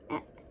then,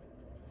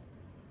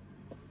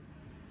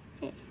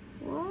 hey,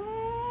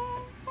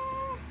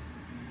 what?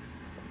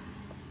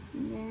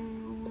 Then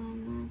why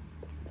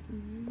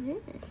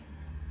not this?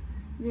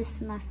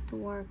 This must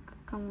work.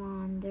 Come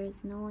on,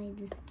 there's no way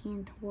this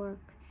can't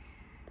work.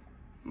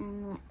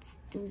 And let's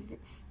do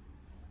this.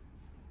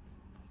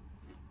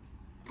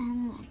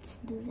 And let's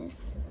do this.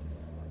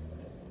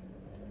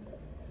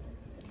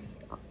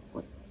 Oh,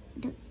 wait,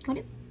 got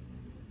it?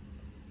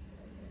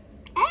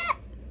 Ah!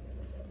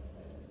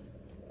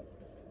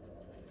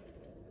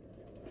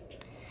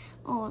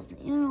 Oh,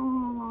 you know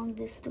how long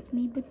this took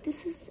me, but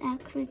this is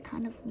actually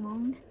kind of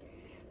long.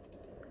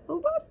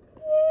 Oh,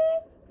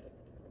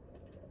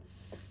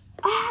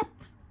 ah!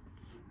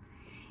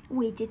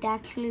 Wait, it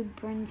actually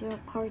burns your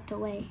cart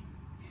away.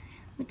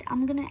 But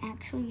I'm gonna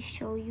actually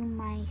show you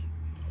my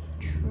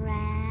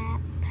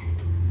trap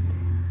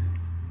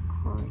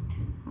cart.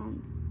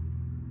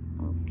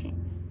 Okay.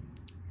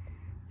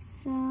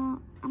 So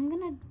I'm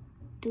gonna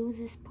do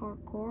this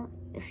parkour.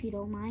 If you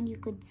don't mind, you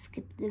could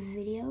skip the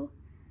video.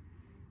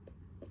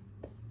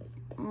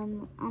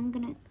 I'm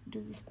gonna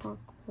do this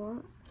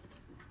parkour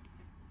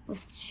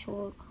with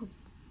shoulder.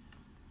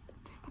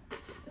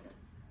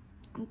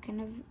 I'm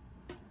kind of,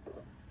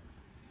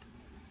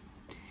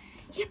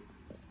 yep.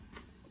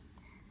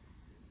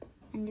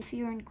 And if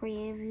you're in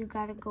creative, you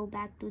gotta go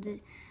back to the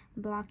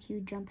block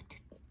you jumped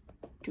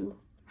to.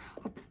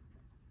 Yep.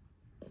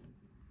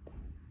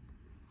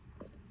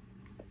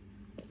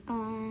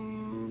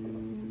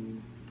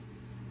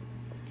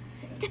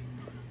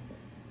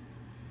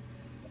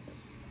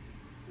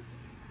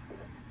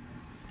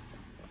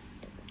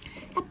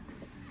 Yep.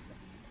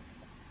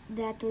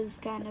 That was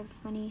kind of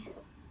funny.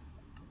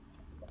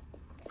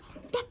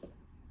 Yep.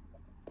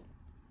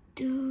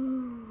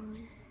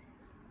 Dude.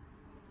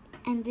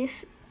 And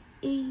if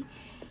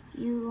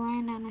you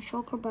land on a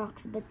shulker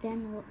box but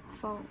then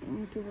fall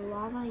into the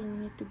lava, you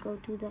need to go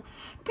to the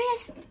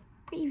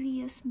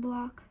previous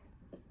block.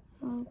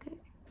 Okay.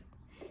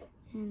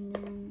 And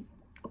then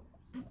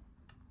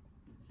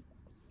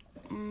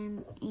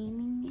I'm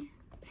aiming.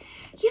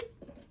 Yep.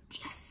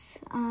 Yes,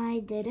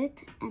 I did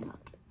it. And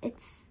look,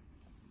 it's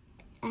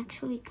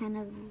actually kind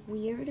of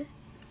weird,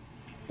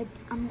 but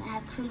I'm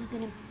actually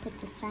gonna put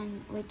the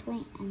sign right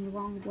way and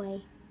wrong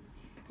way,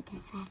 but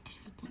it's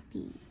actually gonna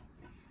be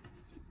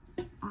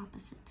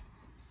opposite.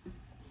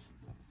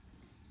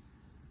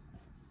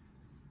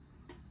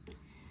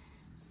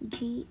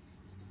 GHD.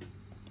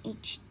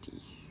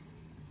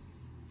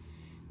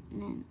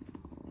 And then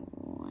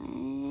way.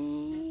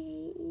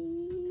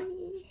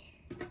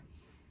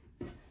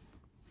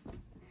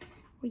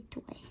 Right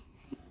away.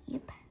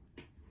 Yep.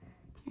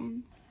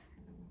 And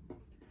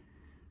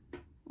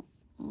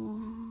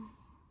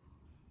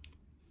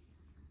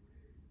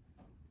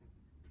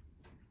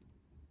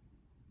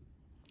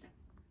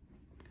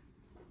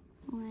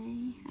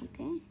way.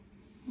 Okay.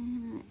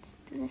 And let's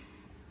do this.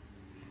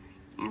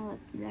 And look,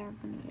 they're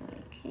gonna be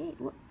like, hey,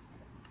 what?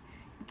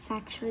 It's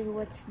actually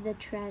what's the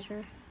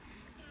treasure.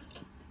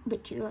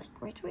 But you're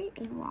like, right way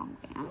or wrong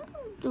way? I'm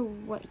gonna do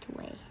right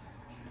way.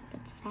 But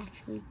it's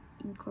actually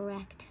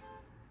incorrect.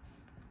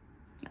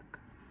 Look.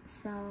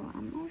 So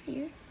I'm over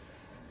here.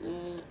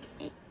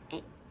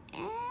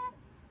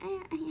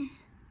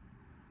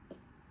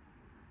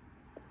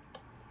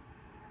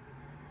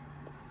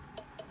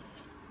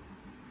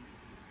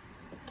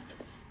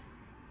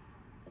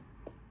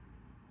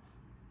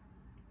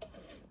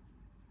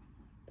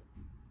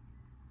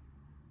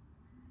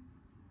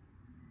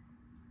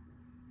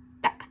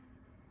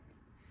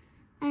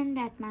 And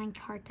that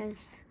minecart is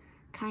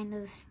kind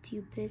of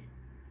stupid.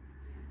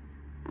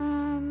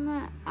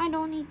 I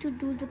don't need to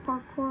do the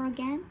parkour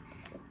again.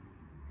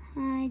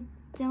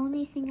 The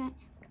only thing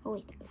oh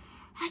wait,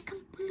 I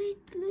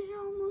completely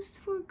almost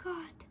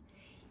forgot.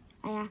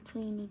 I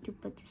actually need to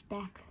put this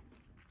back,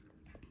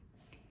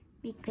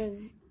 because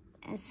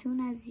as soon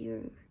as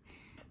you're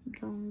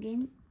going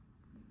in,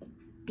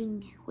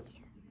 bing,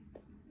 wait,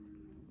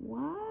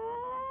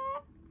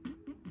 what?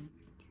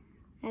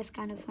 That's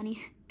kind of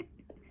funny.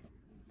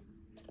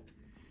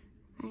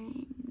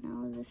 I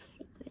know the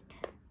secret.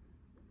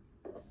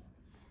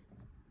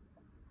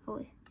 Oh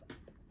wait.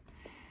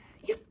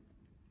 Yep.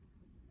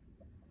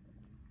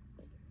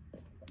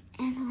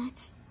 And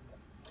let's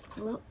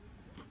hello.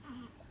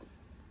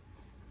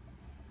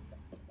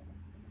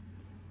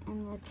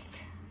 And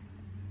let's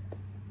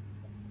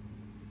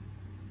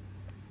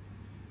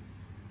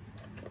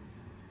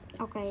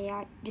okay,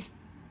 yeah, just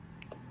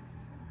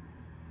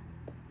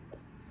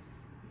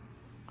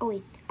oh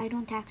wait, I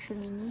don't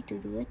actually need to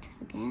do it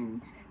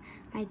again.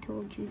 I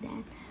told you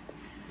that.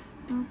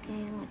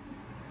 Okay, what?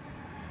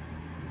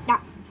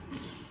 Yeah.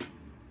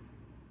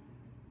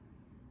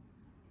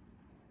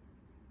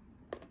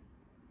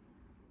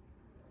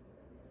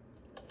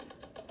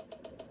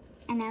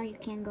 And now you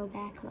can go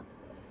back, look.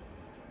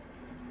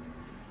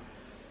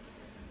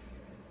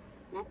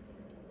 No.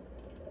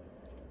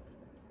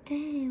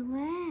 Hey,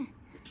 what?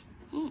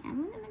 Hey,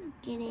 I'm gonna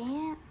get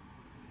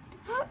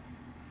out.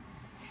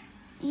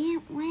 Yeah,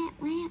 what?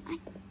 I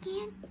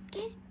can't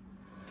get.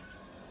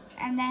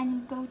 And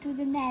then go to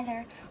the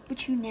nether,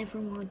 but you never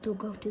want to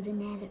go to the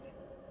nether.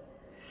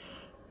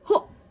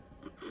 Oh,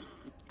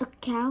 a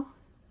cow.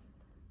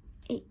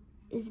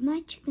 Is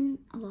my chicken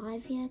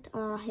alive yet?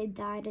 Oh, he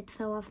died. It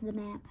fell off the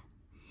map.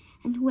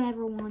 And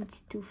whoever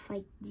wants to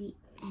fight the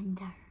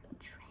Ender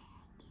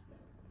Dragon.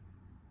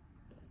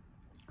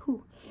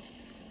 Who?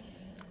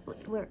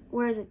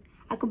 Where is it?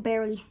 I could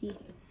barely see.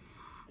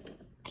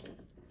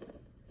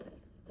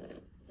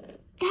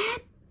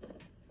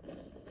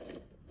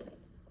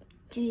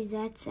 Gee,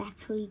 that's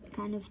actually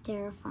kind of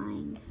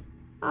terrifying.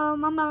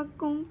 I'm not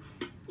going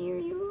near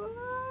you.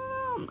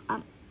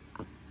 I'm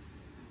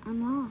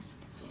lost.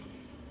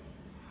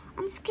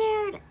 I'm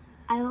scared.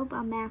 I hope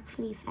I'm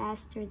actually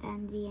faster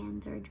than the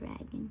Ender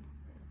Dragon.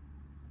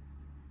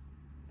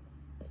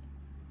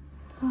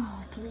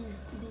 Oh,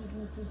 please lead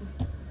me to this.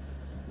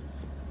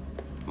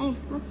 Hey,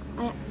 look.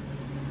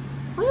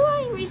 Why do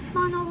I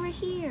respawn over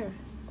here?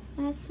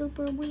 That's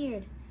super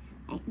weird.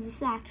 This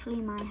is actually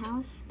my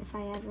house, if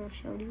I ever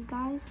showed you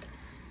guys.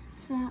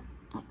 So,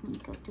 let me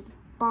go to the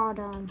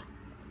bottom.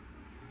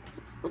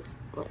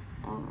 What?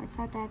 Oh, I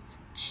thought that's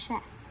a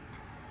chest.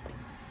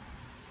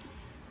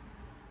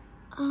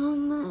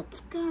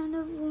 It's kind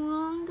of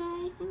wrong.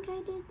 I think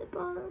I did the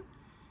bar.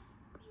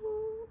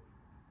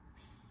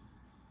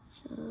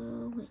 So,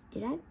 wait,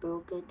 did I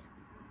broke it?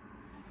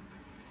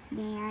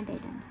 Yeah, I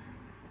didn't.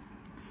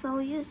 So,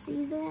 you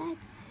see that?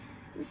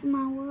 This is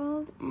my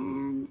world,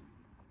 and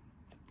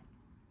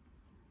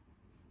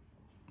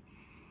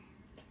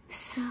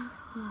so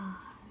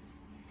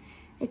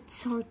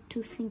it's hard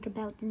to think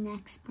about the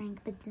next prank,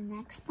 but the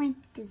next prank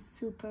is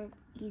super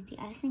easy,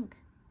 I think.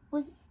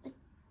 What?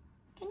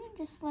 Can you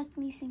just let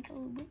me think a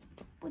little bit?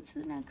 What's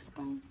the next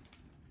prank?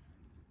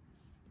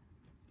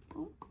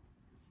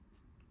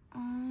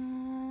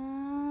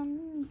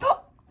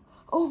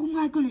 Oh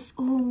my goodness!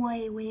 Oh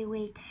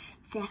wait!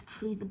 It's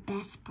actually the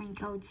best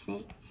prank, I would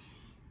say.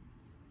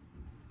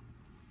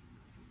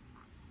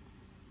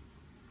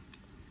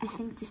 I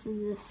think this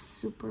is the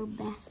super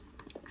best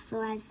prank.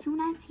 So as soon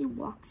as he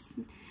walks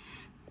in,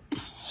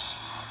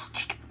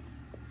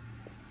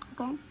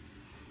 okay,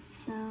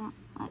 so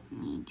let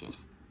me just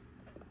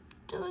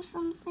do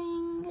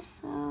something.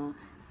 So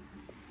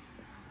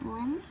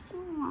when he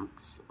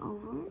walks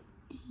over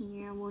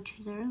here, which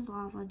there's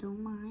lava,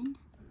 don't mind,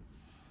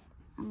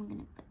 I'm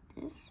gonna put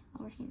this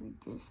over here,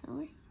 this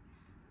over here.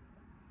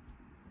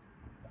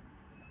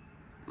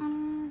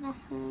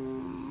 That's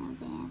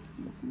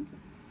something.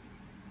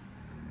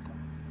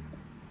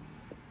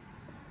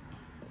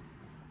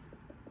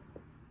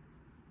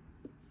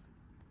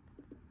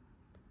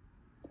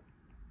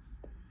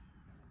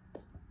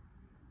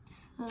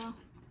 So,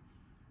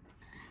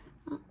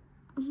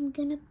 I'm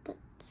gonna put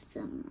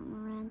some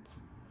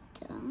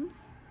redstone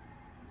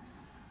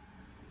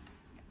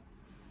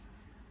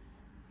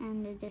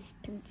and a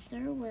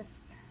dispenser with,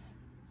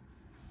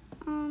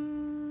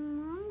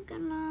 I'm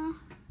gonna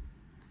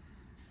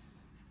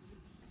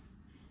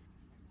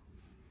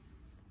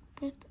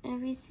put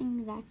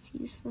everything that's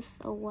useless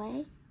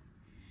away.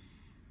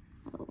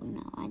 Oh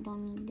no, I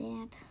don't need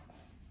that.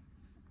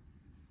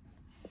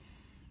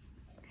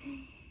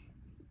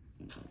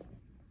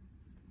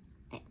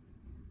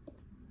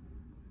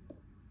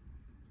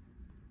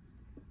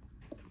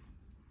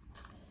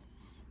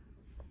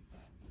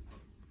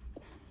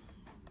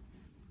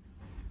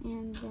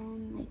 And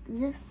then like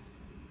this,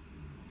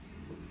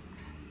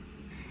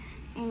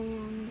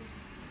 and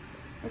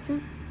as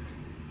soon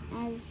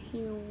as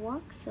he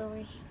walks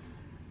over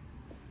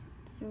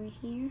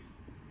here,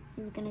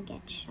 he's gonna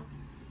get shot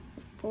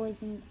with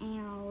poisoned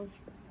arrows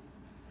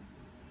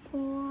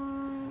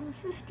for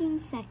 15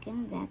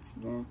 seconds. That's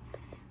the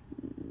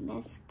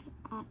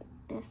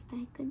best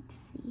I could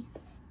see.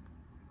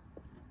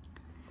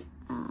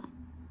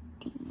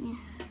 Dang,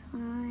 I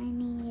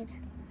need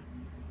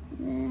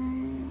the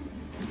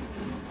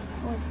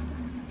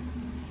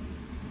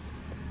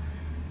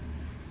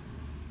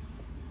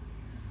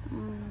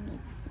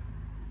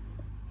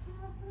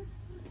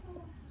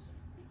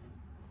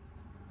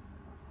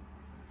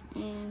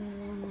and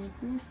then like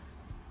this.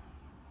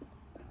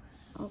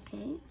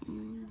 Okay,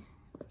 and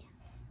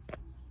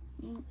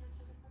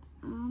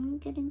I'm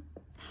getting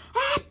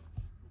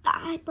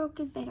I broke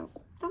his bed.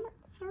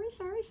 Sorry.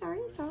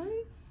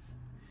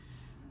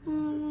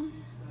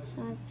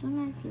 So as soon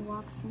as he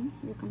walks in,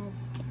 you're gonna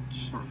get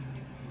shot.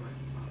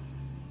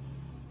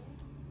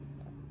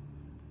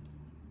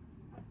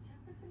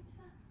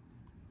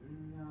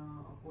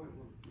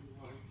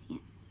 Yeah.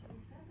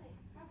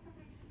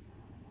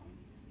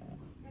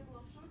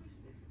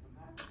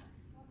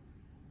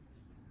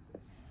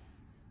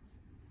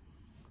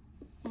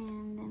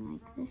 And then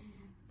like this.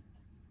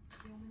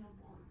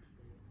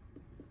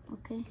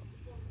 Okay.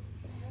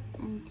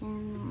 And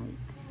then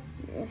like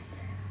this.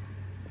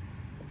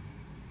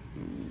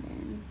 And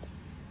then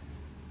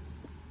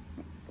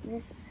like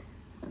this.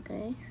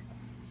 Okay.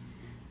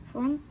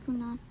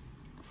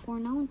 For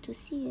no one to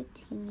see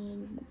it, you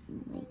need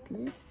like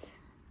this.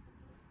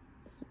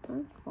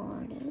 Super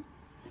corded.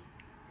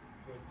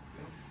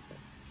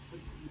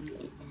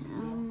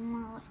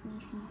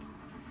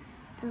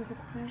 So the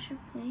pressure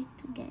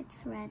plate gets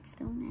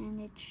redstone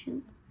and it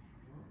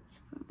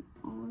shoots from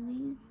all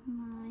these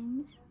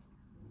lines.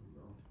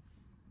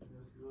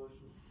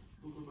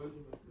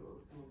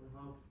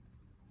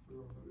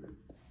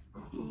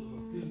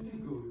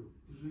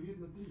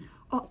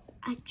 Oh,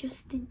 I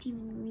just didn't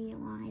even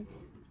realize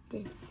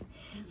this.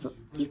 So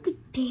you could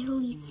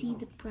barely see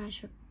the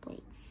pressure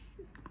plates.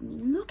 I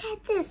mean, look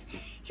at this.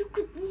 You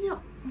could,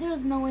 no,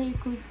 there's no way you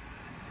could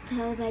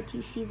tell that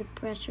you see the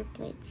pressure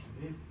plates.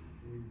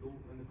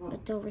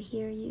 But over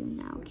here you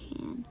now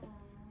can.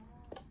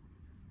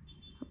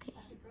 Okay,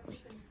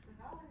 wait.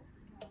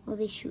 Well,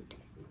 they shoot.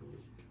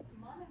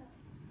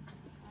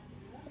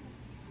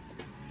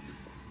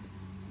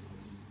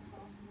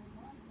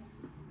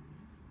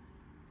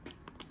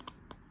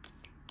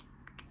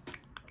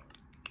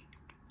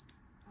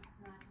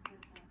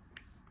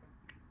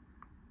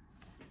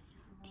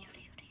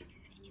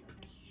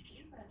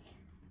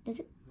 Does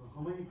it?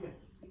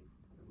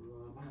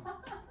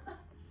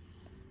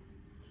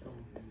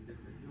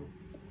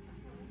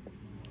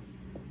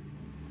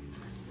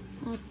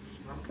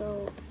 Let's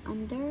go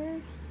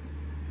under.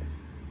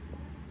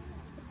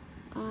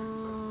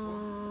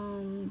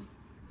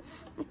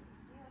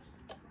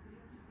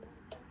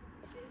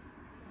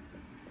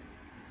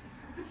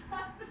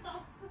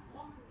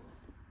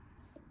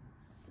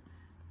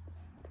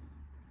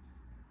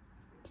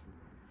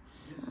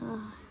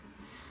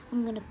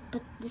 I'm gonna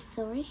put this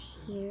over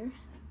here.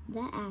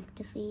 That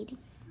activating.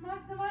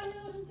 Макс, давай, мне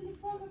нужен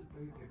телефон.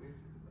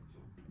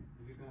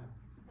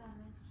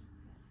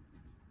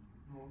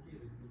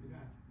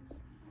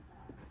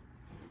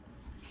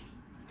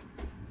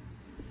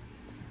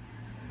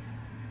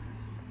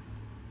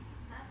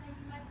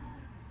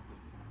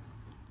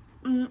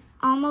 I'm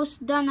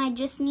almost done. I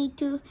just need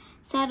to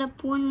set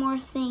up one more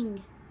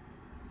thing.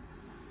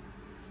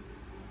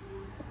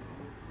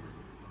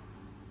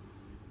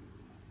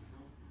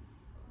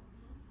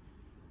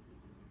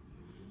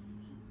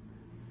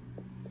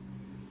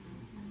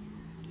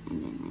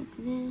 And then like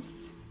this.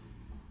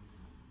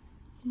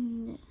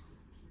 And yep.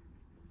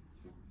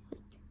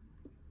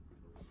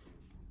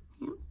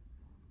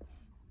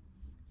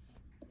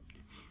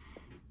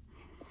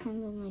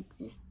 And then like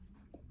this.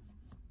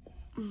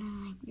 And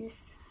then like this.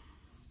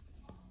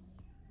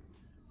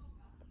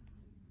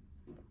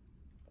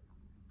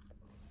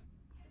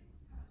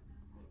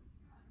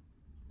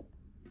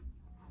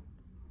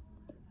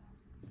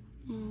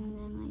 And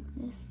then like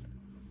this.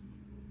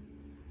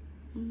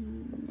 And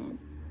then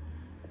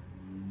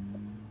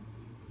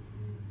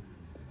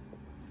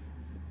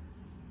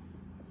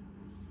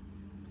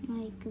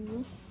like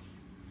this.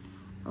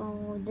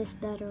 Oh, this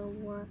better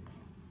work.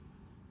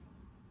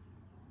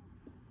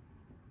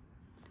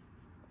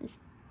 This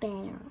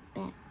better.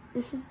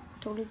 This is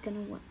totally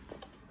gonna work,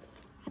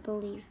 I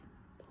believe.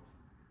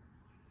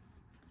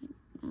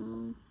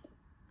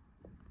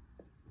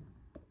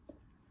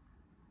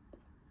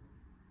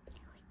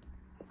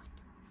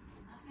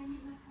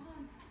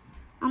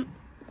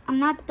 I'm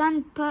not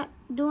done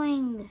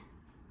doing.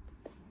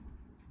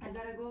 I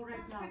gotta go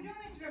right now. Пойдем,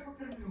 я тебя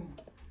покормлю.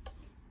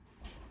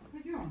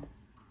 Пойдем.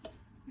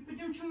 И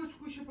пойдем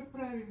челочку еще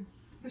подправим.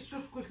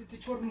 Прическу, если ты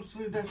черную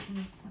свою дашь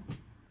мне.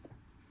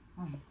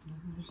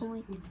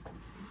 Ой.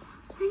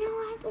 I know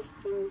I have to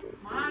sing this.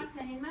 Max,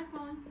 I need my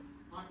phone.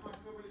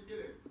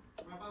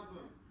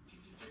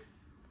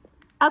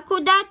 А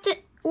куда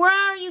ты? Where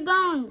are you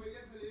going?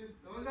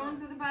 We're going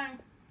to the bank.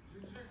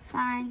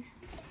 Fine.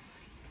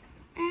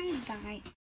 And bye.